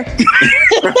your hair.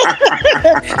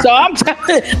 So I'm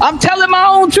telling my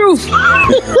own truth.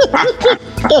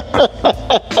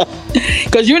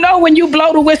 Because, you know, when you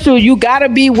blow the whistle, you gotta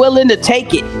be willing to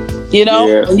take it. You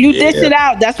know, when you dish it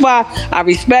out. That's why I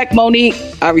respect Monique.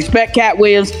 I respect Cat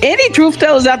Williams. Any truth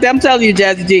tellers out there, I'm telling you,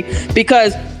 Jazzy G,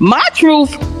 because my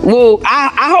truth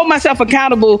I hold myself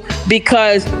accountable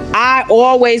because I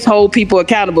always hold people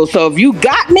accountable. So if you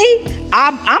got me,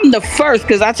 I'm the first,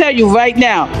 because I tell you right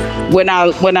now, when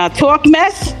I talk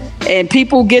mess and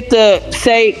people get to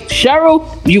say, Cheryl,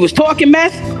 you was talking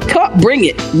mess, bring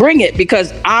it,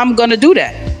 because I'm gonna do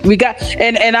that. We got,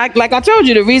 and I, like I told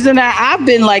you, the reason that I've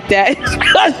been like that is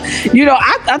because, you know,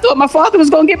 I thought my father was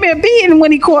gonna give me a beating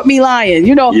when he caught me lying.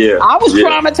 You know, I was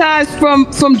traumatized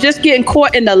from just getting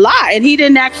caught in the lie, and he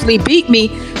didn't actually beat me,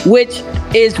 which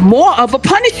is more of a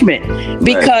punishment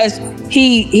because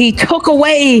he took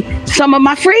away some of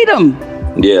my freedom.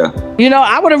 Yeah. You know,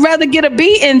 I would have rather get a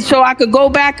beating so I could go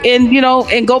back and, you know,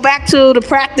 and go back to the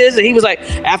practice. And he was like,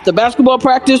 after basketball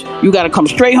practice, you got to come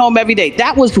straight home every day.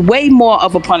 That was way more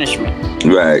of a punishment.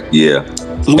 Right. Yeah.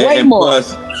 Way more.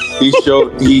 Plus, he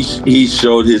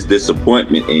showed his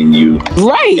disappointment in you.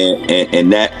 Right.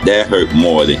 And that hurt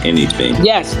more than anything.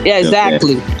 Yes. Yeah,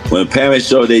 exactly. When parents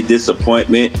show their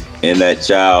disappointment in that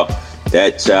child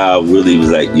really was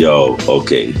like, yo,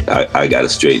 okay, I got to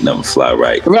straighten up and fly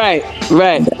right. Right. You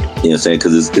know what I'm saying?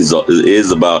 Because it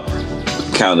is about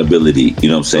accountability, you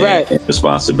know what I'm saying? Right. And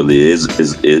responsibility.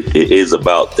 It is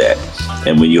about that.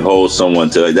 And when you hold someone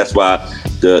to it, that's why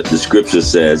the scripture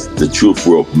says the truth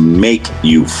will make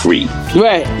you free.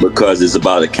 Right. Because it's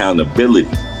about accountability.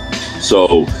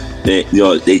 So,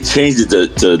 they changed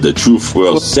it to the truth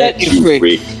will set you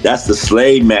free. That's the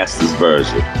slave master's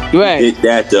version. Right.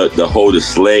 To hold a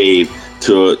slave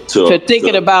to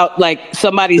thinking about like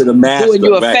somebody's doing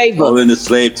you a favor. Holding the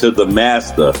slave to the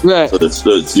master. Right. So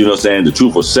you know what I'm saying? The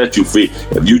truth will set you free.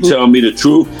 If you tell me the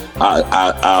truth,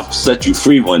 I'll set you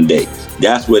free one day.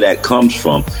 That's where that comes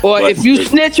from. Or if you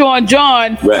snitch on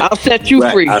John, I'll set you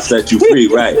free. I'll set you free,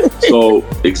 right. So,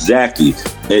 exactly.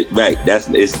 But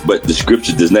the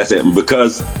scripture does not say,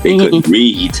 because they couldn't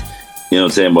read, you know what I'm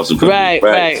saying? Most of them couldn't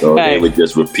read, so they would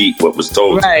just repeat what was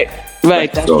told. Right.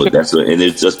 That's what, and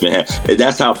it's just been, and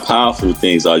that's how powerful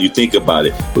things are. You think about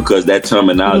it, because that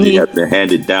terminology has been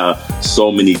handed down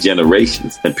so many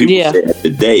generations, and people say it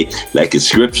today like it's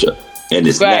scripture. And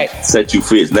it's not set you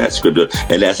free. It's not scripture.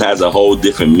 And that has a whole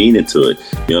different meaning to it.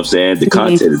 You know what I'm saying? The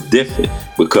content is different,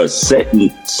 because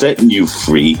setting you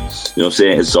free, you know what I'm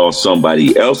saying, it's on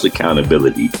somebody else's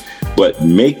accountability. But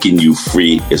making you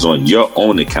free is on your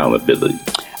own accountability.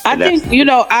 I think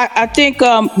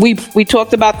we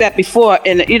talked about that before,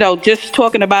 and you know, just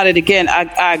talking about it again,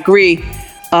 I agree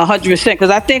 100%, because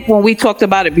I think when we talked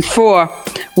about it before,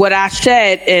 what I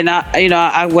said, and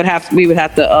we would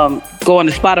have to go on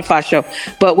the Spotify show,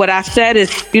 but what I said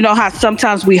is, you know how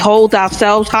sometimes we hold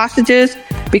ourselves hostages,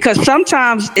 because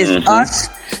sometimes it's us.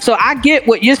 So I get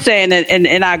what you're saying,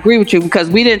 and I agree with you, because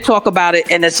we didn't talk about it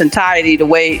in its entirety the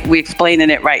way we're explaining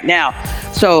it right now.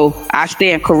 So I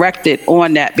stand corrected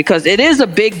on that, because it is a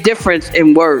big difference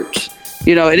in words.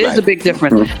 You know, it is a big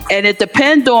difference. And it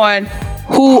depends on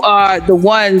who are the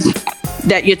ones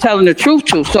that you're telling the truth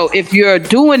to. So if you're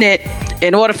doing it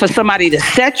in order for somebody to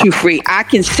set you free, I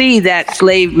can see that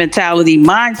slave mentality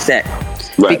mindset.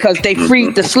 Because they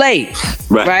freed the slaves,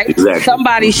 right? Exactly.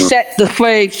 Somebody set the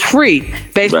slaves free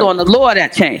based on the law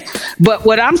that changed. But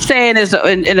what I'm saying is,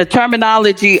 in the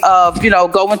terminology of, you know,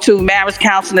 going to marriage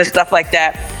counseling and stuff like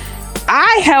that,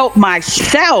 I held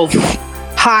myself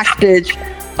hostage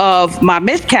of my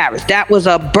miscarriage. That was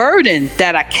a burden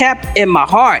that I kept in my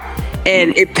heart,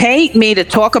 and it pained me to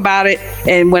talk about it.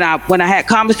 And when I had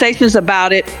conversations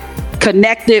about it,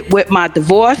 connected with my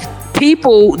divorce,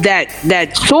 people that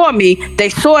saw me, they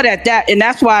saw that, and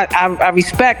that's why I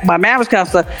respect my marriage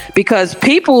counselor, because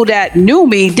people that knew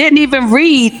me didn't even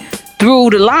read through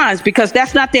the lines, because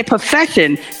that's not their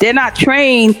profession. They're not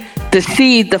trained to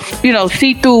see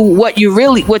through what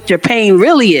your pain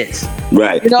really is.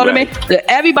 Right. You know what I mean?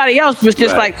 Everybody else was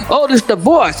just like, oh, this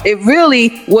divorce. It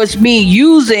really was me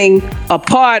using a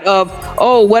part of,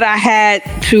 what I had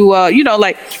to,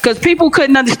 because people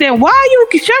couldn't understand why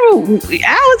Cheryl,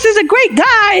 Alex is a great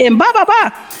guy and blah, blah,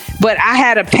 blah. But I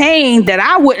had a pain that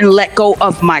I wouldn't let go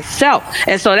of myself.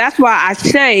 And so that's why I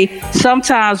say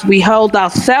sometimes we hold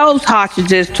ourselves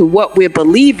hostages to what we're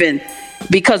believing,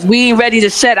 because we ain't ready to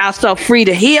set ourselves free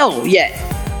to heal yet.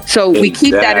 So we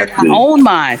keep that in our own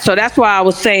mind. So that's why I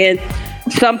was saying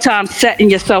sometimes setting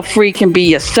yourself free can be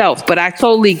yourself. But I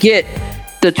totally get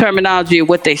the terminology of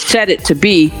what they set it to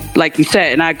be, like you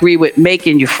said, and I agree with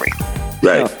making you free.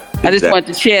 Right. So I just wanted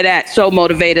to share that. So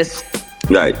motivators.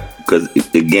 Right. because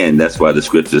again, that's why the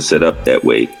scripture is set up that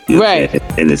way, right?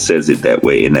 And it says it that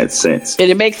way in that sense. And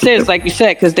it makes sense, like you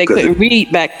said, because they couldn't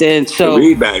read back then. So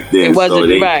it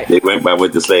wasn't right. They went by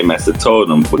what the slave master told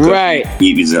them, because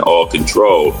he was in all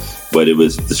control. But it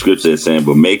was the scripture that's saying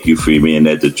will make you free, meaning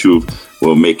that the truth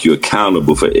will make you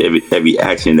accountable for every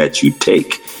action that you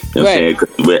take. You know what I'm saying? 'Cause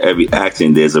with every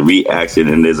action, there's a reaction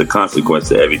and there's a consequence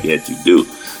to everything that you do.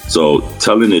 So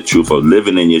telling the truth or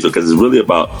living in your truth, because it's really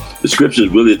about, the scripture is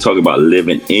really talking about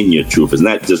living in your truth. It's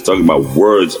not just talking about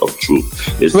words of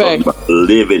truth. It's talking about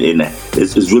living in that.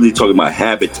 It's really talking about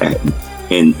habitating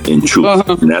in truth.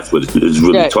 And that's what it's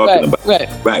really talking about.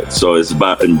 Right. So it's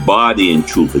about embodying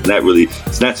truth.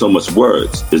 It's not so much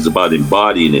words. It's about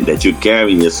embodying it, that you're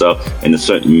carrying yourself in a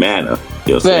certain manner.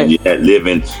 You know what I'm saying? You're not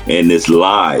living in this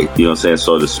lie, you know what I'm saying,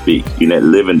 so to speak. You're not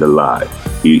living the lie.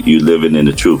 You living in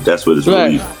the truth. That's what it's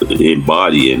really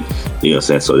embodying, you know what I'm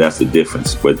saying? So that's the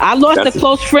difference. But I lost a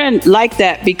close friend like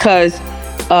that because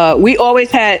we always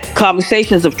had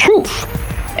conversations of truth.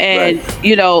 And,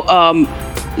 you know,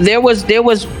 there was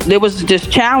this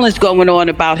challenge going on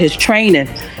about his training,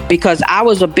 because I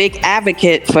was a big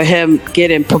advocate for him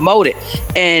getting promoted.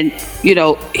 And, you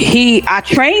know, I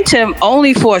trained him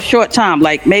only for a short time,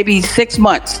 like maybe 6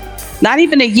 months, not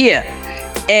even a year.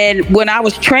 And when I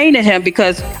was training him,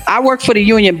 because I worked for the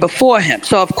union before him,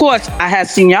 so of course I had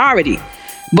seniority.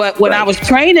 But when I was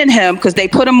training him, because they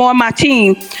put him on my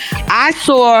team, I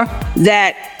saw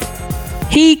that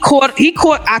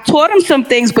I taught him some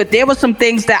things, but there were some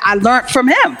things that I learned from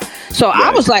him. So I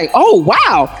was like, oh,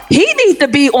 wow, he needs to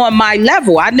be on my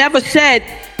level. I never said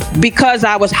because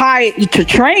I was hired to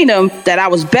train him that I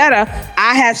was better.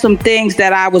 I had some things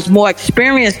that I was more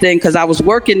experienced in because I was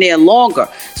working there longer.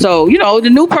 So, you know, the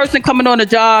new person coming on the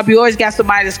job, you always got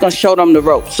somebody that's going to show them the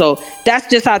ropes. So that's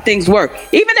just how things work.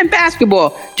 Even in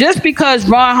basketball, just because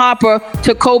Ron Harper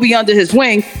took Kobe under his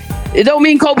wing, it don't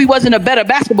mean Kobe wasn't a better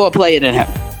basketball player than him.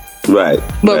 Right.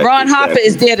 But Ron Harper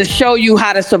is there to show you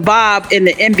how to survive in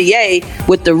the NBA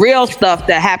with the real stuff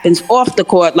that happens off the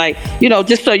court, like, you know,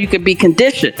 just so you can be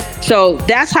conditioned. So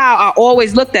that's how I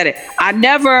always looked at it. I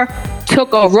never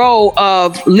took a role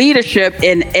of leadership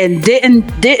and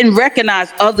didn't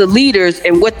recognize other leaders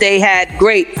and what they had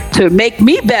great to make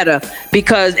me better.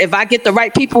 Because if I get the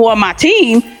right people on my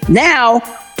team, now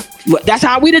that's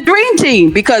how we the dream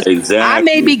team. Because I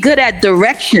may be good at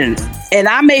directions and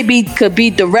I could be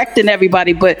directing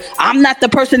everybody, but I'm not the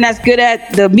person that's good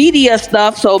at the media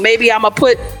stuff. So maybe I'm gonna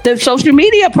put the social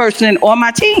media person on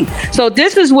my team. So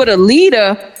this is what a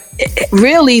leader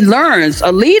really learns.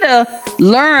 A leader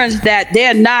learns that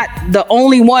they're not the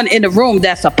only one in the room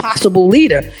that's a possible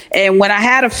leader. And when I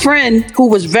had a friend who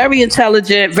was very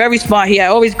intelligent, very smart, he had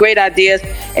always great ideas.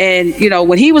 And, you know,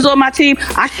 when he was on my team,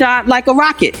 I shot like a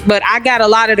rocket. But I got a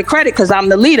lot of the credit because I'm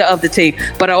the leader of the team.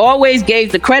 But I always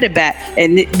gave the credit back.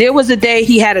 And there was a day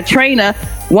he had a trainer.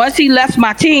 Once he left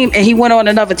my team and he went on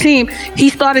another team, he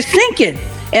started sinking.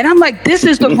 And I'm like, this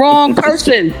is the wrong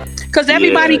person. Because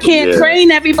everybody can't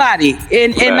train everybody.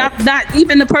 And not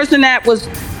even the person that was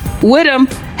with him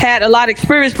had a lot of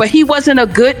experience, but he wasn't a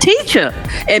good teacher.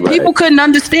 And people couldn't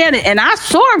understand it. And I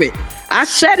saw it. I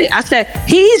said it. I said,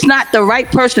 he's not the right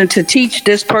person to teach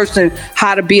this person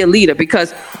how to be a leader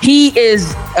because he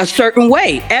is a certain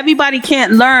way. Everybody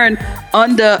can't learn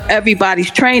under everybody's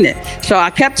training. So I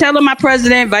kept telling my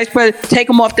president, vice president, take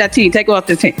him off that team, take him off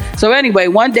the team. So anyway,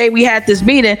 one day we had this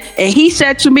meeting and he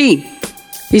said to me,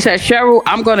 he said, Cheryl,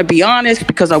 I'm going to be honest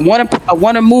because I want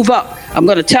to move up. I'm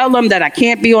going to tell him that I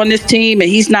can't be on this team and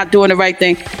he's not doing the right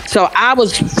thing. So I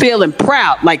was feeling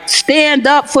proud, like stand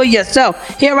up for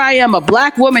yourself. Here I am, a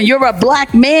black woman. You're a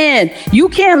black man. You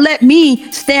can't let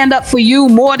me stand up for you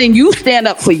more than you stand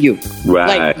up for you.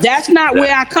 Right. Like that's not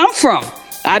where I come from.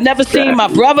 I never seen my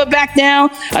brother back down.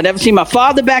 I never seen my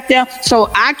father back down. So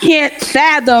I can't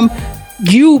fathom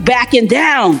you backing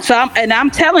down. So I'm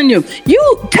telling you,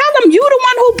 you tell them you the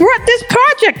one who brought this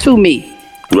project to me.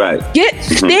 Right.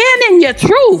 Stand in your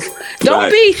truth.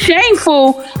 Don't be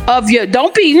shameful of your,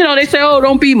 don't be, you know, they say, oh,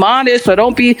 don't be modest or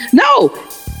don't be, no.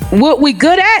 What we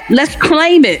good at, let's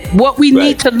claim it. What we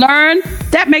need to learn,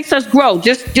 that makes us grow.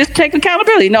 Just take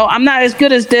accountability. No, I'm not as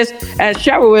good as this as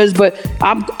Cheryl is, but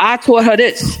I taught her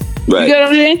this. Right. You know what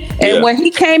I'm saying? And when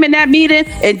he came in that meeting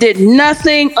and did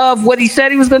nothing of what he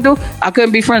said he was going to do, I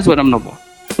couldn't be friends with him no more.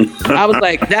 I was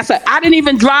like, I didn't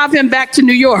even drive him back to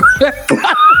New York.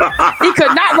 He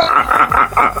could not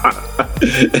run.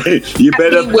 You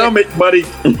better film it, buddy.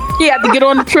 He had to get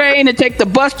on the train and take the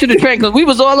bus to the train because we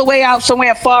was all the way out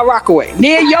somewhere Far Rockaway,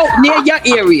 near your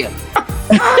area.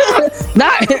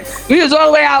 We was all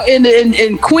the way out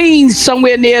in Queens,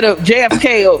 somewhere near the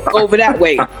JFK over that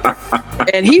way.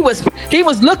 And he was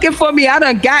looking for me. I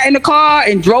done got in the car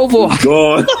and drove off.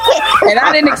 And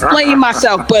I didn't explain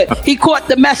myself, but he caught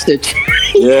the message.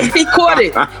 Yeah. He caught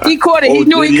it. He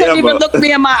knew he couldn't even look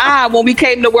me in my eye when we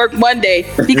came to work Monday.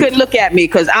 He couldn't look at me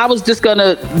because I was just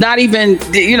gonna not even,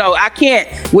 I can't.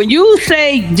 When you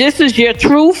say this is your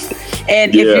truth,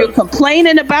 and if you're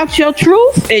complaining about your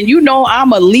truth, and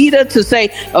I'm a leader to say,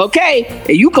 okay,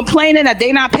 and you complaining that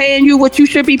they not paying you what you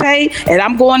should be paid, and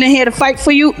I'm going in here to fight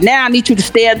for you, now I need you to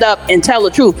stand up and tell the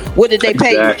truth. What did they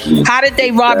pay you? How did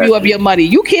they rob you of your money?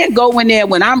 You can't go in there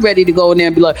when I'm ready to go in there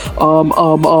and be like,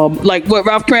 like what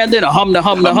Ralph Cram did, hum. No,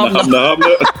 that's not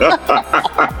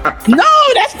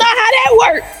how that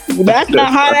works. That's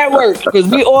not how that works, because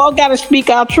we all got to speak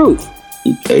our truth.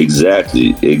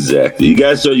 Exactly. You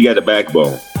guys show you got a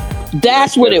backbone.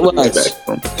 That's what it was.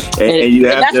 And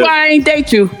that's why I ain't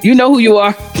date you. You know who you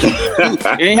are.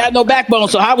 You ain't had no backbone,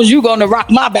 so how was you going to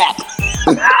rock my back?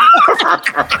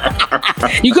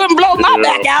 You couldn't blow my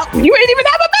back out. You ain't even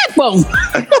have a backbone.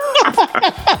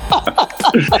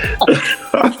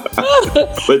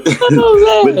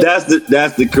 but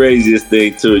that's the craziest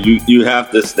thing too. You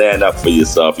have to stand up for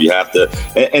yourself. You have to,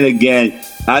 and again,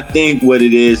 I think what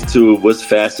it is too, what's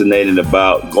fascinating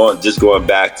about going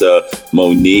back to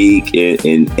Monique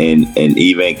and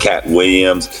even Cat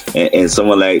Williams and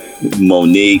someone like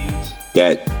Monique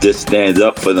that just stands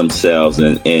up for themselves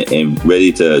and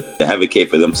ready to advocate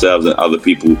for themselves and other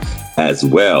people as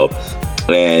well.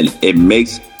 And it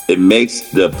makes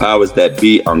the powers that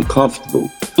be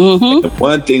uncomfortable. Mm-hmm. And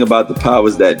one thing about the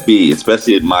powers that be,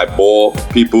 especially my ball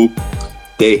people,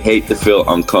 they hate to feel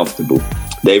uncomfortable.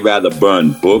 They rather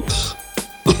burn books.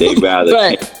 They rather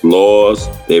change laws.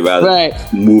 They rather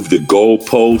move the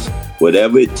goalposts,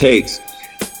 whatever it takes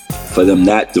for them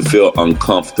not to feel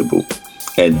uncomfortable.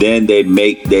 And then they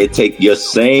take your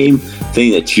same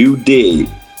thing that you did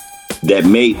that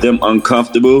made them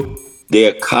uncomfortable,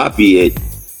 they'll copy it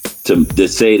to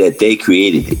say that they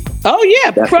created it. Oh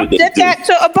yeah, Trump did that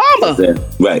to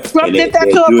Obama. Right. Trump did that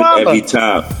to Obama. Every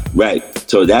time. Right.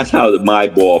 So that's how my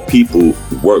ball people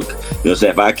work. You know what I'm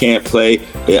saying? If I can't play,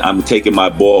 I'm taking my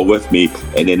ball with me,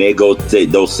 and then they go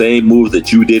take those same moves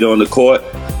that you did on the court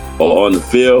or on the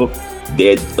field.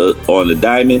 They on the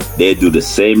diamond, they do the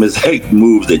same exact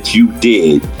moves that you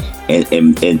did,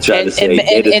 and try to say,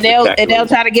 and they'll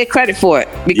try to get credit for it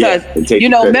because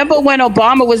remember when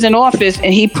Obama was in office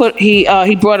and he brought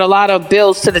a lot of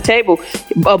bills to the table.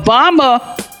 Obama,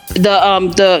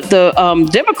 the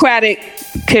Democratic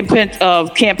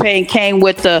campaign came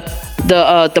with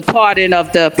the pardon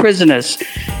of the prisoners,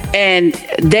 and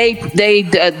they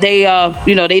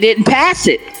didn't pass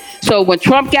it. So when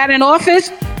Trump got in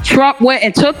office, Trump went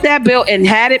and took that bill and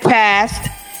had it passed,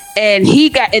 and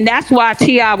that's why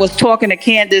T.I. was talking to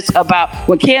Candace about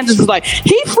when Candace was like,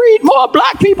 he freed more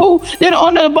black people than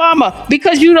under Obama,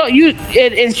 because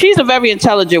and she's a very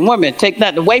intelligent woman, take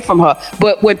nothing away from her,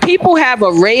 but when people have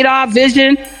a radar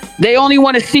vision, they only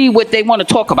want to see what they want to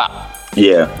talk about.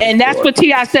 Yeah. And that's what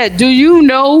T.I. said. Do you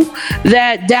know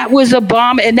that was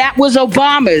Obama, and that was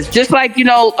Obama's, just like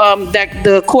that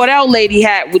the Cordell lady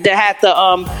had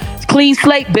the clean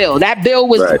slate bill. That bill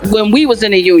was when we was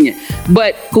in the union.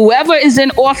 But whoever is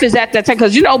in office at that time,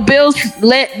 because bills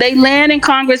they land in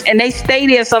Congress and they stay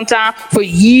there sometimes for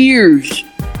years.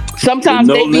 Sometimes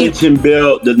the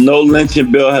no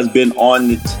lynching bill has been on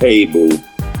the table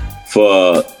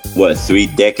for 3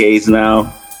 decades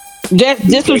now.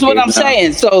 This was what I'm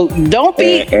saying. So don't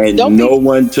be. No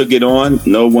one took it on.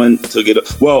 No one took it.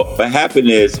 Well, what happened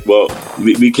is,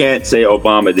 we can't say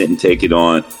Obama didn't take it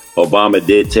on. Obama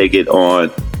did take it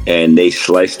on, and they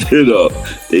sliced it up.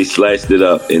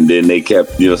 And then they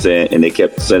kept, and they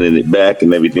kept sending it back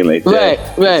and everything like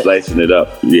that. Right. Slicing it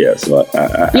up. Yeah. So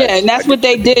and that's what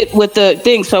they did with the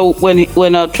thing. So when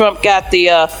Trump got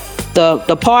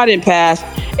the pardon passed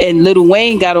and Lil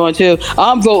Wayne got on too,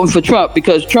 I'm voting for Trump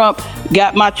because Trump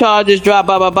got my charges dropped,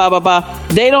 blah, blah, blah, blah, blah.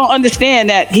 They don't understand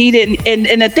that he didn't.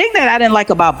 And the thing that I didn't like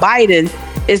about Biden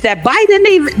is that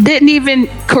Biden didn't even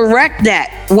correct that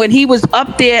when he was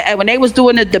up there and when they was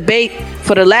doing the debate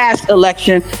for the last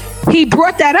election. He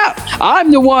brought that up.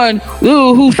 I'm the one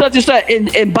who such and such, and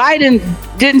Biden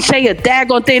didn't say a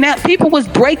daggone thing. That people was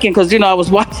breaking because I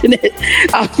was watching it.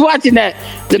 I was watching that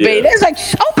debate. It's like,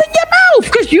 open your mouth,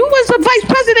 because you was a vice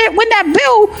president when that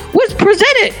bill was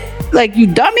presented. Like, you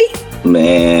dummy.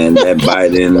 Man, that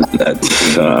Biden,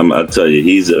 I'll tell you,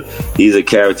 he's a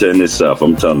character in itself.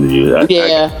 I'm telling you.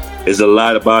 There's a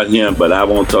lot about him, but I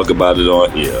won't talk about it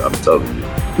on here. I'm telling you.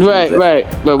 Right.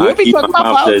 But we'll be talking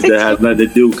about politics. That has nothing to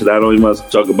do, because I don't even want to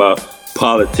talk about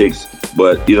politics.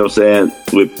 But, you know what I'm saying,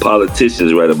 with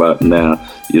politicians right about now,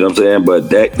 you know what I'm saying? But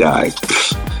that guy,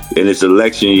 and it's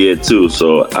election year too,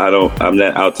 so I'm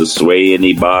not out to sway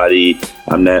anybody.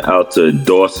 I'm not out to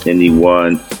endorse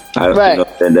anyone. Right. You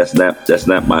know, and that's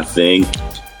not my thing,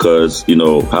 because, you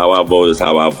know, how I vote is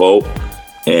how I vote.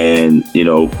 And, you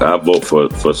know, I vote for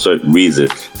a certain reason.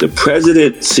 The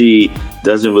presidency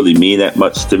doesn't really mean that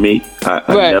much to me.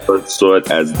 I never saw it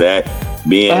as that.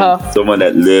 Being someone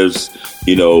that lives,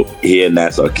 you know, here in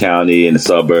Nassau County, in the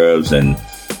suburbs, and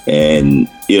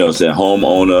you know, say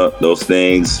homeowner, those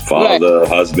things, father,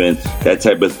 husband, that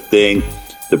type of thing.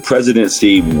 The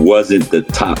presidency wasn't the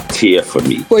top tier for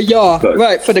me. For y'all, for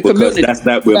the community. Because that's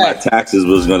not where my taxes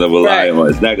was going to rely on.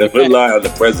 It's not going to rely on the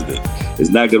president. It's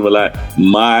not going to rely.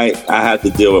 I have to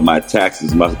deal with my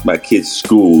taxes, my kids'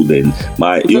 school, and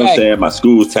my, you know what I'm saying, my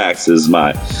school taxes,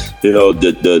 my, you know,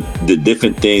 the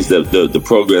different things, the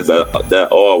programs that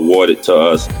are awarded to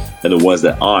us, and the ones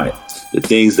that aren't. The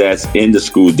things that's in the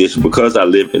school district, because I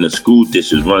live in a school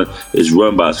district, is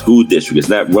run by a school district. It's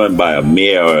not run by a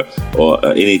mayor or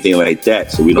anything like that.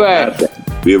 So we don't have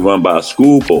that. We're run by a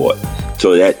school board.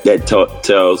 So that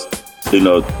tells, you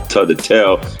know, tell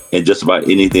in just about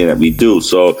anything that we do.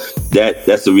 So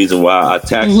that's the reason why our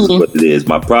taxes is what it is.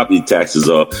 My property taxes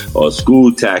or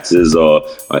school taxes or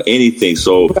anything.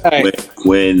 So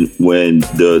when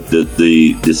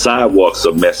the sidewalks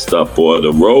are messed up or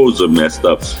the roads are messed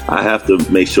up, I have to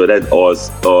make sure that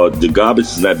or the garbage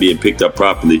is not being picked up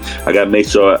properly. I got to make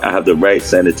sure I have the right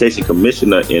sanitation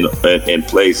commissioner in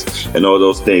place and all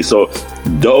those things. So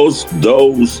those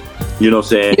you know what I'm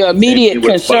saying? Your immediate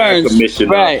concerns.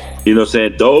 Right. You know what I'm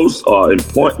saying? Those are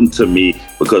important to me,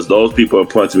 because those people are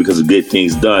important to me because of get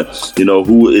things done. You know,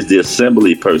 who is the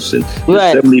assembly person? The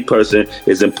assembly person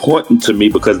is important to me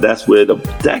because that's where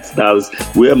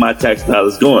my tax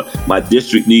dollars going. My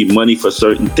district need money for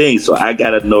certain things. So I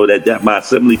got to know that my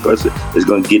assembly person is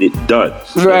going to get it done.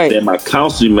 Right. And my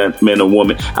councilman or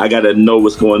woman, I got to know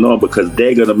what's going on, because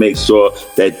they're going to make sure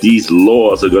that these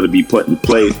laws are going to be put in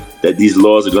place, that these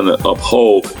laws are going to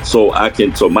uphold, so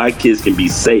my kids can be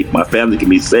safe, my family can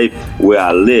be safe where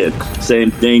I live. Same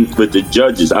thing with the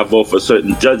judges. I vote for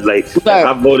certain judges.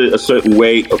 I voted a certain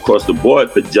way across the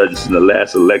board for judges in the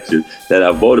last election that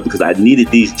I voted, because I needed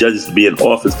these judges to be in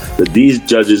office. But these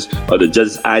judges are the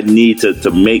judges I need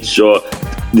to make sure,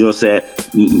 you know what I'm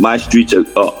saying, my streets are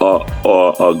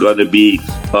going to be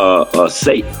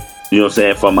safe. You know what I'm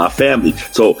saying, for my family.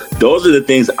 So those are the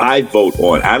things I vote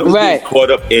on. I don't get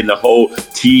caught up in the whole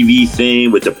TV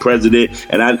thing with the president.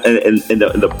 And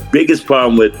the biggest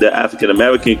problem with the African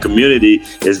American community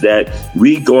is that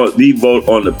we vote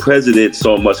on the president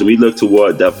so much, and we look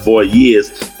toward that 4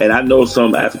 years. And I know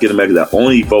some African Americans that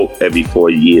only vote every 4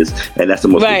 years, and that's the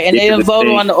most and they don't vote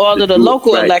on all of the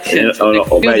local elections.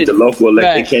 The local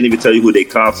election. They can't even tell you who their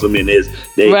councilman is.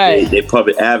 Their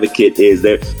public advocate is.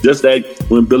 They're just like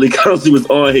when Billy Connolly was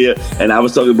on here, and I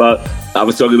was talking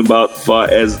about far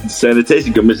as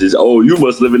sanitation commissioners. Oh, you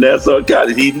must live in Nassau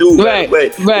County. He knew right away.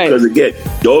 Because again,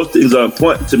 those things are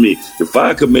important to me. The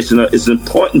fire commissioner is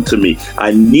important to me.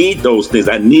 I need those things.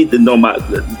 I need to know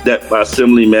that my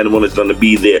assemblyman and woman is going to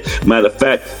be there. Matter of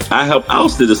fact, I help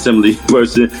oust the assembly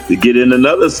person to get in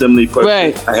another assembly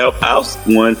person. I help oust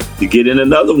one to get in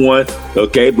another one.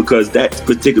 Okay, because that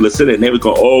particular senator, they were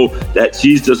going, that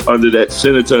she's just under that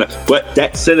senator. But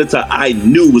that senator I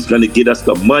knew was going to get us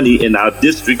the money in our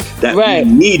district that we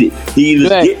needed. He was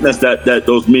getting us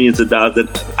those millions of dollars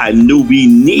that I knew we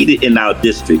needed in our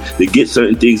district to get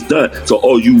certain things done.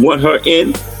 So, you want her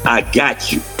in? I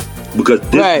got you. Because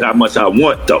this is how much I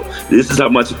want, though. This is how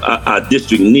much our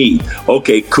district needs.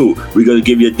 Okay, cool. We're going to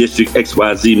give your district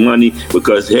XYZ money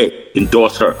because, hey,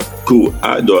 endorse her. Cool,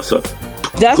 I endorse her.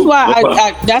 That's cool. why I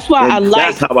like. That's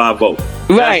how I vote.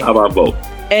 Right. That's how I vote.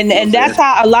 And that's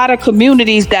how a lot of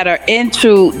communities that are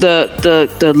into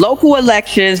the local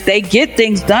elections, they get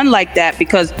things done like that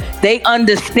because they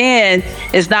understand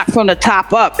it's not from the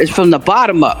top up, it's from the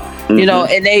bottom up. You know,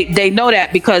 and they know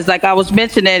that because, like I was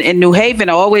mentioning in New Haven,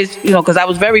 I always, because I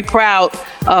was very proud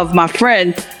of my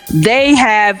friend. They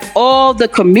have all the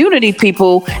community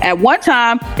people. At one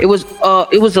time, it was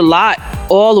a lot,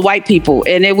 all the white people,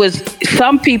 and it was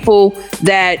some people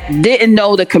that didn't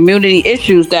know the community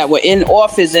issues that were in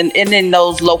office and in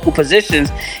those local positions.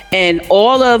 And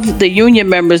all of the union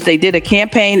members, they did a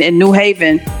campaign in New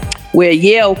Haven, where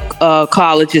Yale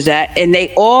College is at, and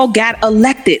they all got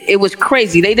elected. It was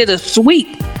crazy. They did a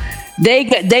sweep.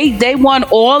 They won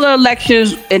all the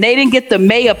elections, and they didn't get the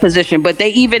mayor position, but they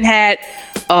even had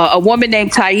a woman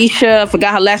named Taisha, I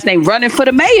forgot her last name, running for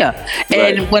the mayor.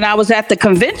 And when I was at the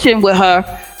convention with her,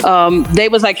 they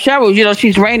was like, Cheryl, you know,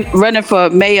 she's running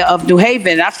for mayor of New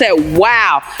Haven. And I said,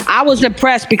 wow. I was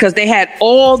impressed because they had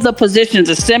all the positions,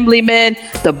 assemblyman,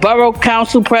 the borough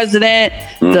council president,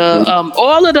 the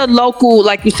all of the local,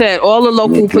 like you said, all the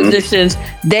local positions,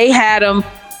 they had them.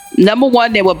 Number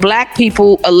one, they were black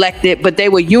people elected, but they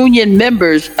were union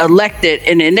members elected,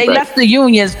 and then they left the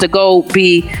unions to go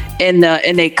be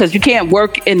because you can't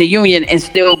work in the union and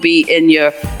still be in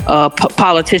your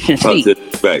politician seat.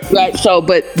 Right. So,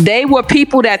 but they were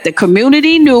people that the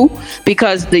community knew,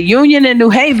 because the union in New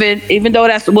Haven, even though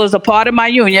that was a part of my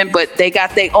union, but they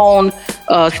got their own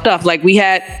stuff. Like we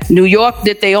had New York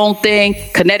did their own thing,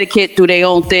 Connecticut do their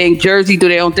own thing, Jersey do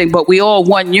their own thing, but we all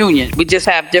one union. We just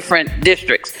have different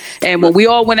districts. And when we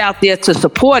all went out there to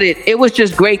support it, it was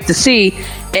just great to see,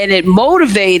 and it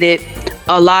motivated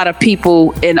a lot of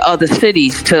people in other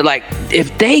cities to, like,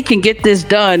 if they can get this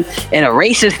done in a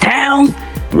racist town,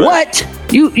 what?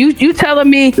 You telling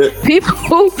me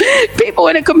people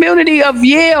in the community of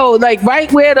Yale, like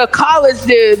right where the college,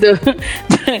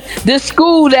 this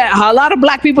school that a lot of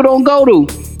black people don't go to,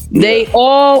 they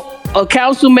all a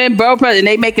councilman, borough president,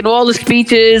 they making all the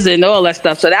speeches and all that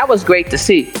stuff. So that was great to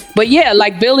see. But yeah,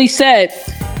 like Billy said,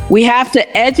 we have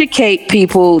to educate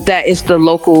people that it's the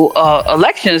local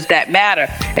elections that matter.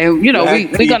 And, you know,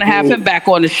 we're going to have him back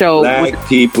on the show. Black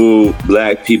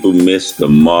people miss the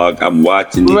mark. I'm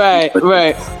watching these people.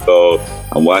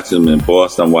 I'm watching them in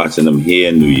Boston. I'm watching them here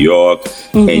in New York.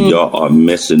 And y'all are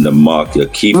missing the mark. You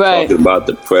keep talking about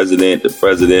the president.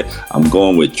 I'm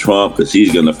going with Trump because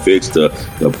he's going to fix the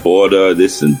border,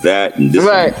 this and that. And this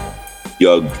and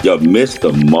you missed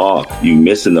the mark. You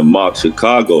missing the mark.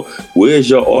 Chicago, where's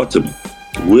your ultimate?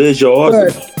 How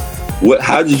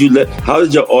did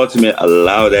your ultimate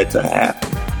allow that to happen?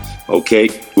 Okay,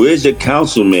 where's your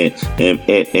councilman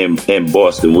in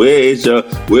Boston? Where's your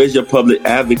public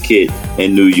advocate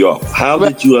in New York? How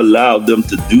did you allow them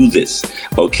to do this?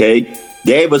 Okay.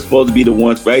 They were supposed to be the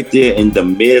ones right there in the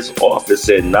mayor's office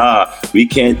saying, nah, we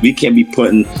can't be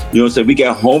putting, you know what I'm saying? We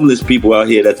got homeless people out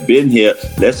here that's been here.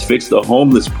 Let's fix the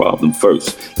homeless problem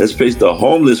first. Let's fix the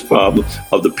homeless problem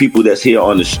of the people that's here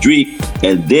on the street,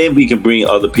 and then we can bring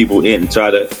other people in and try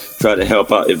to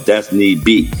help out if that's need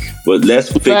be. But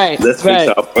let's fix our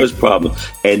first problem,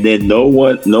 and then no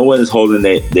one is holding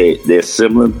their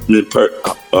similar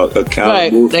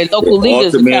accountable. Their local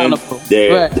leaders accountable.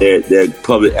 Their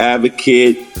public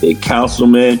advocate, their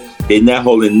councilman. They're not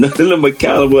holding none of them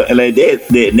accountable, and like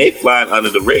they flying under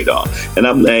the radar. And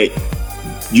I'm like,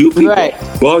 you people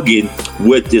bugging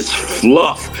with this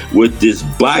fluff, with this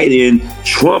Biden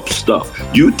Trump stuff.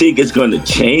 You think it's going to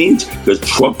change because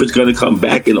Trump is going to come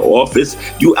back in office?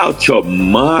 You out your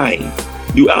mind.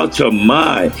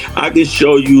 I can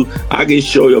show you a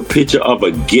picture of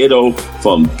a ghetto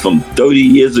from 30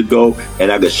 years ago,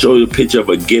 and I can show you a picture of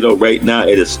a ghetto right now.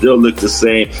 It'll still look the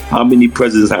same. How many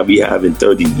presidents have we had in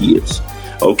 30 years?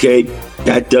 Okay?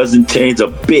 That doesn't change a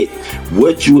bit.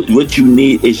 What you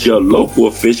need is your local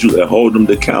officials and hold them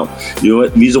to account. You know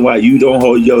what? Reason why you don't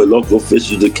hold your local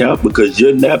officials to account, because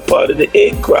you're not part of the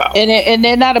in crowd. And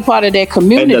they're not a part of their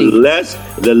community. And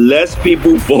the less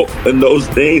people vote in those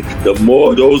things, the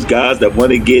more those guys that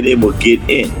want to get in will get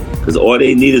in. Because all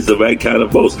they need is the right kind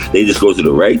of votes. They just go to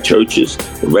the right churches,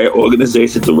 the right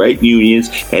organizations, the right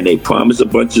unions, and they promise a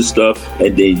bunch of stuff,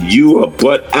 and then you are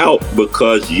butt out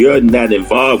because you're not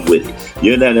involved with it.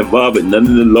 You're not involved in none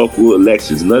of the local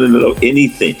elections, none of the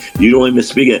anything. You don't even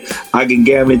speak it. I can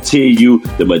guarantee you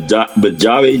the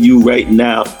majority of you right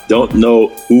now don't know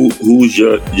who's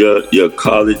your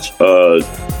college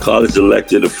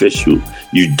elected official.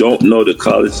 You don't know the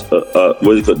college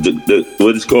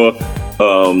what is called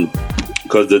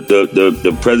because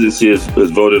the presidency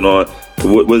is voted on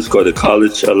what is called the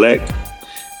college elect,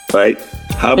 right?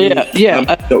 How many?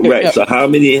 So how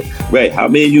many of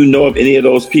you know of any of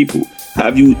those people?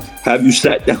 Have you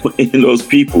sat down with any of those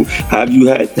people? Have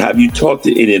you talked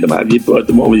to any of them? Have you brought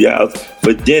them over to your house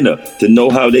for dinner to know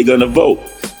how they're gonna vote?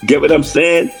 Get what I'm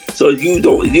saying? So you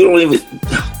don't even.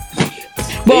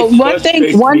 Well, one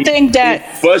thing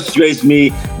that frustrates me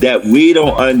that we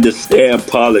don't understand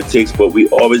politics, but we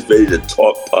always ready to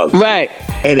talk politics. Right.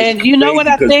 And you know what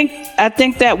I think? I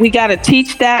think that we got to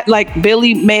teach that. Like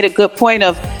Billy made a good point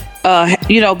of,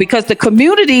 because the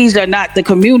communities are not the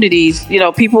communities. You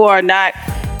know, people are not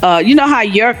you know how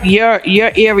your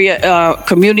area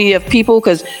community of people,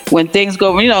 because when things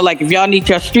go, you know, like if y'all need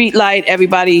your street light,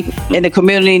 everybody in the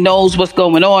community knows what's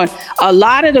going on. A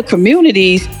lot of the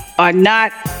communities are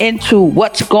not into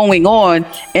what's going on,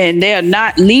 and they're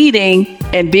not leading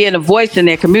and being a voice in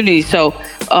their community. So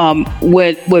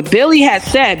what Billy had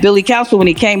said, Billy Council, when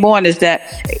he came on, is that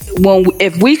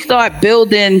if we start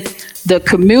building the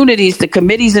communities, the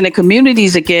committees in the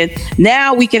communities again,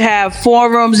 now we can have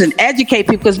forums and educate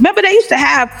people. Because remember, they used to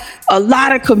have a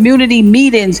lot of community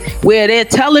meetings where they're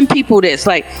telling people this,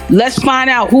 like, let's find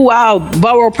out who our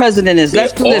borough president is.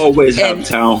 Let's do this. Always have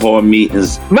town hall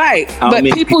meetings. Right, but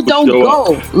people don't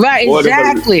go. Right,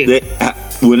 exactly.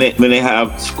 When they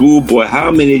have school board,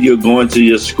 how many of you are going to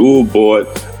your school board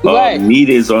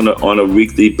meetings on a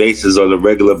weekly basis, on a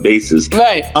regular basis?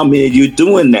 Right. I mean, you're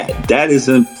doing that. That is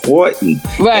important.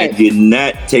 Right. And you're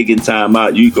not taking time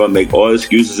out. You're going to make all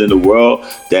excuses in the world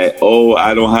that,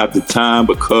 I don't have the time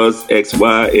because X,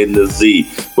 Y, and the Z.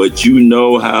 But you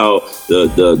know how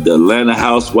the Atlanta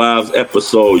Housewives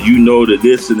episode, you know the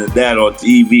this and the that on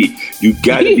TV. You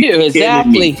got to be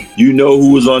kidding me. You know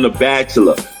who was on The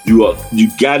Bachelor. You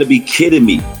got to be kidding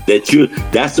me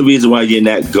that's the reason why you're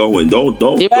not going.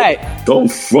 Don't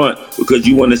front because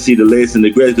you want to see the latest and the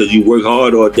greatest, because you work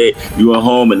hard all day. You are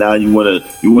home and now you want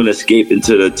to escape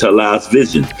into the Tal's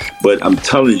vision. But I'm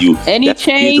telling you, that's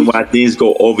the reason why things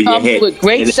go over your head with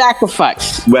great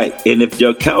sacrifice. Right, and if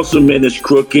your councilman is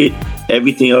crooked,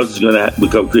 everything else is going to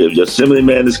become clear. If your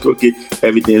assemblyman is crooked,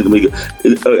 everything is going to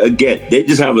be good. Again,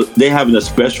 they're having a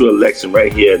special election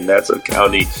right here in Nassau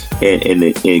County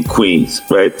in Queens,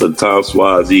 right, for Tom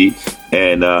Swazi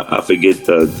and I forget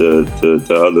the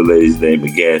other lady's name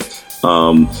again.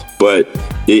 But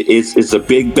it's a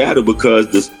big battle because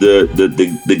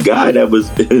the guy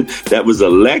that was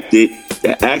elected,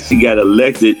 that actually got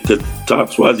elected, because Tom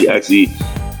Swazi actually,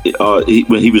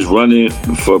 when he was running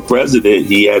for president,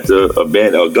 he had to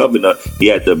abandon, or governor, he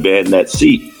had to abandon that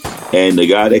seat. And the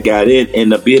guy that got in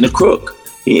ended up being a crook.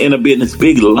 He ended up being this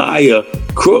big liar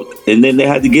crook. And then they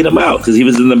had to get him out because he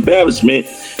was an embarrassment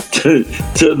to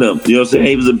them. You know what I'm saying?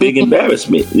 He was a big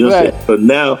embarrassment. You know what I'm saying? But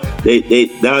now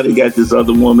they got this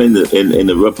other woman, and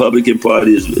the Republican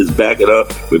Party is backing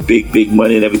up with big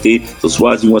money and everything. So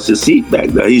Swazi wants his seat back.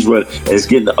 Now he's running, and it's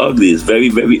getting ugly. It's very,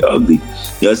 very ugly.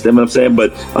 You understand what I'm saying?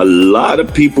 But a lot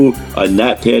of people are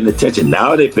not paying attention.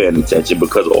 Now they're paying attention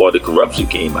because all the corruption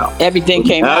came out. Everything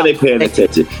came out. Now they're paying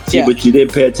attention. See, but you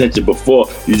didn't pay attention before.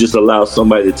 You just allowed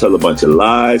somebody to tell a bunch of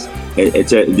lies, and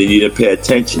then you didn't pay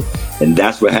attention. And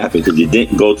that's what happened, because you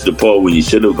didn't go to the poll when you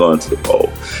should have gone to the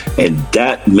poll. And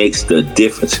that makes the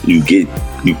difference.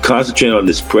 You concentrate on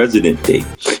this president thing.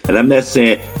 And I'm not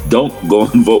saying don't go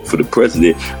and vote for the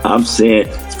president. I'm saying,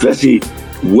 especially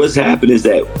what's happened is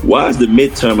that why is the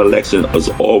midterm election is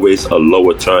always a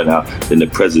lower turnout than the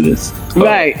president's?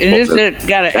 Right. And this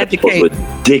got to educate. That's the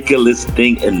most ridiculous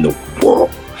thing in the world.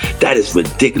 That is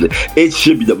ridiculous. It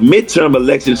should be, the midterm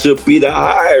election should be the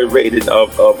higher rating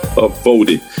of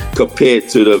voting compared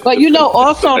to the. But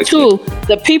also too,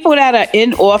 the people that are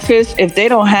in office, if they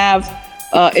don't have,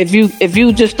 if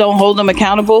you just don't hold them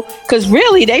accountable, because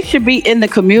really they should be in the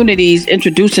communities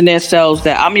introducing themselves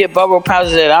that I'm your borough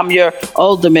president, I'm your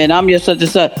alderman, I'm your such and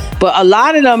such. But a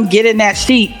lot of them get in that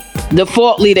seat.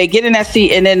 Defaultly, they get in that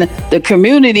seat, and then the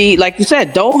community, like you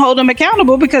said, don't hold them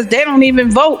accountable because they don't even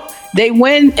vote. They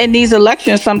win in these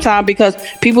elections sometimes because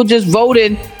people just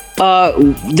voted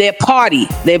their party.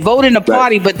 They're voting the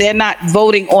party, but they're not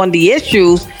voting on the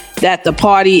issues that the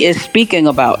party is speaking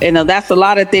about. And that's a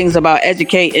lot of things about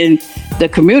educating the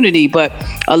community. But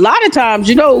a lot of times,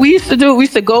 we used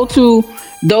to go to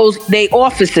their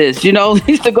offices. We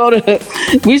used to go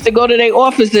to their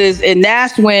offices, and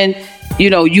that's when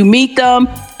you meet them,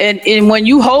 and when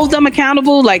you hold them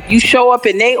accountable, like you show up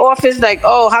in their office, like,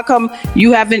 oh, how come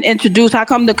you haven't introduced? How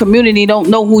come the community don't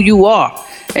know who you are?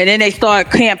 And then they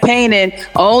start campaigning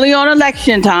only on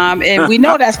election time, and we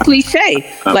know that's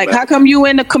cliche. Like, how come you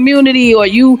in the community, or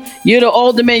you're the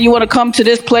alderman, you want to come to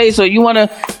this place, or you want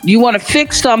to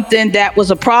fix something that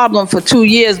was a problem for 2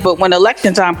 years, but when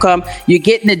election time come, you're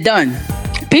getting it done.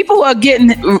 People are getting,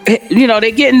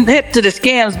 they're getting hip to the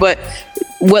scams, but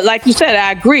like you said,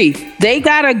 I agree. They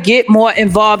gotta get more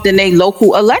involved in their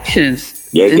local elections.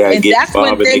 Yeah, you gotta get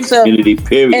involved in the community,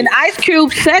 period. And Ice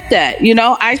Cube said that.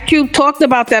 Ice Cube talked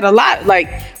about that a lot. Like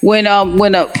when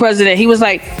a president, he was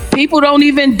like, people don't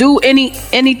even do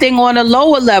anything on a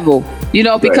lower level.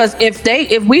 Because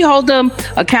if we hold them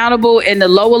accountable and the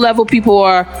lower level people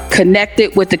are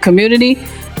connected with the community,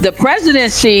 the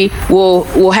presidency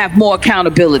will have more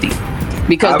accountability.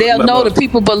 because they'll know the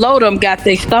people below them got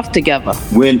their stuff together.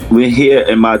 When we're here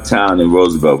in my town in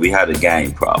Roosevelt, we had a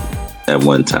gang problem at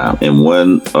one time, and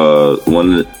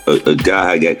a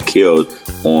guy got killed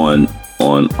on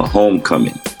a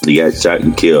homecoming. He got shot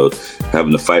and killed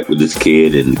having a fight with this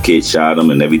kid, and the kid shot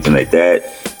him and everything like that,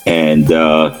 and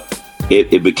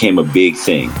it became a big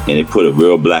thing, and it put a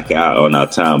real black eye on our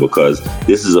town because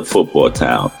this is a football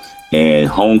town. And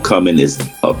homecoming is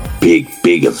a big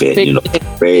event.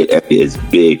 It's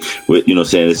big. You know what I'm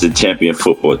saying? It's a champion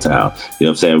football town. You know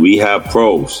what I'm saying? We have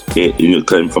pros,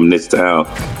 coming from this town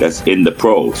that's in the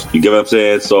pros. You get what I'm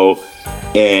saying? So,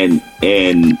 and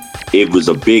it was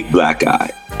a big black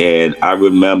eye. And I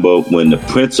remember when the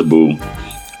principal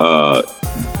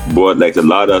brought like a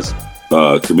lot of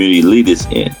community leaders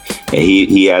in, and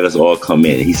he had us all come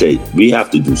in. He said, we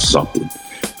have to do something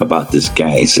about this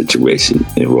gang situation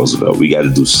in Roosevelt. We got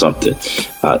to do something. You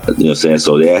know what I'm saying?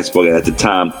 So they asked for it at the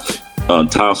time.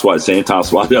 Tom Swat, same Tom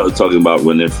Swat that I was talking about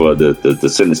running for the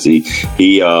Senate.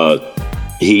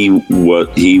 He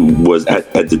was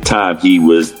at the time he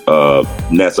was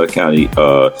Nassau County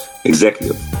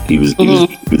executive. He was the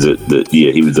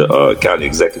county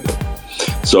executive.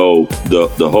 So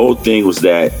the whole thing was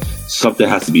that something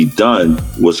has to be done.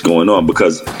 What's going on?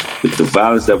 Because with the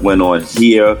violence that went on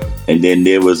here, and then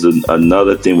there was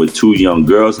another thing with 2 young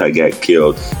girls that got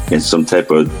killed in some type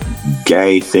of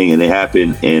gang thing, and it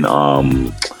happened in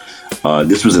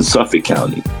this was in Suffolk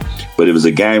County, but it was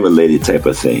a gang related type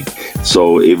of thing.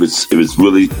 So it was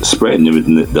really spreading.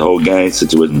 The whole gang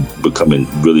situation becoming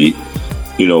really,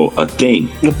 a thing.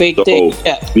 A big thing.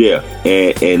 Yeah.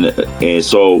 And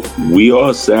so we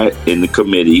all sat in the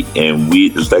committee, and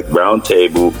it was like round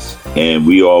table, and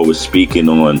we all were speaking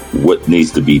on what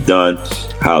needs to be done,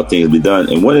 how things be done.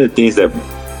 And one of the things that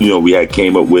we had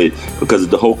came up with, because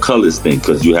of the whole colors thing,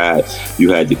 because you had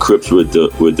the Crips with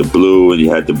the blue, and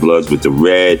you had the Bloods with the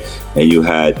red, and you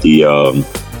had the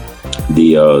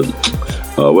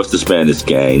what's the Spanish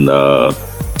gang?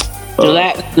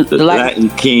 The Latin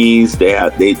Kings, they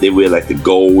wear like the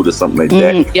gold or something like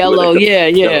that. Yellow,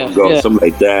 gold, something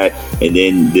like that. And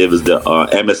then there was the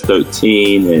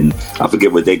MS-13, and I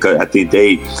forget what they call it. I think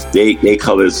they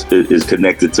colors is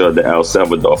connected to the El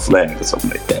Salvador flag or something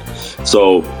like that.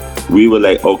 So we were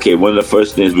like, okay, one of the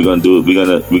first things we're gonna do is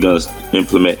we're gonna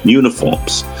implement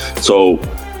uniforms. So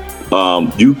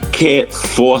you can't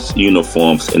force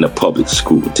uniforms in a public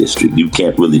school district. You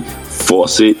can't really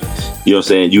force it. You know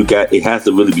what I'm saying? It has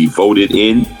to really be voted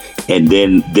in, and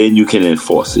then you can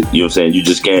enforce it. You know what I'm saying? You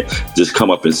just can't just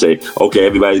come up and say, okay,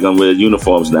 everybody's gonna wear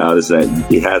uniforms now.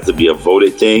 It has to be a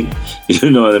voted thing. You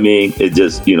know what I mean? It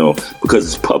just, because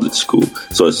it's public school.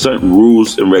 So there's certain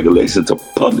rules and regulations to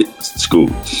public school.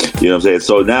 You know what I'm saying?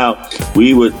 So now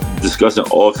we were discussing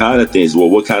all kind of things. Well,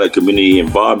 what kind of community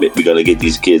involvement we're gonna get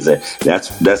these kids in?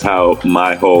 That's how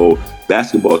my whole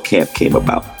basketball camp came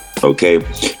about. Okay,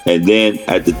 and then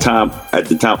at the time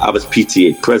I was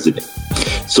PTA president.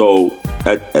 So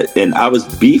and I was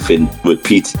beefing with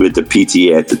the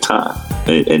PTA at the time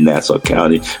in Nassau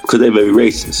County because they're very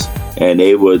racist, and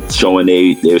they were showing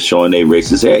their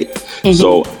racist hate. Mm-hmm.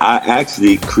 So I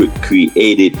actually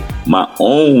created my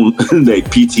own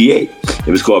PTA.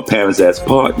 It was called Parents as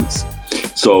Partners.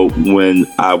 So when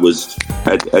I was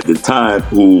at the time,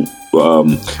 who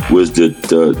was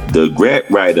the grant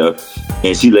writer,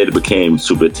 and she later became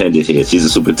superintendent here. She's a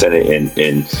superintendent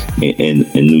in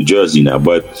New Jersey now.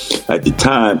 But at the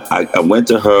time, I went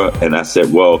to her and I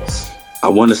said, well, I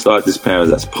want to start this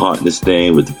Parents as Partners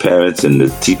thing with the parents and the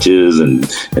teachers and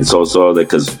so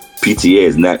because PTA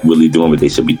is not really doing what they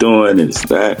should be doing, and it's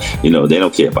that, they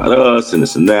don't care about us, and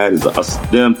this and that, it's us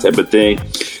them type of thing.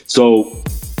 So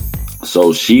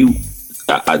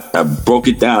I broke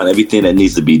it down, everything that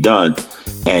needs to be done.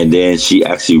 And then she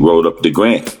actually wrote up the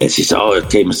grant, and she said, "Oh,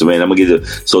 okay, Mr. Rain, I'm gonna get it."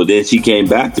 So then she came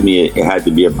back to me. It had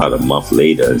to be about a month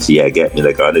later, and she had got me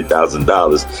like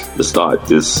 $100,000 to start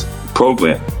this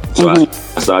program. So I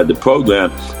started the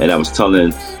program, and I was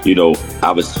telling,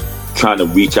 I was trying to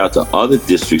reach out to other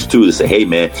districts too to say, "Hey,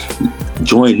 man,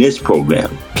 join this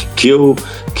program. Kill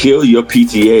your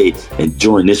PTA and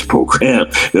join this program." You know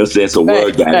what I'm saying? So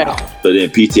word got out. So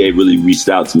then PTA really reached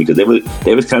out to me because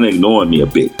they was kind of ignoring me a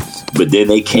bit. But then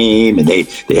they came and they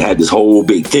had this whole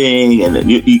big thing, and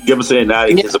you get what I'm saying? Now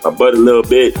they kiss up my butt a little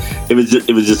bit. It was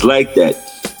just like that.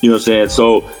 You know what I'm saying?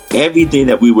 So everything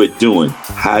that we were doing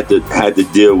had to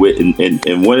deal with,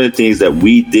 and one of the things that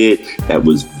we did that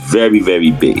was very,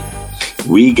 very big,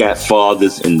 we got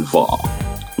fathers involved.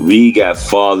 we got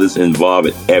fathers involved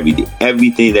in everything.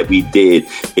 Everything that we did,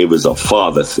 it was a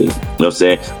father thing. You know what I'm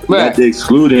saying? Right. Not to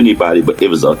exclude anybody, but it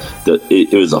was a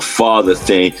father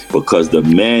thing, because the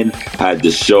men had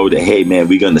to show that, hey man,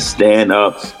 we're gonna stand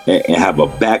up and have a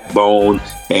backbone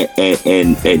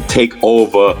and take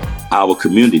over our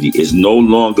community. Is no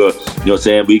longer, you know what I'm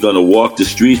saying, we're going to walk the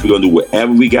streets, we're going to do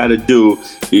whatever we got to do,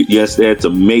 you understand, to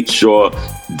make sure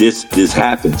this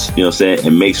happens, you know what I'm saying,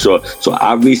 and make sure. So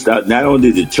I reached out, not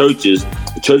only the church was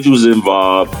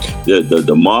involved,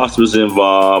 the mosque was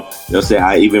involved, you know what I'm saying,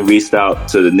 I even reached out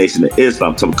to the Nation of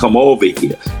Islam to come over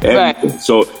here, everything. Right.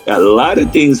 So a lot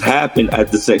of things happened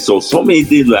at the same, so many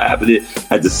things were happening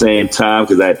at the same time,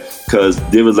 because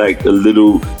there was like a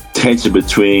little tension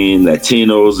between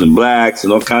Latinos and blacks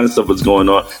and all kinds of stuff was going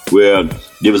on, where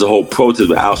there was a whole protest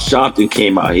where Al Sharpton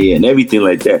came out here and everything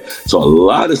like that. So a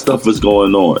lot of stuff was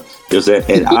going on. You know what I'm saying?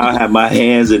 And I had my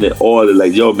hands in it all.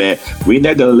 Like, yo, man, we're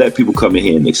not going to let people come in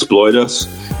here and exploit us.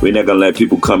 We're not going to let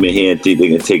people come in here and think they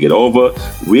can take it over.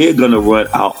 We're going to run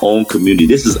our own community.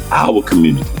 This is our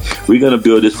community. We're going to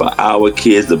build this for our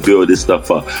kids to build this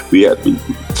stuff up.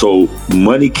 So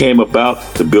money came about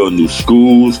to build new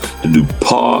schools, to do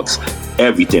parks,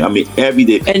 everything. I mean,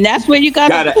 everything. And that's where you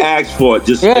gotta ask for it.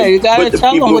 Just you gotta put the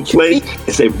tell people them in place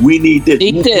and say, we need this.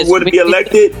 You want to be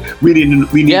elected? We need new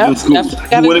schools.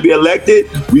 You want to be elected?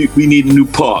 We need new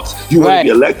parks. You want to be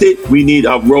elected? We need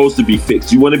our roads to be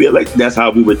fixed. You want to be elected? That's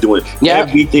how we were doing it.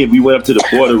 Everything. We went up to the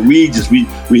border regions. We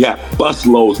had bus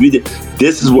loads. We did.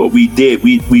 This is what we did.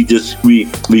 We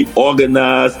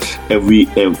organized and we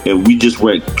just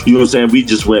went, you know what I'm saying? We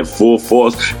just went full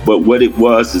force. But what it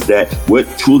was is that what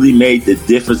truly made the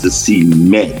difference is see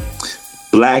men,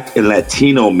 Black and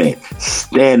Latino men,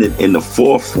 standing in the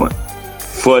forefront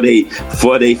for they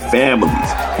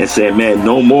families and saying, man,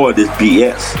 no more of this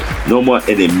BS, no more.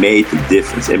 And it made the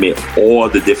difference. It made all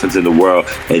the difference in the world.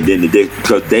 And then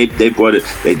because they brought it,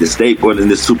 the state brought in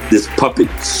this puppet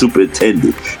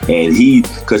superintendent, and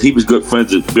because he was good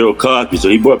friends with Bill Cosby, so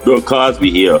he brought Bill Cosby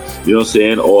here. You know what I'm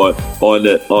saying? Or to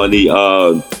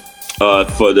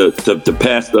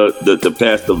pass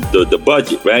the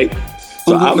budget, right?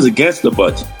 So I was against the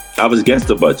budget.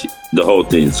 The whole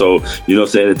thing. So, you know what I'm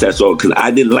saying? That's all, because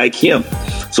I didn't like him.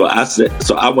 So I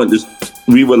went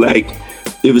we were like,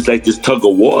 it was like this tug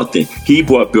of war thing. He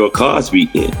brought Bill Cosby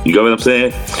in. You know what I'm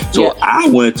saying? So I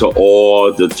went to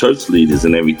all the church leaders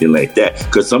and everything like that.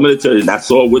 Because some of the churches, I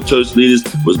saw what church leaders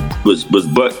was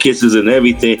butt kisses and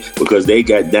everything, because they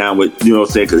got down with, you know what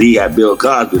I'm saying? Because he had Bill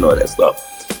Cosby and all that stuff.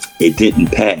 It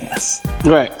didn't pass.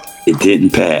 Right. It didn't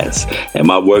pass, and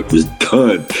my work was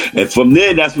done. And from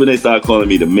there, that's when they started calling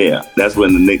me the mayor. That's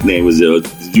when the nickname was you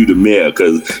the mayor,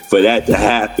 because for that to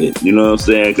happen, you know what I'm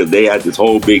saying? Because they had this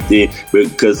whole big thing.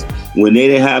 Because when they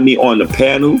didn't have me on the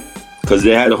panel, because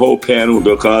they had a whole panel,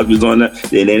 Bill Cosby was on that,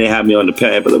 then they didn't have me on the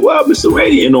panel. But like, well, Mr.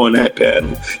 Rainey ain't on that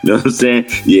panel. You know what I'm saying?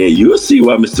 Yeah, you'll see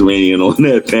why Mr. Rainey ain't on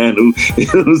that panel. You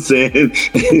know what I'm saying?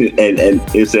 and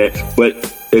it's that. But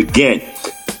again,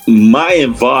 my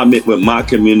involvement with my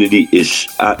community is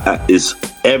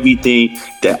everything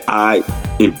that I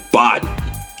embody.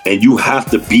 And you have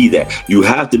to be that. You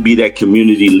have to be that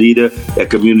community leader,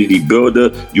 that community builder.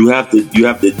 You got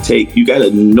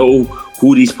to know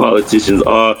who these politicians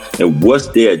are and what's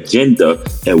their agenda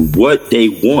and what they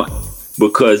want.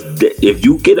 Because if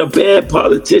you get a bad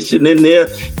politician in there,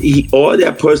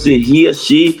 that person, he or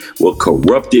she will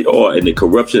corrupt it all, and the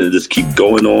corruption will just keep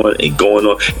going on and going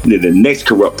on. And then the next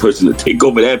corrupt person will take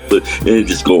over that, and it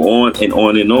just go on and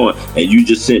on and on. And you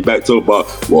just sit back talking about,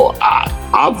 well, I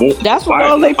vote. That's what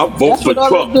all they do. It's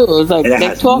like and it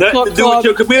has nothing to do with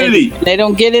your community. They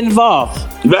don't get involved.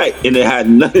 Right, and it had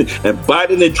nothing. And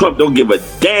Biden and Trump don't give a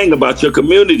dang about your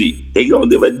community. They don't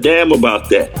give a damn about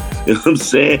that. You know what I'm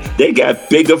saying? They got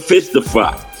bigger fish to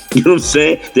fry. You know what I'm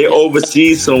saying? They're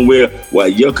overseas somewhere while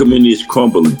your community is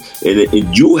crumbling.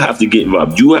 And you have to get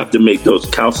involved. You have to make those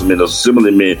councilmen, those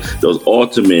assemblymen, those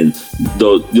aldermen,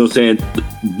 those, you know what I'm saying?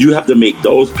 You have to make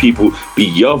those people be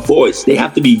your voice. They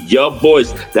have to be your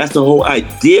voice. That's the whole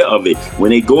idea of it.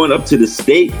 When they going up to the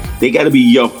state, they got to be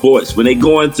your voice. When they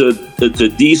going to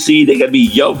DC, they got to be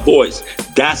your voice.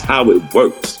 That's how it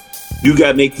works. You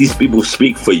got to make these people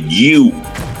speak for you.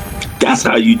 That's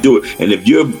how you do it. And if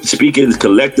you're speaking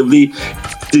collectively,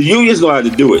 the unions know how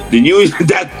to do it. The unions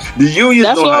that's know how to do it.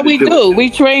 That's what we do. We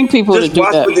train people to do that.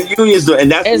 Just watch what the unions do. And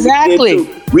that's exactly. What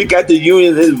we did too. We got the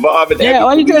unions involved in everything. Yeah,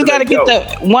 all you just got to get the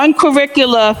one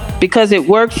curricula, because it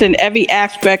works in every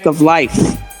aspect of life.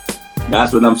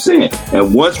 That's what I'm saying.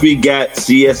 And once we got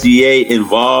CSEA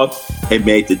involved, it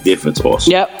made the difference also.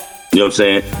 Yep. You know what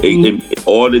I'm saying?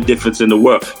 All the difference in the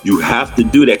world. You have to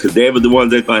do that because they were the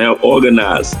ones that can help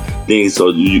organize things. So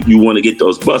you want to get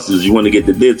those buses. You want to get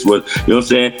the this one. You know what I'm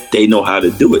saying? They know how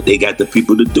to do it. They got the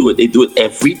people to do it. They do it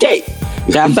every day.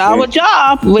 That's our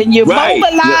job. When you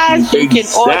mobilize, you can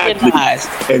organize.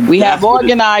 And we have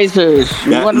organizers.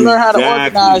 You want to learn how to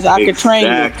organize, I can train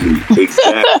you.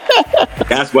 Exactly.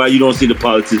 That's why you don't see the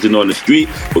politician on the street,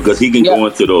 because he can go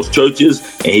into those churches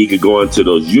and he can go into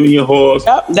those union halls.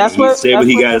 Yep, that's what say what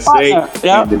he got to say. Yep.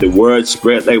 And then the word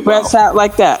spread like spreads out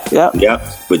like that. Yep. Yep.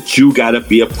 But you got to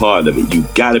be a part of it. You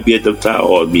got to be at the town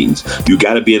hall meetings. You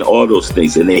got to be in all those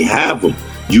things, and they have them.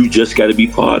 You just got to be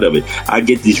part of it. I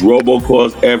get these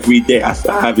robocalls every day. I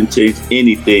haven't changed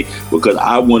anything because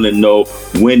I want to know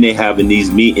when they having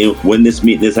these meetings, when this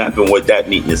meeting is happening, what that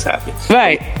meeting is happening.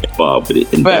 Right. Involved with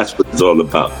it. And that's what it's all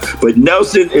about. But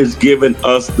Nelson is giving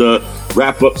us the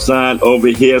wrap-up sign over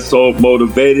here, Soul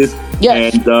Motivators.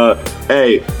 Yes. And,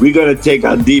 hey, we're going to take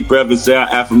our deep breath and say our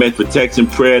affirmation, protection,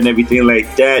 prayer, and everything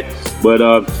like that. But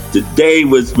today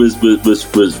was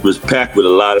packed with a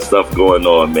lot of stuff going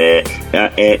on, man.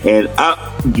 And I,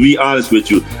 to be honest with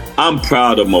you, I'm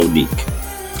proud of Monique.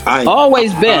 I'm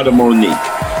proud of Monique.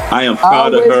 I am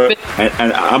proud of her,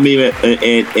 and I'm even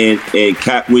and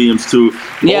Cat Williams too.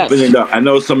 Yes. Opening up. I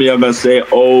know some of y'all gonna say,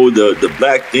 "Oh, the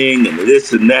black thing and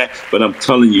this and that," but I'm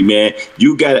telling you, man,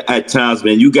 you got at times,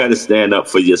 man, you got to stand up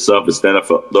for yourself and stand up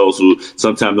for those who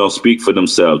sometimes don't speak for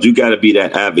themselves. You got to be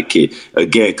that advocate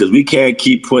again, because we can't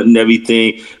keep putting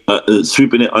everything,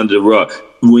 sweeping it under the rug.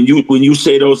 When you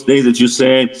say those things that you're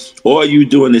saying, all you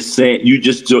doing is saying, you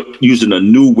just using a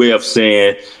new way of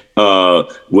saying.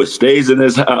 What stays in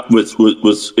this house,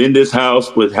 what's in this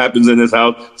house, what happens in this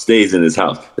house, stays in this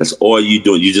house. That's all you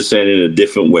doing. You just saying it in a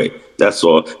different way. That's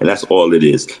all, and that's all it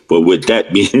is. But with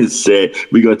that being said,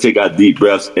 we're gonna take our deep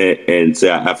breaths and say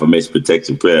our affirmation,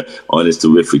 protection, prayer on this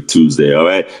terrific Tuesday. All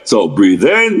right. So breathe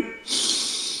in,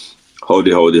 hold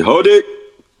it,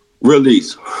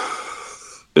 release,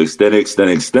 extend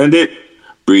it.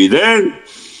 Breathe in,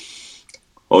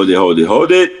 hold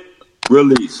it,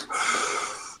 release.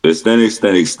 Extend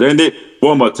it.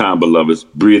 One more time, beloveds.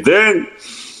 Breathe in.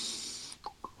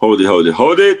 Hold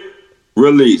it.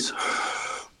 Release.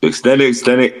 Extend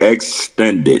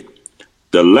it.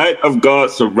 The light of God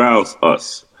surrounds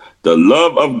us. The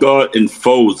love of God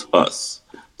enfolds us.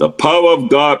 The power of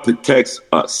God protects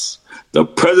us. The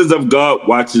presence of God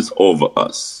watches over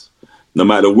us. No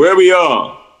matter where we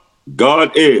are, God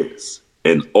is,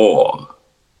 and all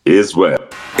is well.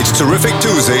 It's Terrific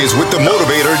Tuesdays with the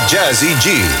motivator, Jazzy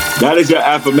G. That is your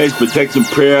affirmation, protection,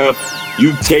 prayer.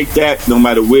 You take that no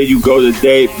matter where you go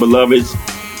today, beloveds,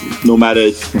 no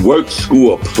matter work, school,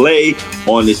 or play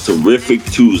on this terrific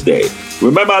Tuesday.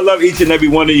 Remember, I love each and every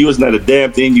one of you. It's not a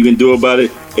damn thing you can do about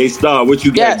it. Hey, Star, what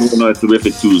you got going on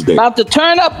Terrific Tuesday? About to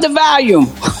turn up the volume.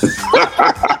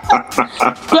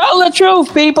 Tell the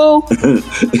truth, people.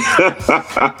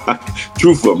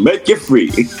 Truth will make you free.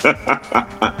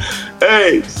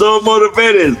 Hey, Soul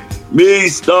Motivators. Me,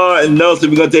 Star, and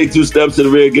Nelson, we're going to take 2 steps to the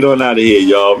rear. Get on out of here,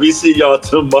 y'all. We see y'all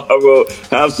tomorrow.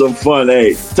 Have some fun.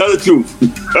 Hey, tell the truth.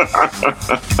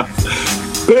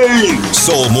 Peace.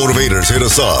 Soul Motivators, hit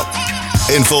us up.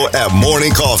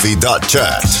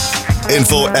 info@morningcoffee.chat.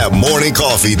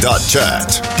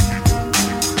 info@morningcoffee.chat.